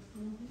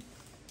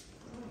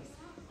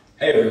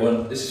 Hey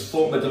everyone, this is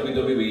former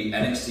WWE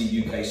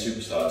NXT UK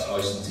superstar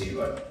Tyson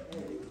T-Bone.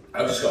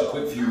 I've just got a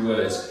quick few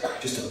words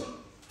just to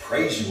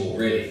praise you all,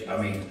 really. I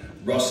mean,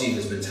 Rossi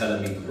has been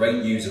telling me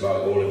great news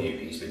about all of you.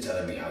 He's been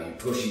telling me how you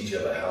push each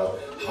other, how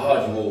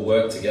hard you all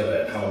work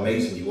together, and how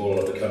amazing you all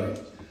are becoming.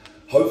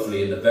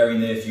 Hopefully, in the very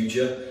near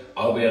future,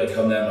 I'll be able to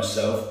come there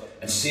myself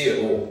and see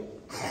it all.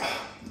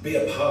 Be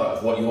a part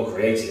of what you're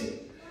creating.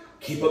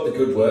 Keep up the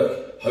good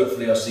work.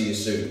 Hopefully, I'll see you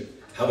soon.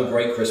 Have a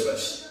great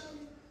Christmas.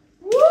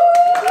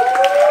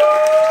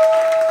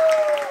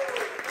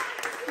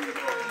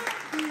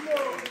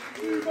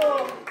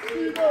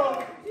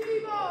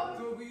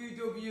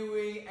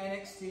 WWE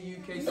NXT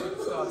UK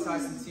superstar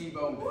Tyson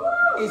T-Bone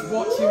is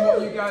watching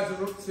what you guys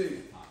are up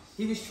to.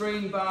 He was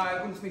trained by,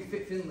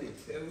 Fit Finlay,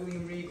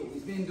 William Regal.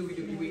 He's been in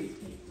WWE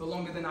for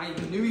longer than I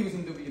even knew he was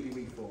in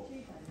WWE for.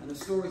 And the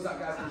stories that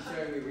guy's been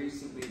sharing with me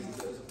recently is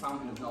as a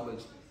fountain of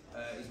knowledge.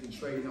 He's been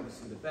training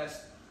obviously with the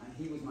best, and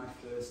he was my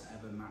first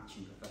ever match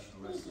in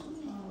professional wrestling.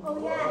 Oh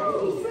yeah,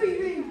 he threw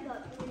you in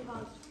that really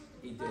hard.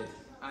 He did.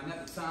 And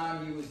at the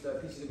time, he was the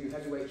PCW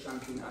heavyweight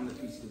champion and the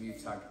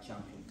PCW tag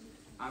champion.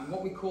 And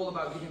what we call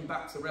about giving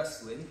back to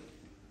wrestling,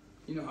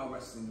 you know how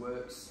wrestling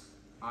works,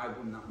 I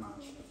won that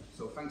match.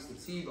 So thanks to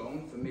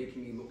T-Bone for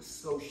making me look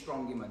so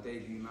strong in my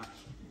debut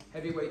match.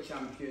 Heavyweight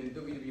champion,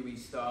 WWE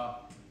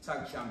star,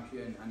 tag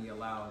champion, and he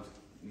allowed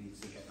me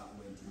to get that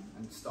win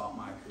and start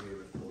my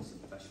career, of course, in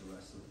professional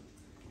wrestling.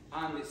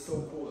 And it's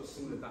so cool that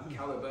someone of that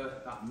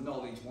caliber, that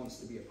knowledge, wants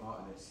to be a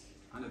part of this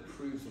and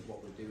approves of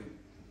what we're doing.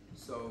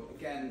 So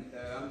again,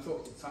 I'm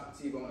talking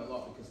to T-Bone a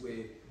lot because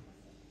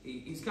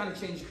he's kind of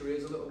changed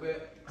careers a little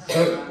bit.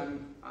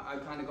 I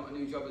kind of got a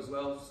new job as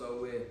well,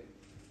 so we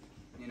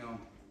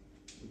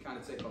kind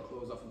of take our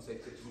clothes off and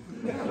take pictures.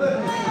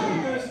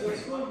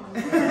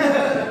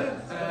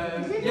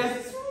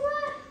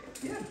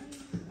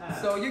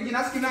 So you can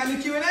ask him that in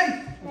the Q&A.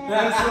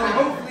 So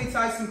hopefully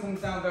Tyson comes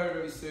down very,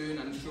 very soon,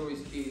 and I'm sure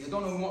he's keen. I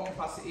don't know in what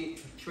capacity,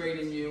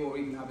 training you or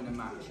even having a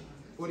match.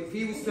 But if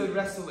he was to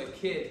wrestle a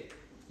kid,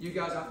 you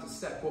guys have to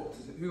step up.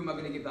 Who am I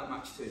going to give that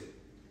match to?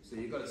 So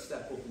you've got to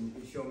step up and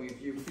show me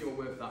if you feel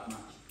worth that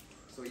match.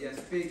 So yes,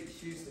 big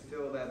shoes to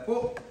fill there.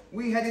 But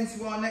we head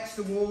into our next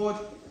award,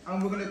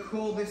 and we're going to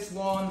call this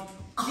one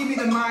Give Me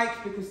the Mic,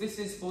 because this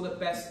is for the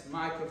best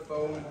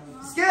microphone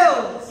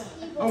skills.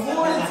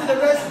 Awarded to the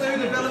wrestler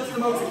who develops the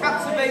most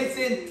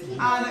captivating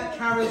and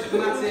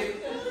charismatic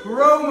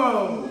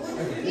promos.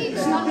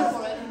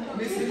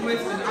 Mr.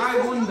 Clifton, I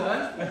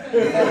wonder.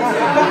 The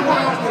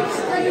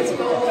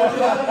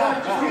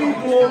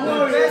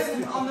best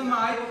on the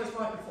mic.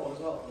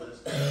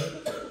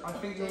 I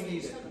think you'll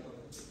need it.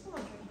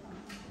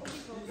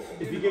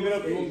 If you give it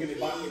up, you won't get it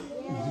back.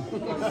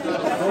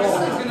 Chris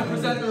is going to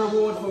present the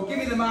reward for Give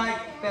Me the Mic,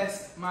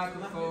 best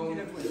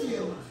microphone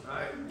skill.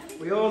 Right.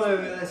 We all know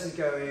where this is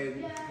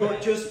going,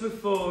 but just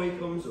before he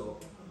comes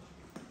up,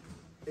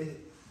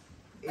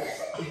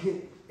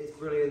 it's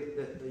brilliant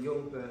that the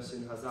young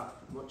person has that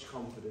much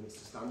confidence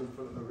to stand in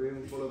front of a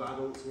room full of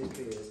adults and his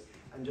peers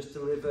and just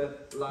deliver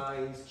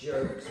lines,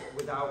 jokes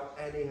without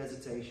any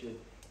hesitation.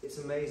 It's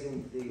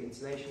amazing the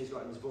intonation he's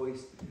got in his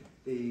voice,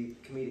 the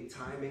comedic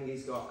timing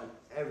he's got, and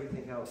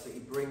everything else that he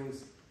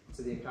brings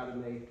to the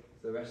academy,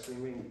 the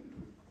wrestling ring,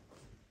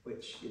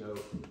 which, you know,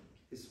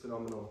 is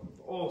phenomenal.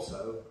 But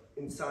also,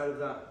 inside of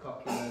that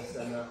cockiness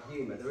and that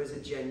humour, there is a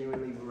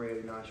genuinely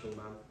really nice young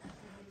man.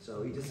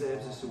 So he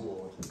deserves this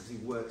award because he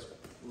works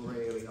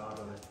really hard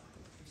on it.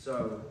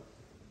 So,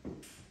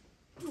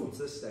 Come to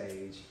the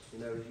stage, you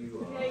know who you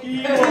are.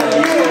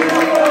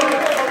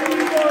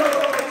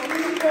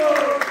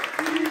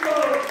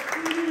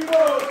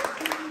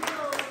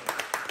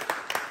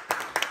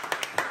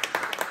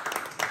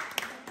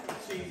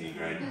 Cheesy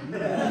grin.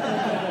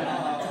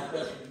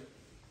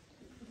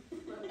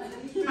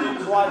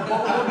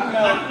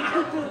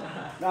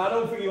 No, I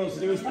don't think he wants to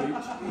do a speech.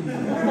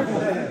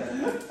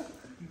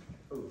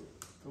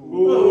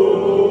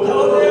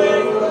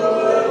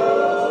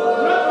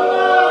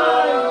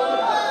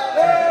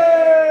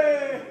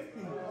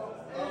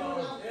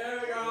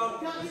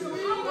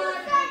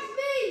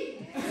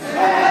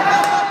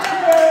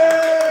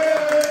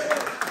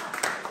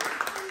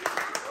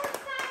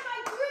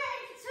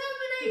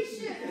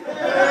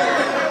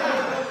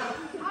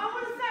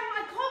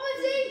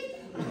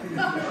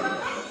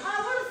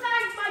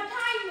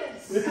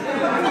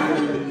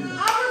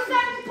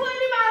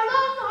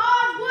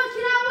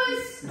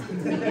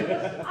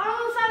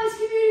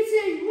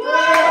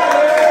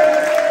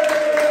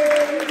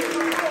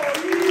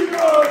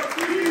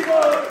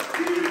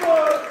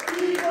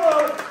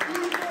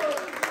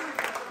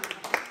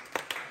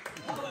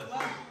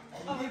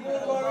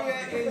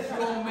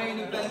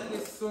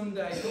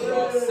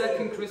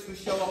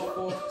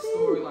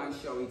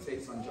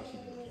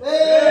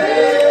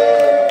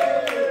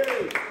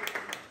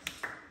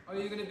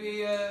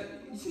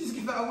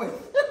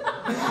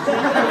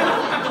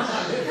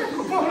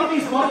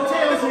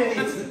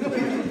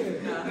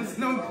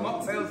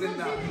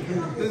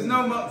 There's no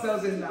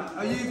mocktails in that.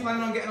 Are you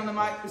planning on getting on the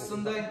mic this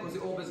Sunday, or is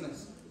it all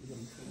business?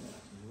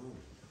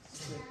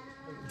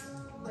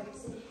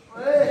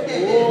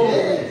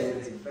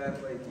 Fair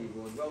play,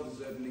 keyboard. Well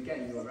deserved. And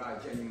again, you were right.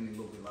 Genuinely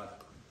lovely lad.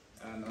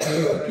 I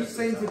keep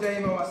saying to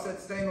Damo, I said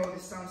to Damo,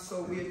 this sounds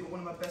so weird, but one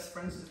of my best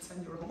friends is a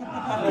 10-year-old.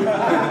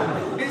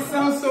 It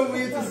sounds so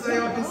weird to say,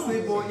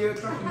 obviously, but you're a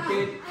cracking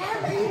kid. I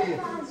am Peter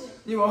Pan.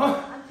 You are?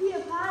 I'm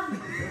Peter Pan.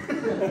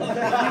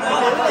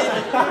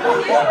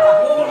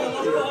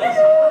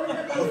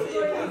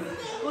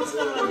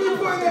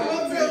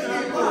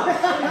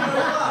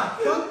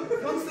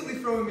 Constantly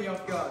throwing me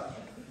off guard.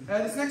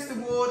 This next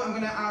award, I'm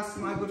going to ask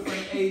my good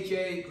friend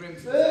AJ Grimm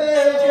to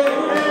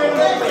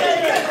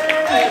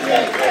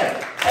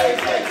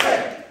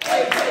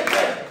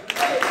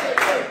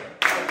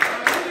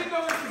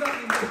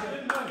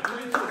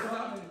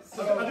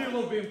I do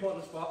love being put on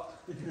the spot.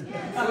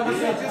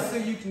 Just so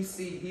you can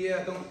see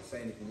here, don't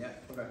say anything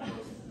yet. Okay,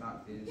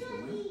 that is the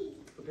win.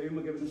 Okay,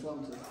 we're giving the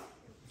slam to that.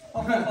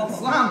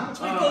 Slam!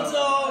 Twinkle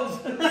toes!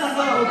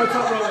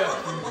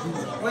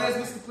 Where's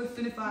Mr.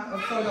 Clifton if I... Oh,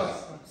 sorry, no.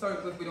 Sorry,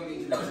 Cliff, we don't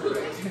need you.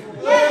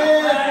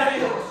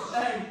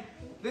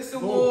 This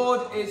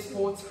award is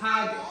for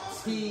Tag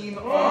Team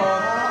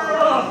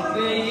of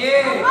the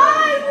Year.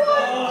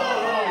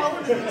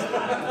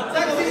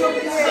 Tag Team of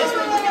the Year.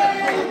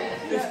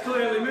 It's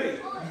clearly me.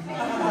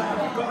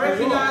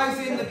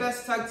 Recognising the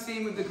best tag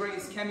team with the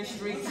greatest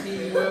chemistry,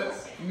 teamwork,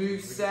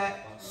 moveset,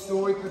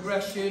 story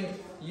progression,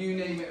 you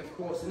name it, of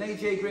course. And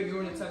AJ Grimm,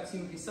 you're in a tag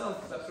team with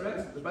yourself, is that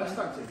correct? The best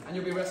tag team. And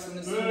you'll be wrestling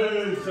this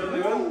Sunday?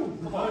 Certainly will.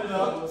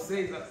 We'll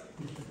see. That's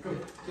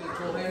good.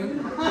 Paul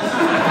Heyman.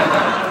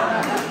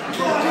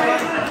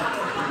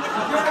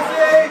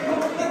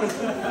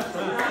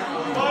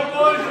 My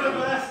boys are the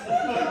best.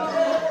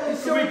 He's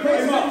showing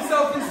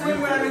himself in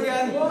swimwear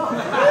again.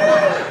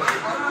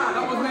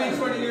 That was made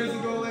 20 years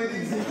ago,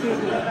 ladies.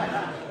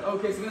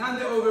 Okay, so we're going to hand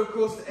it over, of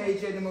course, to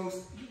AJ, the most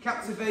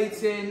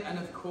captivating and,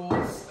 of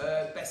course,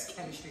 best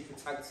chemistry for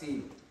tag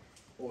team.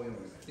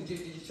 Did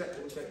you check?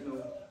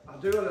 No. I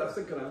do. I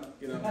think I know.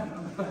 You know,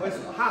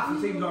 half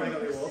the team's already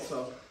got the award,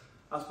 so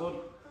that's good.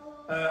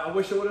 I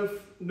wish I would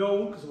have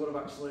known, because I would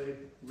have actually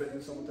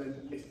written something.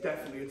 It's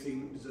definitely a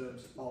team that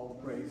deserves all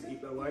the praise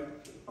either way.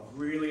 I've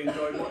really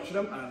enjoyed watching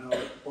them, and I know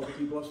that other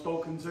people I've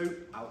spoken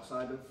to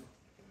outside of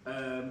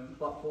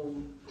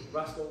Blackpool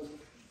Rascals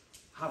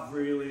have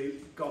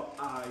really got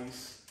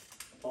eyes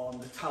on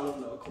the talent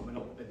that are coming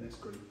up in this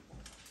group,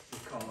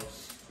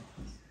 because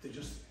they're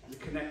just the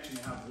connection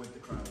they have with the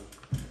crowd.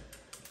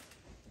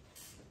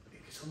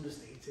 It's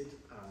understated,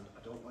 and I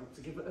don't like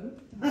to give it in.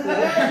 If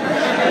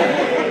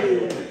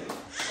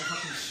I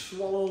can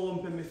swallow a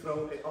lump in my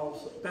throat, it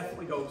also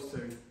definitely goes to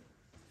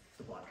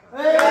the Black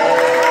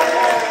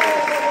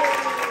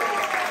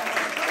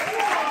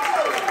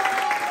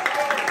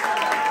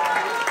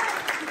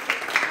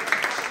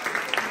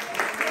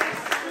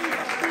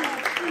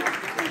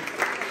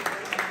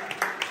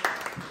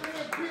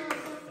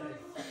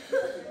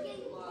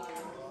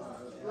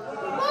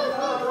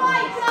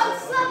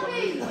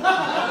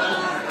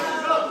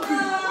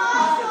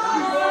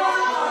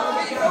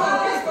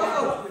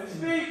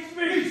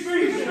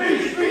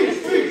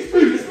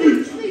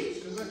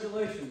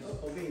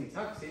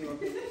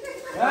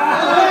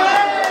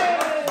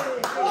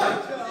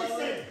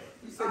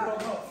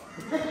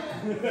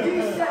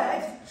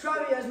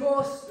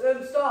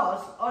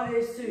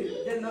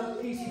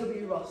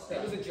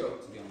It was a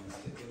joke, to be honest.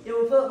 Yeah,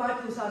 well, Philip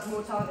Michaels has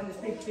more talent in his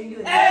big finger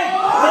than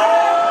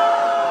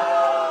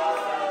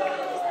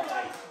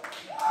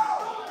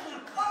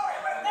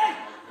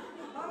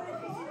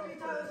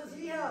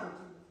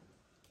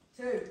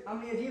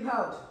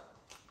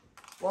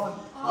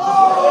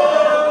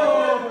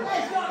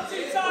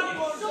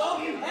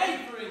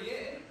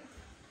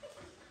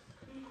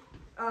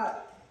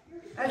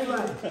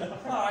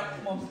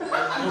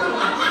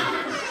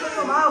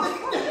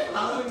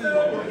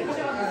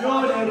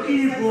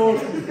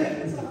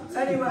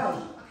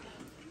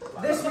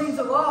This means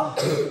a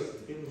lot.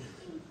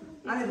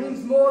 And it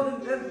means more than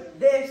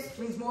this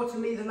means more to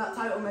me than that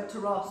title meant to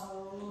Ross.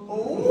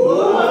 Oh.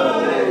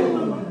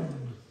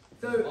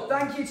 So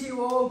thank you to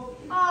you all.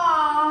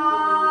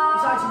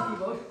 Besides you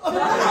people.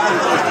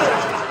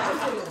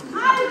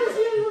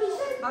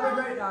 Have a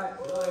great night.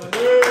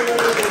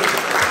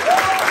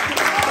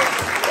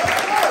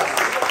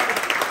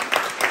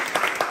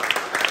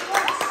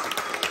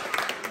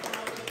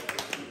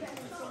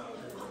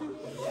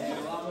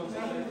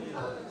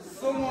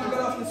 Someone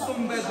got off the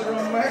sunbed the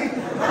wrong way.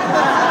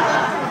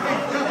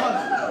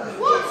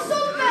 What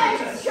sunbed?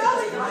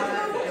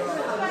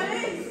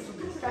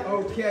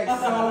 Okay,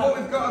 so what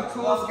we've got, of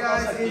course,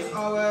 guys, is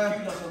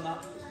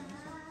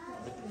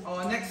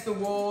our next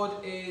award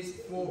is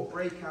for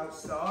Breakout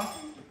Star.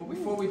 But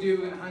before we do,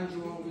 we're going to hand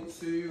you over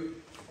to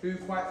who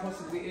quite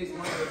possibly is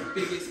one of the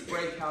biggest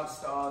breakout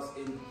stars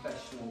in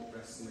professional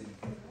wrestling.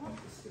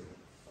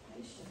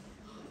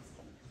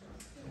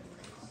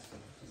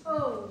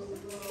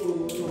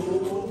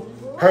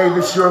 Hey,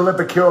 this is your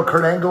Olympic hero,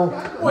 Kurt Angle.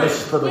 And this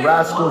is for the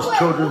Rascals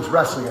Children's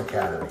Wrestling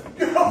Academy.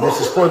 And this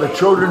is for the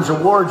Children's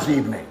Awards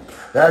evening.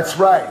 That's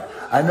right.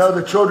 I know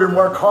the children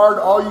work hard.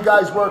 All you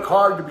guys work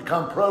hard to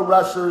become pro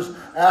wrestlers,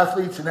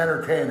 athletes, and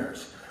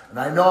entertainers. And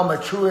I know I'm a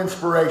true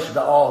inspiration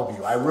to all of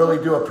you. I really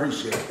do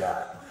appreciate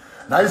that.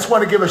 And I just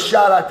want to give a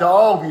shout out to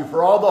all of you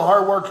for all the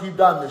hard work you've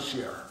done this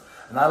year.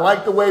 And I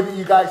like the way that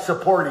you guys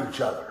support each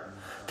other.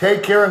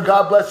 Take care and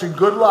God bless and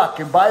good luck.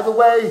 And by the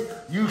way,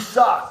 you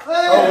suck.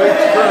 Oh,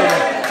 it's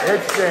true.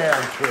 It's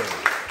damn true.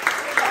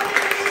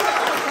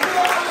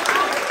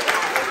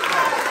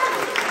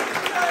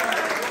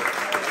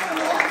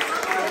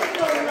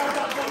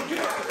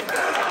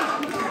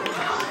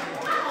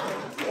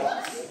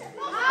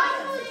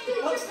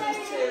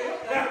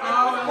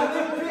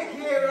 Olympic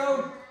hero,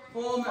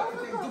 former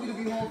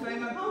WWE Hall of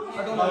Famer.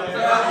 I don't know.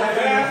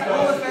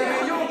 Hall of Famer.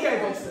 You okay,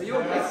 Buster? You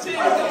okay?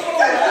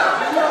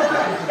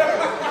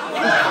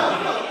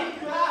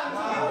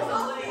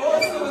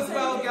 Also, as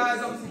well, guys,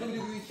 obviously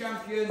WWE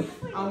champion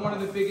and one of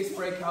the biggest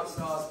breakout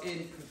stars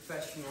in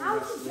professional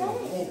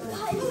wrestling.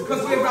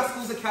 Because we're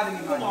Rascals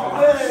Academy, man.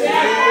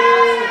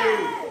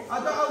 I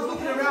was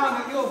looking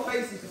around at your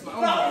faces, just like, oh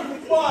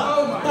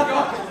my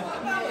god.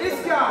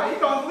 This guy, you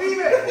can't believe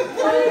it.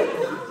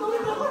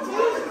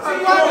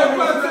 I'm not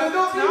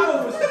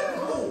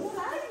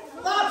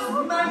That's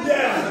mental.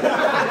 Yeah.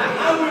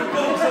 I would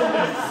go to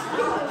this.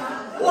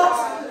 What?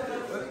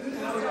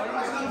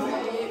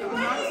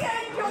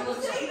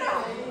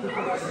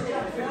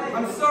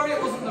 I'm sorry it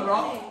wasn't The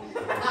Rock.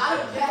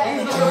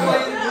 He's not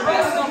replying. The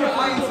Rock's not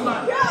replying to my.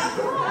 The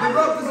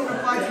Rock doesn't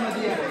reply to my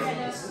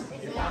DMs.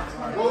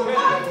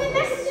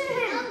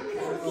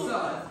 So,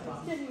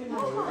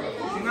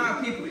 the amount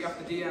of people you have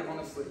to DM,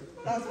 honestly.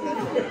 Just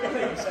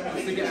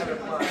to get a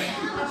reply.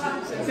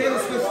 Taylor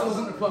Swift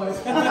doesn't reply.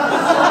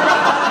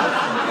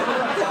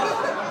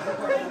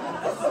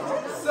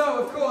 So,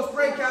 of course,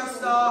 breakout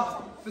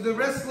star for the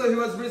wrestler who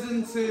has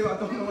risen to, I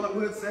don't know what that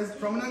word says,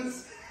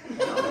 prominence.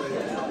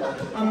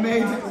 I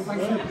made,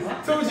 thank you.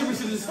 Told you we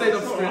should have stayed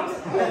off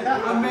script.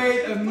 I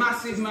made a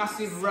massive,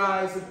 massive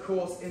rise, of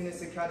course, in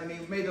this academy.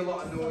 We've made a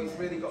lot of noise,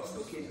 really got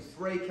stuck in.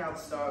 Breakout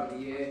star of the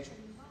year.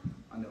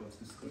 I know it's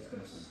just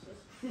Christmas.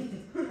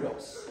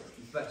 What's the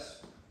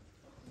best?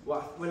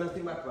 When I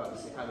think back about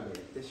this academy,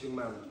 this young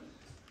man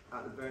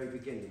at the very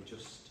beginning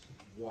just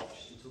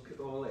watched and took it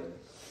all in.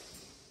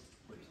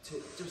 But he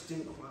just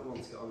didn't quite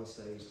want to get on the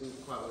stage,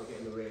 didn't quite want to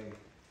get in the ring.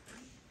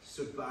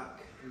 Stood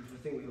back, and I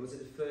think was it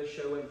the first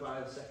show went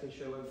by, the second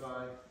show went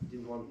by,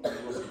 didn't want,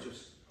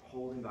 just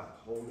holding back.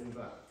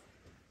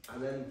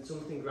 And then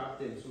something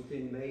grabbed him,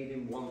 something made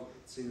him want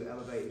to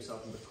elevate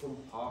himself and become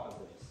part of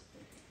this.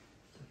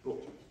 But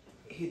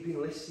he'd been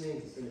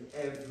listening in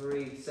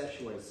every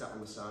session when he sat on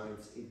the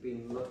sides. He'd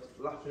been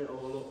lapping it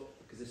all up,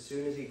 because as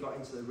soon as he got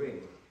into the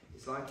ring,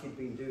 it's like he'd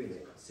been doing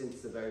it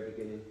since the very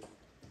beginning.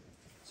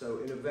 So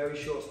in a very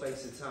short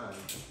space of time,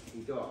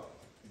 he got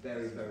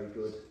very, very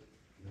good.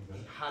 He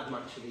had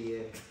match of the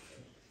year.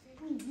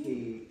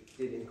 He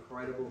did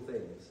incredible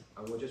things,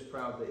 and we're just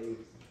proud that he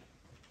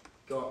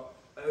got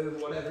over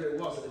whatever it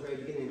was at the very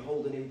beginning,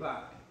 holding him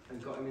back,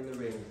 and got him in the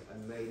ring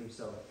and made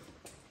himself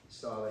the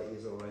star that he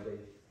is already.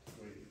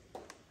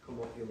 Come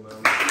up, young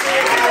man.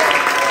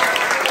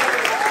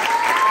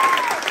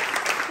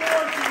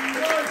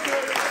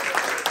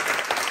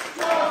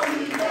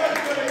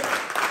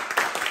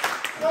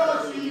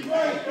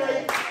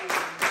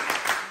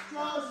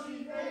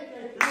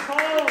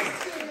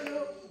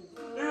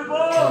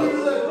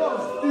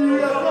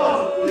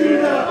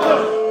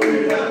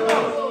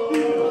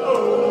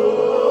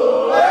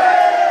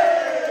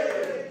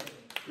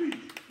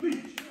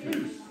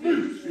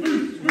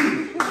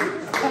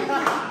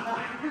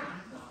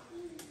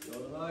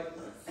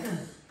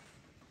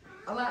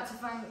 I'd like to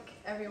thank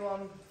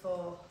everyone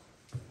for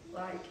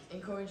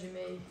encouraging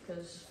me,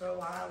 because for a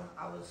while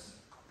I was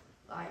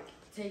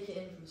taking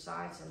it in from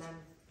sides, and then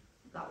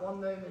that one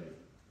moment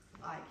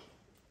I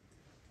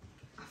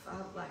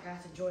felt like I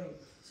had to join,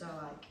 so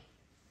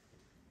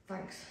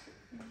thanks.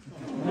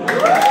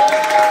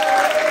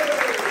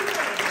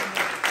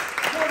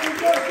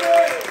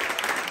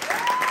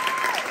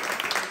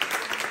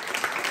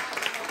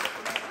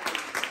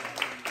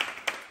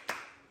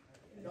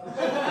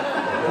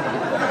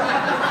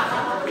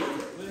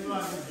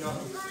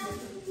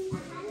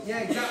 Yeah,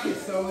 exactly.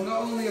 So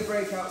not only a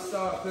breakout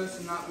star, a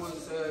person that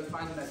was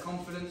finding their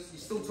confidence. You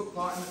still took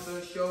part in the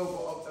first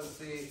show, but as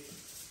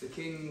the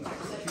King's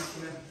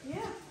executioner.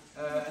 Yeah.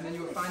 And then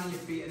you were finding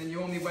your feet, and then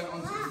you only went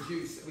on to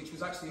produce, which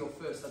was actually your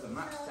first ever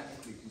match,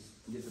 technically, because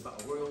you did the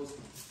Battle Royals,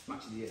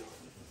 match of the year.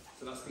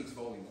 So that speaks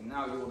volumes. And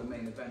now you're the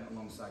main event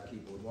alongside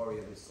Keyboard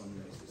Warrior this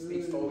Sunday. So it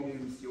speaks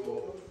volumes,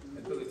 your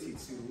ability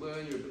to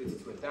learn, your ability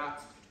to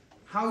adapt.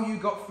 How you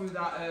got through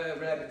that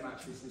Rarebit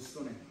match was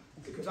stunning.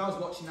 Because I was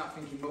watching that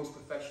thinking most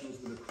professionals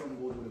would have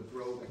crumbled, would have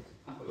broken.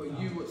 But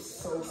you were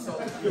so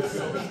solid, you were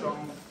so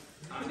strong.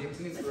 And it was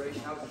an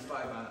inspiration. I was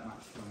inspired by that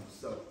match.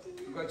 So,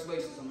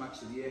 congratulations on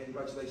Match of the Year.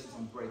 Congratulations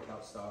on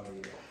Breakout Star of the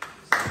Year.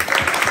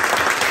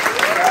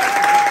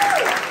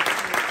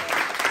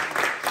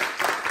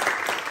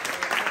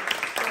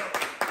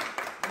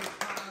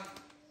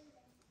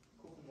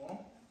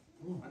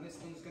 And this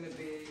one's going to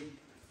be...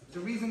 The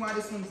reason why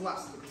this one's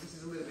last, because this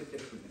is a little bit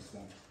different, this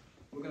one.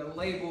 We're going to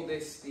label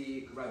this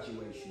the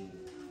graduation.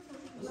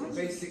 So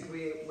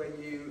basically, when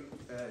you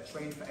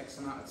train for X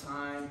amount of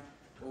time,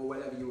 or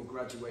whenever you will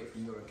graduate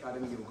from your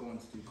academy, you'll go on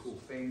to do cool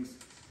things.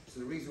 So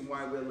the reason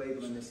why we're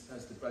labelling this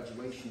as the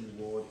graduation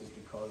award is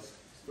because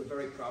we're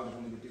very proud of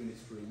only been doing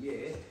this for a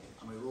year,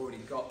 and we've already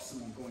got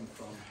someone going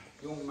from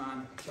young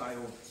man,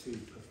 child, to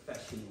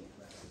professional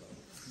wrestler.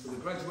 So the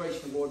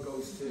graduation award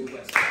goes to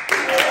Rascal.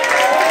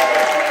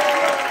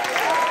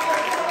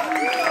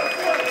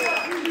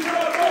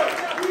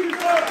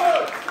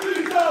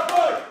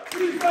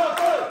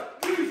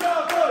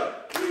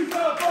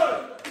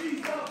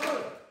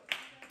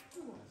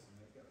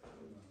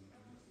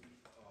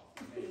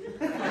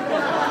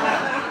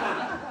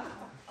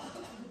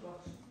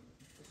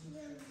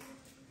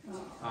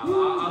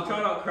 I'll try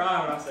not to cry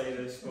when I say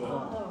this, but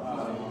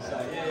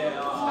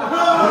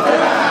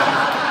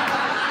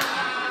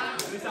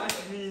this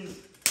actually means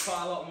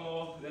quite a lot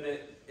more than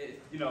it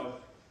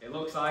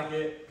looks like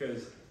it,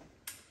 because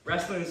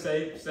wrestling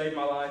saved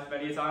my life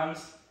many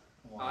times.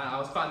 I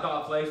was quite a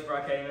dark place before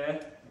I came here.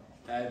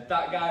 That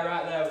guy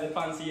right there with the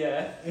fancy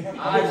hair,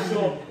 I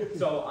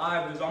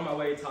was on my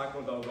way to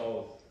Taekwondo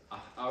Gold. I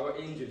got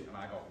injured and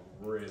I got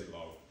really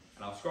low.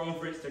 And I was scrolling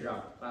for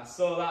Instagram, and I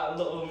saw that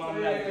little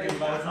man there, green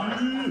bow tie,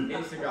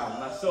 Instagram,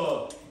 and I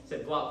saw it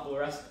said Blackpool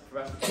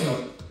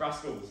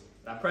Rascals,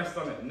 and I pressed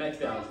on it, and the next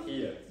day I was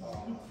here.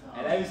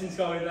 And ever since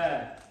going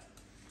there,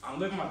 I'm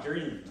living my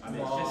dream, and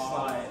it's just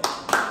like...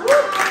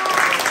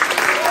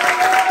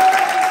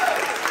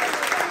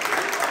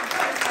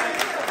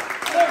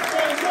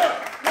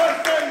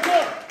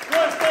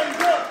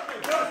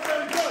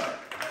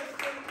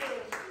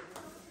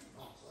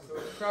 So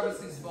it's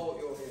Travis's fault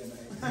you're here, mate.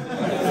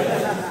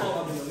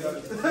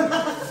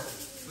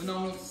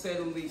 Phenomenal to say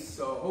the least,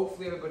 so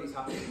hopefully everybody's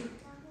happy.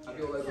 Have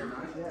you all had a good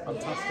night?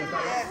 Fantastic.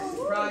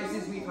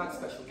 Surprises, we've had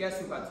special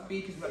guests, we've had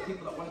speakers, we've had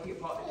people that want to be a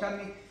part of the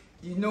academy.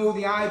 You know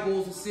the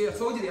eyeballs are serious. I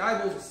told you the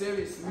eyeballs are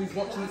serious. Who's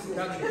watching this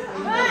academy?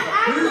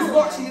 Who's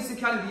watching this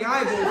academy? The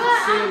eyeballs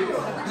are serious.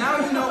 Now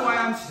you know why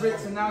I'm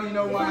strict, and now you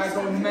know why I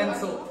go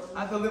mental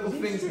at the little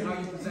things and how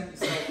you present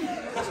yourself.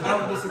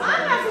 How this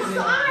academy.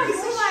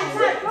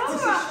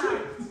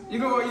 You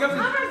go. You have to.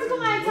 I'm going to go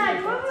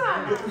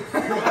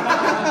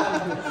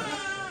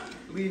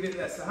leave it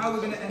there. So how we're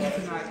going to end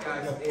tonight,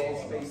 guys,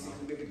 is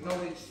basically we've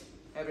acknowledged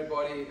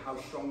everybody, how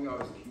strong we are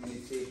as a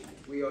community.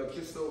 We are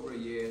just over a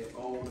year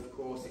old, of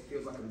course. It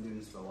feels like I've been doing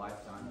this for a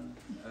lifetime.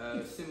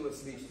 Similar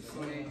speech to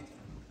Sonny.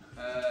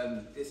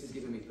 This has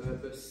given me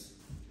purpose.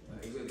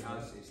 It really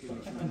has. It's given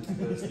me tremendous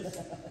purpose.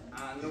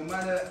 And no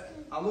matter,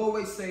 I'll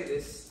always say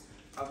this,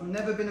 I've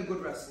never been a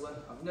good wrestler.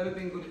 I've never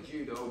been good at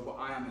judo, but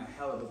I am a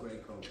hell of a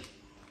great coach.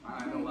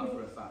 I know that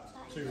for a fact.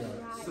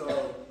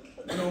 So,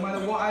 no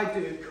matter what I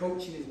do,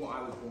 coaching is what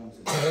I was born to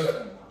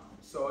do.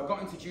 So I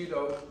got into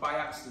judo by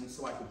accident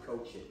so I could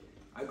coach it.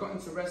 I got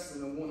into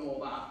wrestling and won all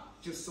that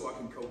just so I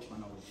can coach my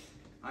knowledge.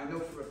 I know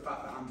for a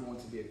fact that I'm born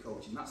to be a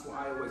coach, and that's what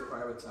I always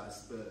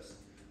prioritise first.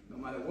 No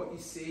matter what you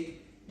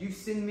see, you've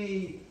seen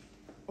me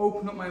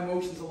open up my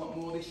emotions a lot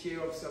more this year.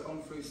 Obviously I've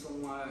gone through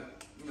some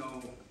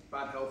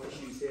bad health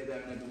issues here,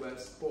 there and everywhere,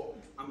 but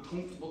I'm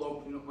comfortable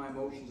opening up my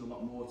emotions a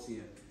lot more to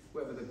you,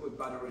 whether they're good,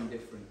 bad or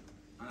indifferent.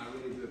 And I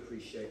really do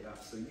appreciate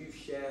that. So you've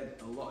shared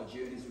a lot of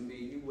journeys with me.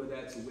 You were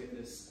there to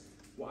witness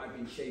what I've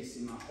been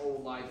chasing my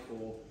whole life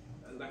for.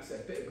 Like I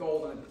said, a bit of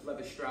gold and a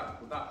leather strap,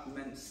 but that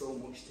meant so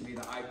much to me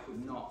that I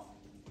could not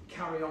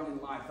carry on in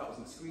life. That was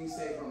my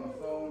screensaver on my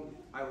phone.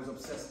 I was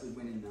obsessed with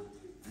winning that.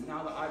 And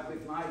now that I've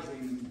lived my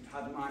dream and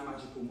had my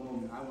magical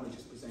moment, I want to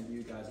just present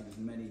you guys with as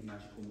many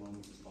magical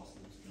moments as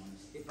possible, to be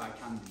honest, if I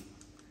can do.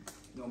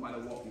 No matter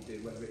what we do,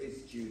 whether it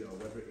is judo,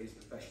 whether it is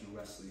professional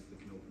wrestling, if we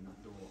can open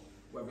that door,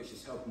 whether it's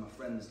just helping my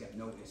friends get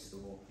noticed,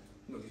 or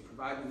just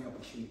providing the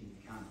opportunity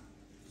we can.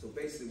 So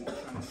basically what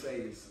I'm trying to say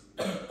is,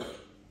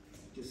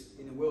 just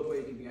in a world where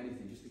you can be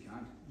anything, just be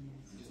kind.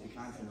 Just be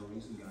kind for no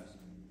reason, guys.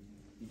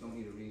 You don't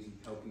need a reason.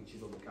 Help each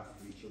other, look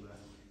after each other.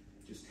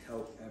 Just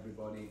help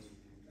everybody.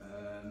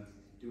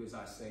 do as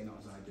I say, not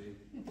as I do.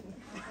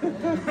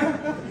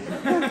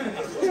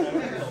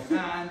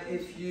 And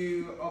if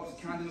you are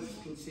kind enough to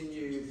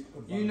continue,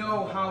 you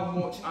know how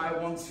much I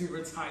want to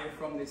retire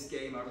from this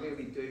game, I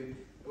really do.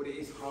 But it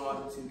is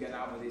hard to get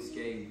out of this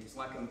game. It's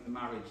like a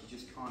marriage, you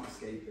just can't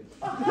escape it.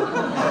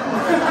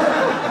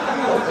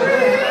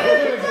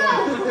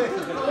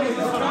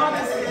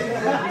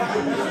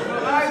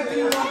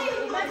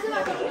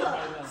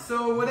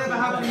 So whatever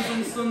happens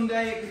on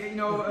Sunday, you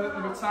know, a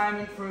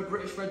retirement for a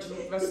British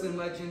wrestling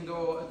legend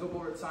or a double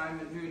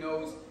retirement, who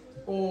knows?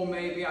 Or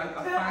maybe I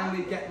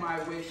finally get my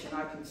wish and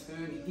I can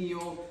turn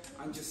heel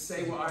and just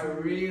say what I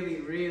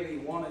really, really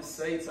want to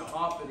say to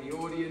half of the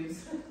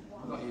audience.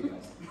 Not you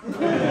guys. We're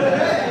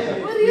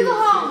the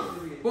other half.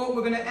 But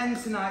we're going to end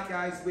tonight,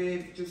 guys,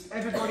 with just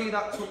everybody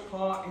that took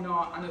part in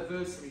our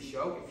anniversary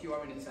show. If you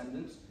are in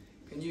attendance,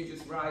 can you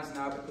just rise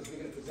now, because we're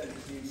going to present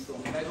to you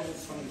some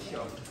medals from the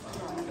show.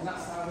 And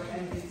that's how we're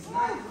ending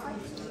tonight.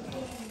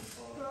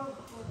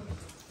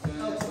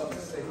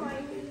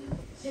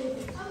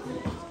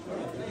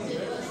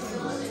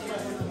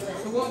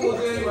 So what we'll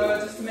do,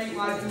 just to make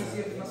life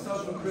easier for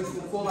myself and Chris,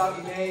 we'll call out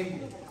your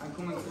name and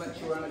come and collect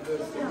your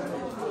anniversary.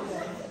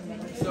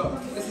 So,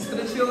 this is for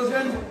the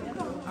children,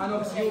 and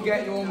obviously you'll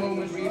get your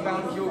moment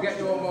rebound, you'll get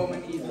your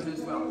moment even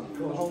as well.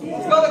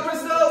 Let's go, the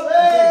Crystal!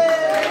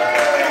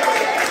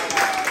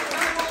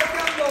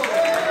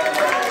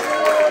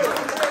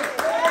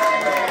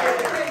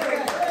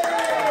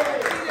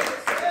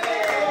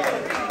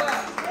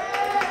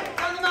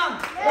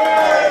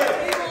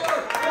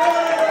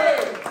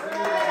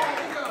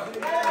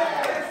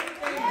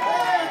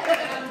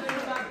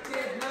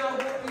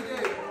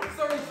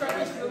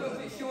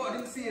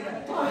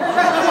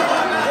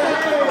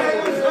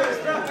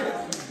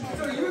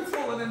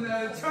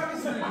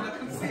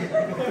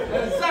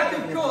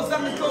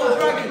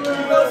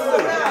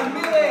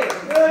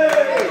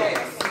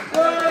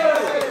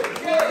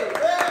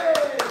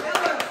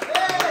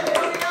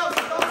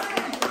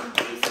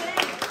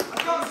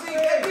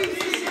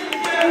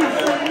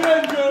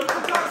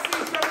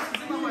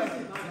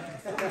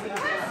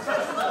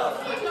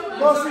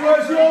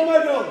 Where's your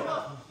medal?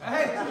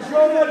 Hey, where's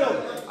your medal?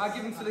 I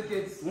give them to the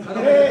kids. I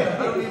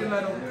don't need a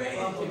medal.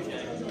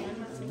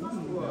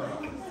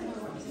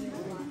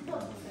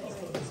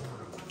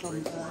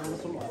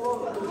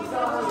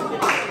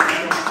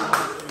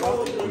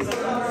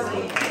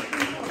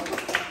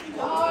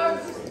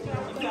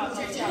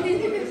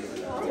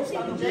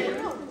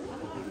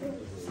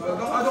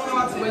 I don't know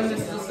how to win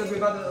this, just because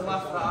we've had a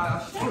laugh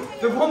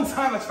that the one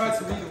time I tried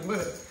to read a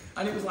word,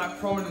 and it was like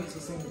prominence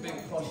or some big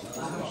posh,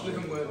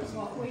 living word or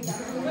something.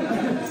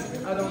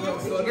 I don't know,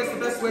 so I guess the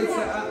best way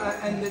to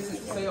end this is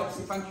to say,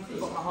 obviously, thank you for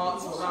putting my heart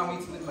to allow me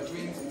to live my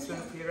dreams and turn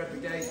up here every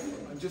day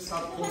and just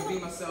have fun, be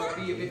myself,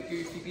 be a bit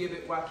goofy, be a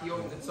bit wacky,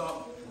 over the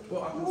top,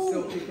 but I can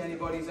still kick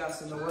anybody's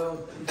ass in the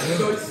world.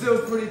 So it's still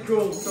pretty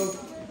cool. So,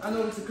 and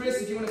over to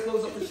Chris, if you want to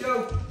close up the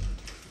show.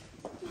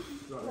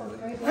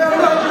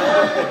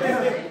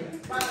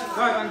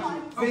 Right, thank you.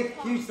 Big,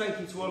 huge thank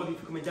you to all of you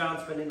for coming down,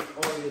 spending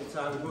all of your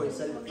time. We've already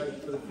said it, thank you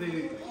for the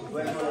food, for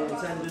everyone in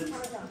attendance,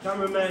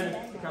 cameramen,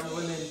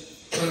 camerawomen,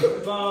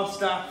 the bar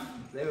staff,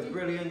 they were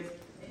brilliant.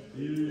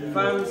 The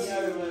fans,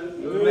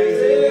 they were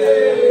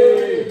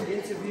amazing. The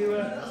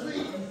interviewer.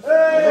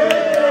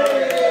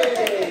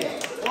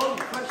 All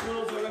the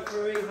professionals, the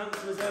referee,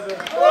 handsome as ever.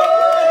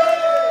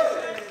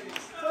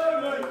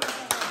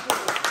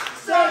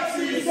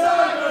 Sexy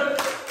Simon!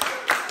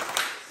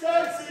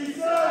 Sexy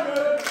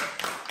Simon!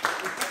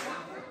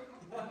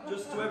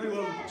 Just to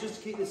everyone, just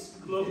to keep this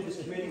club, this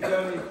community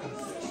going.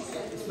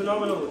 It's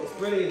phenomenal, it's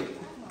brilliant.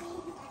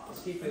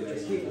 Let's keep it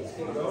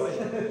rolling.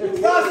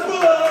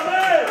 Rascal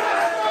Army!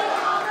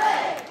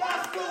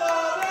 Rascal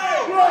Army!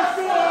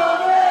 Rascal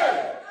Army!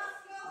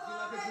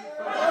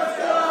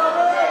 Rascal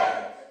Army!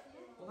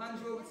 We'll hand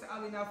you over to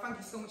Ali now. Thank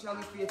you so much,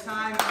 Ali, for your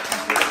time.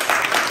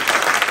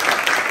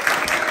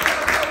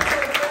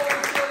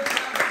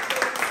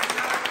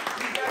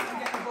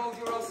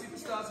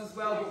 As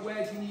well, but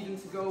where do you need them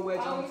to go? Where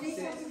do you need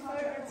to sit?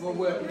 We'll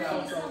work it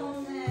out.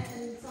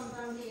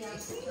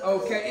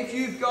 Okay, if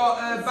you've got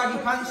baggy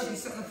pants, you can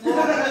sit on the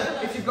floor.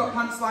 If you've got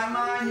pants like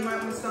mine, you might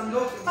want to stand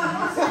up.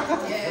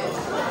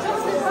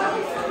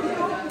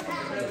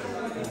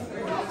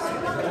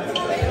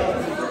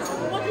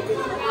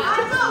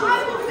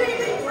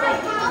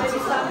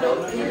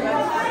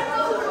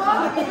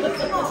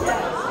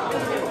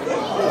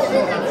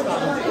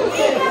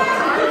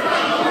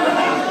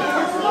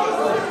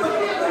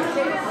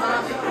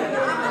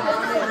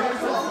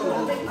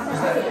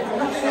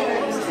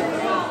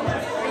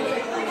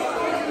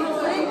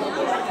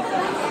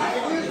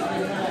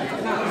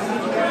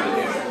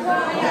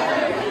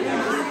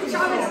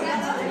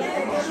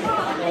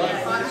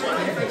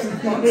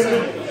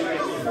 Yeah.